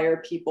to fire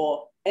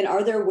people? And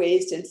are there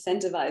ways to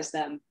incentivize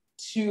them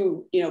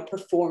to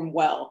perform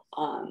well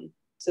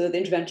so that the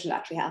intervention is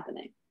actually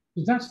happening?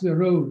 That's the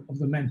role of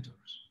the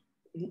mentors.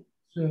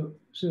 Mm-hmm.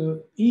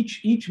 So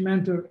each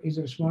mentor is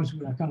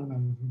responsible, I can't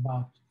remember, for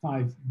about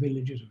 5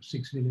 villages or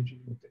 6 villages,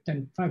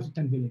 5 to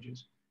 10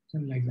 villages,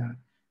 something like that.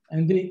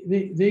 And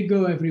they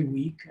go every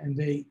week, and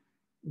they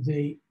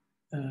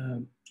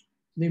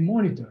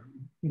monitor.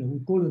 We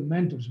call them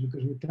mentors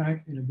because we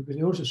try, because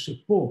they also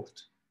support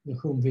the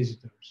home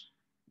visitors.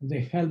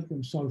 They help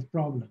them solve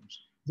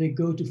problems. They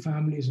go to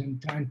families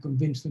and try and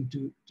convince them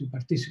to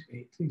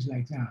participate, things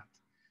like that.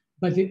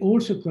 But they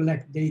also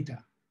collect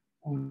data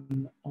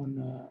on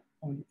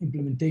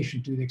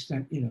implementation to the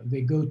extent,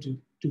 they go to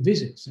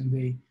visits,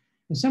 and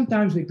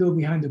sometimes they go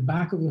behind the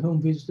back of the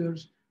home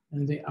visitors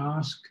and they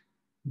ask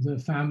the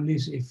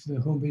families if the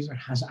home visitor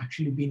has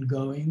actually been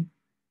going.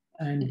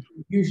 And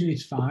usually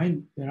it's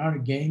fine. There are,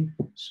 again,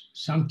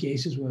 some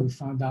cases where we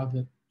found out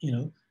that,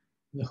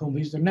 the home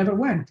visitor never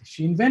went.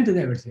 She invented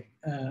everything.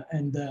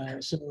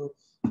 So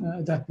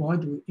at that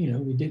point,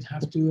 we did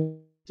have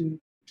to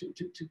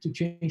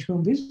change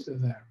home visitor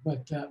there,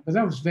 but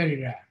that was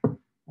very rare,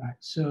 right?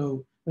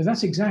 So, but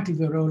that's exactly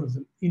the role of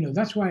the,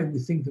 that's why we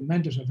think the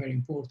mentors are very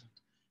important,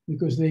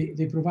 because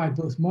they provide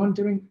both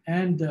monitoring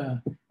and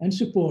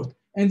support,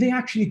 and they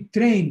actually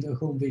train the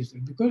home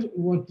visitor, because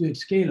we want to do it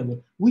scalable.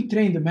 We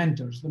train the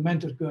mentors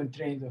go and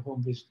train the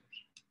home visitors.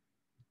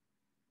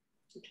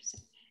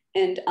 Interesting.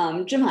 And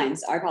Jim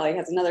Hines, our colleague,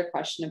 has another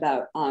question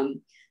about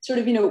sort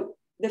of,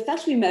 the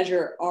effects we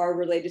measure are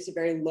related to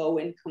very low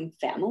income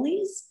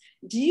families.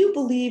 Do you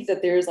believe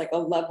that there's like a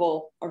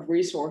level of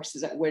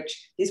resources at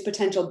which these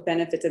potential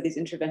benefits of these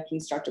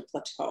interventions start to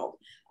plateau?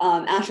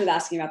 Ash was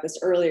asking about this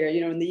earlier.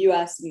 In the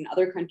US and in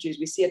other countries,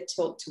 we see a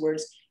tilt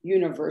towards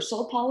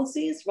universal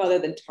policies rather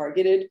than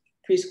targeted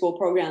preschool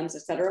programs,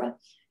 et cetera.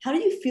 How do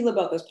you feel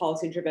about those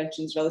policy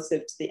interventions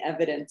relative to the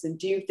evidence? And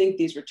do you think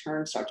these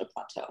returns start to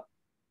plateau?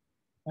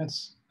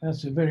 That's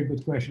a very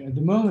good question. At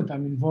the moment,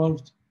 I'm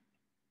involved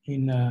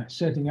in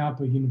setting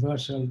up a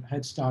universal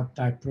Head Start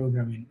type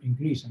program in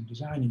Greece. I'm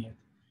designing it.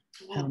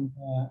 Wow.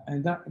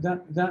 And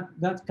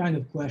that kind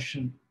of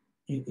question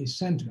is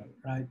central,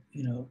 right?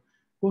 Of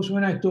course,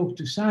 when I talk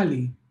to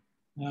Sally,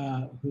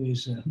 who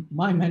is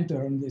my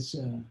mentor on this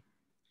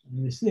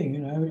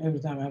thing, every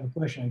time I have a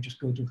question, I just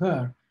go to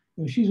her.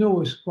 She's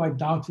always quite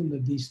doubtful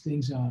that these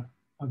things are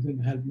going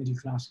to help middle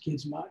class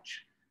kids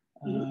much.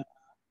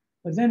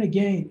 But then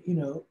again,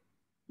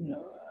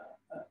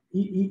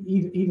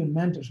 even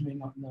mentors may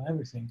not know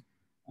everything,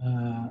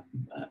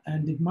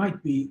 and it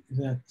might be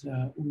that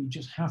we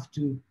just have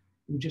to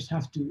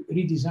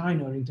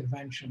redesign our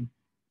intervention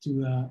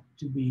to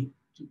be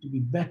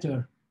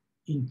better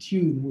in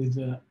tune with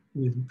the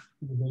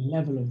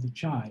level of the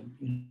child.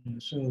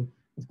 So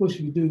of course,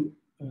 if you do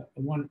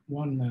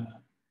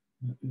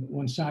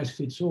one size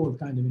fits all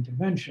kind of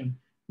intervention,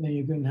 then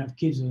you're going to have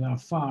kids that are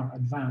far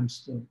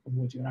advanced of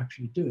what you're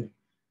actually doing.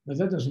 But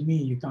that doesn't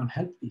mean you can't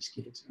help these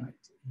kids, right?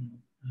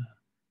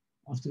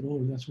 After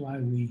all, that's why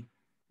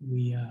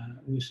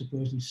we're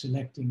supposedly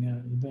selecting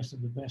the best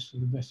of the best for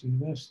the best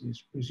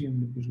universities,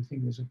 presumably because we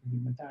think there's a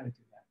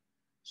complementarity there.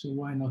 So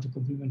why not a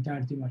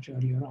complementarity much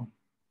earlier on?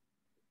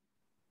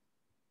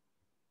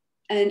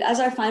 And as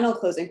our final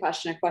closing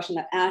question, a question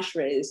that Ash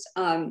raised,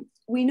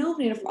 we know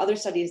from other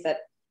studies that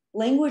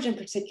language in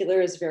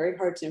particular is very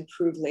hard to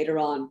improve later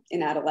on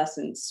in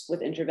adolescence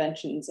with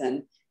interventions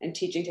and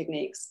teaching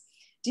techniques.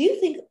 Do you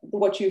think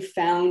what you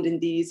found in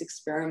these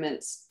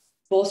experiments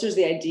bolsters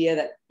the idea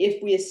that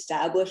if we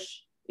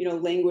establish,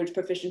 language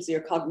proficiency or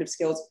cognitive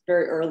skills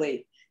very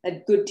early,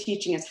 that good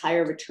teaching has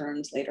higher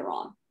returns later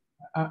on?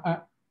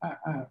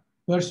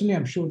 Personally,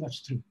 I'm sure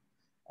that's true.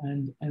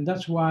 And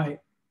that's why,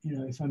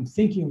 if I'm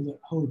thinking of the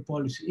whole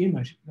policy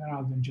image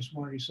rather than just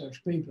one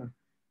research paper,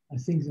 I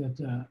think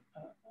that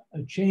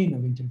a chain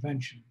of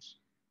interventions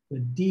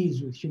that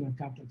deals with human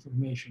capital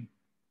formation,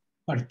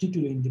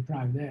 particularly in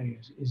deprived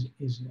areas,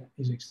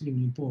 is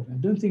extremely important.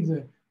 I don't think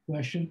the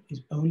question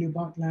is only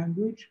about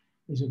language.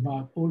 It's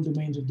about all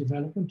domains of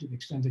development to the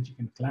extent that you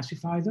can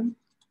classify them,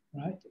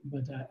 right?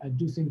 But I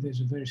do think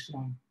there's a very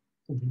strong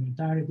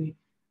complementarity.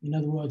 In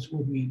other words,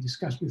 what we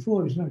discussed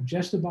before is not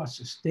just about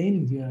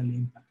sustaining the early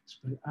impacts,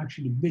 but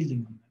actually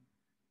building on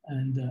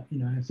them.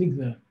 And I think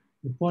the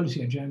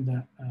policy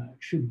agenda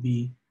should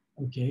be,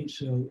 okay,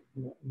 so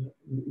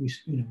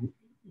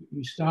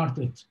we start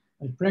at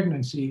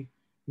pregnancy,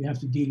 we have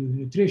to deal with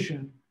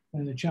nutrition.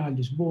 When the child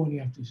is born,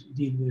 you have to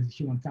deal with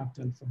human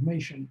capital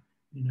formation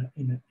in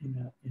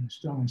a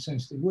strong and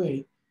sensitive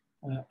way,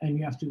 and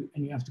you have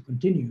to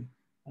continue.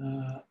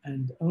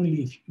 And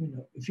only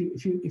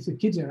if the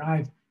kids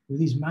arrive with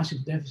these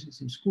massive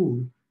deficits in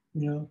school,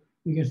 you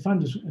can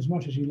fund as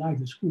much as you like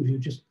the schools. You're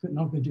just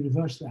not going to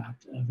reverse that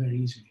very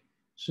easily.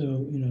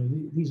 So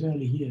these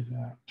early years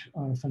are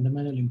of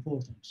fundamental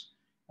importance,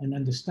 and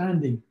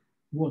understanding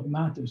what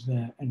matters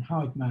there and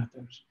how it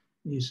matters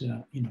is,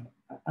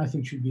 I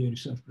think should be a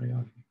research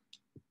priority.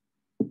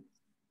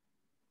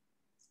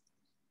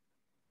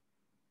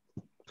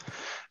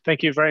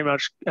 Thank you very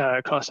much,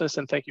 Costas,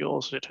 and thank you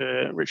also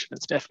to Richard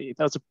and Stephanie.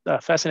 That was a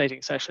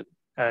fascinating session,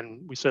 and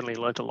we certainly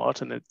learned a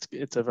lot, and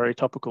it's a very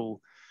topical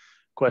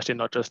question,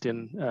 not just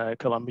in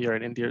Colombia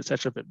and India,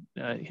 etc., but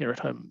here at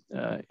home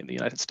in the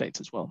United States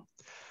as well.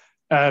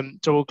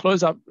 So we'll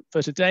close up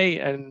for today,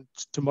 and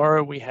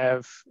tomorrow we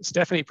have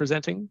Stephanie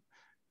presenting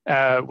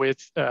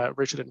with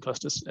Richard and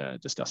Costas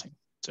discussing.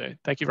 So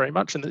thank you very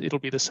much, and it'll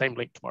be the same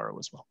link tomorrow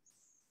as well.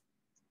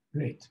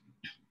 Great.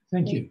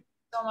 Thank you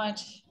so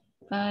much.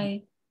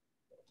 Bye.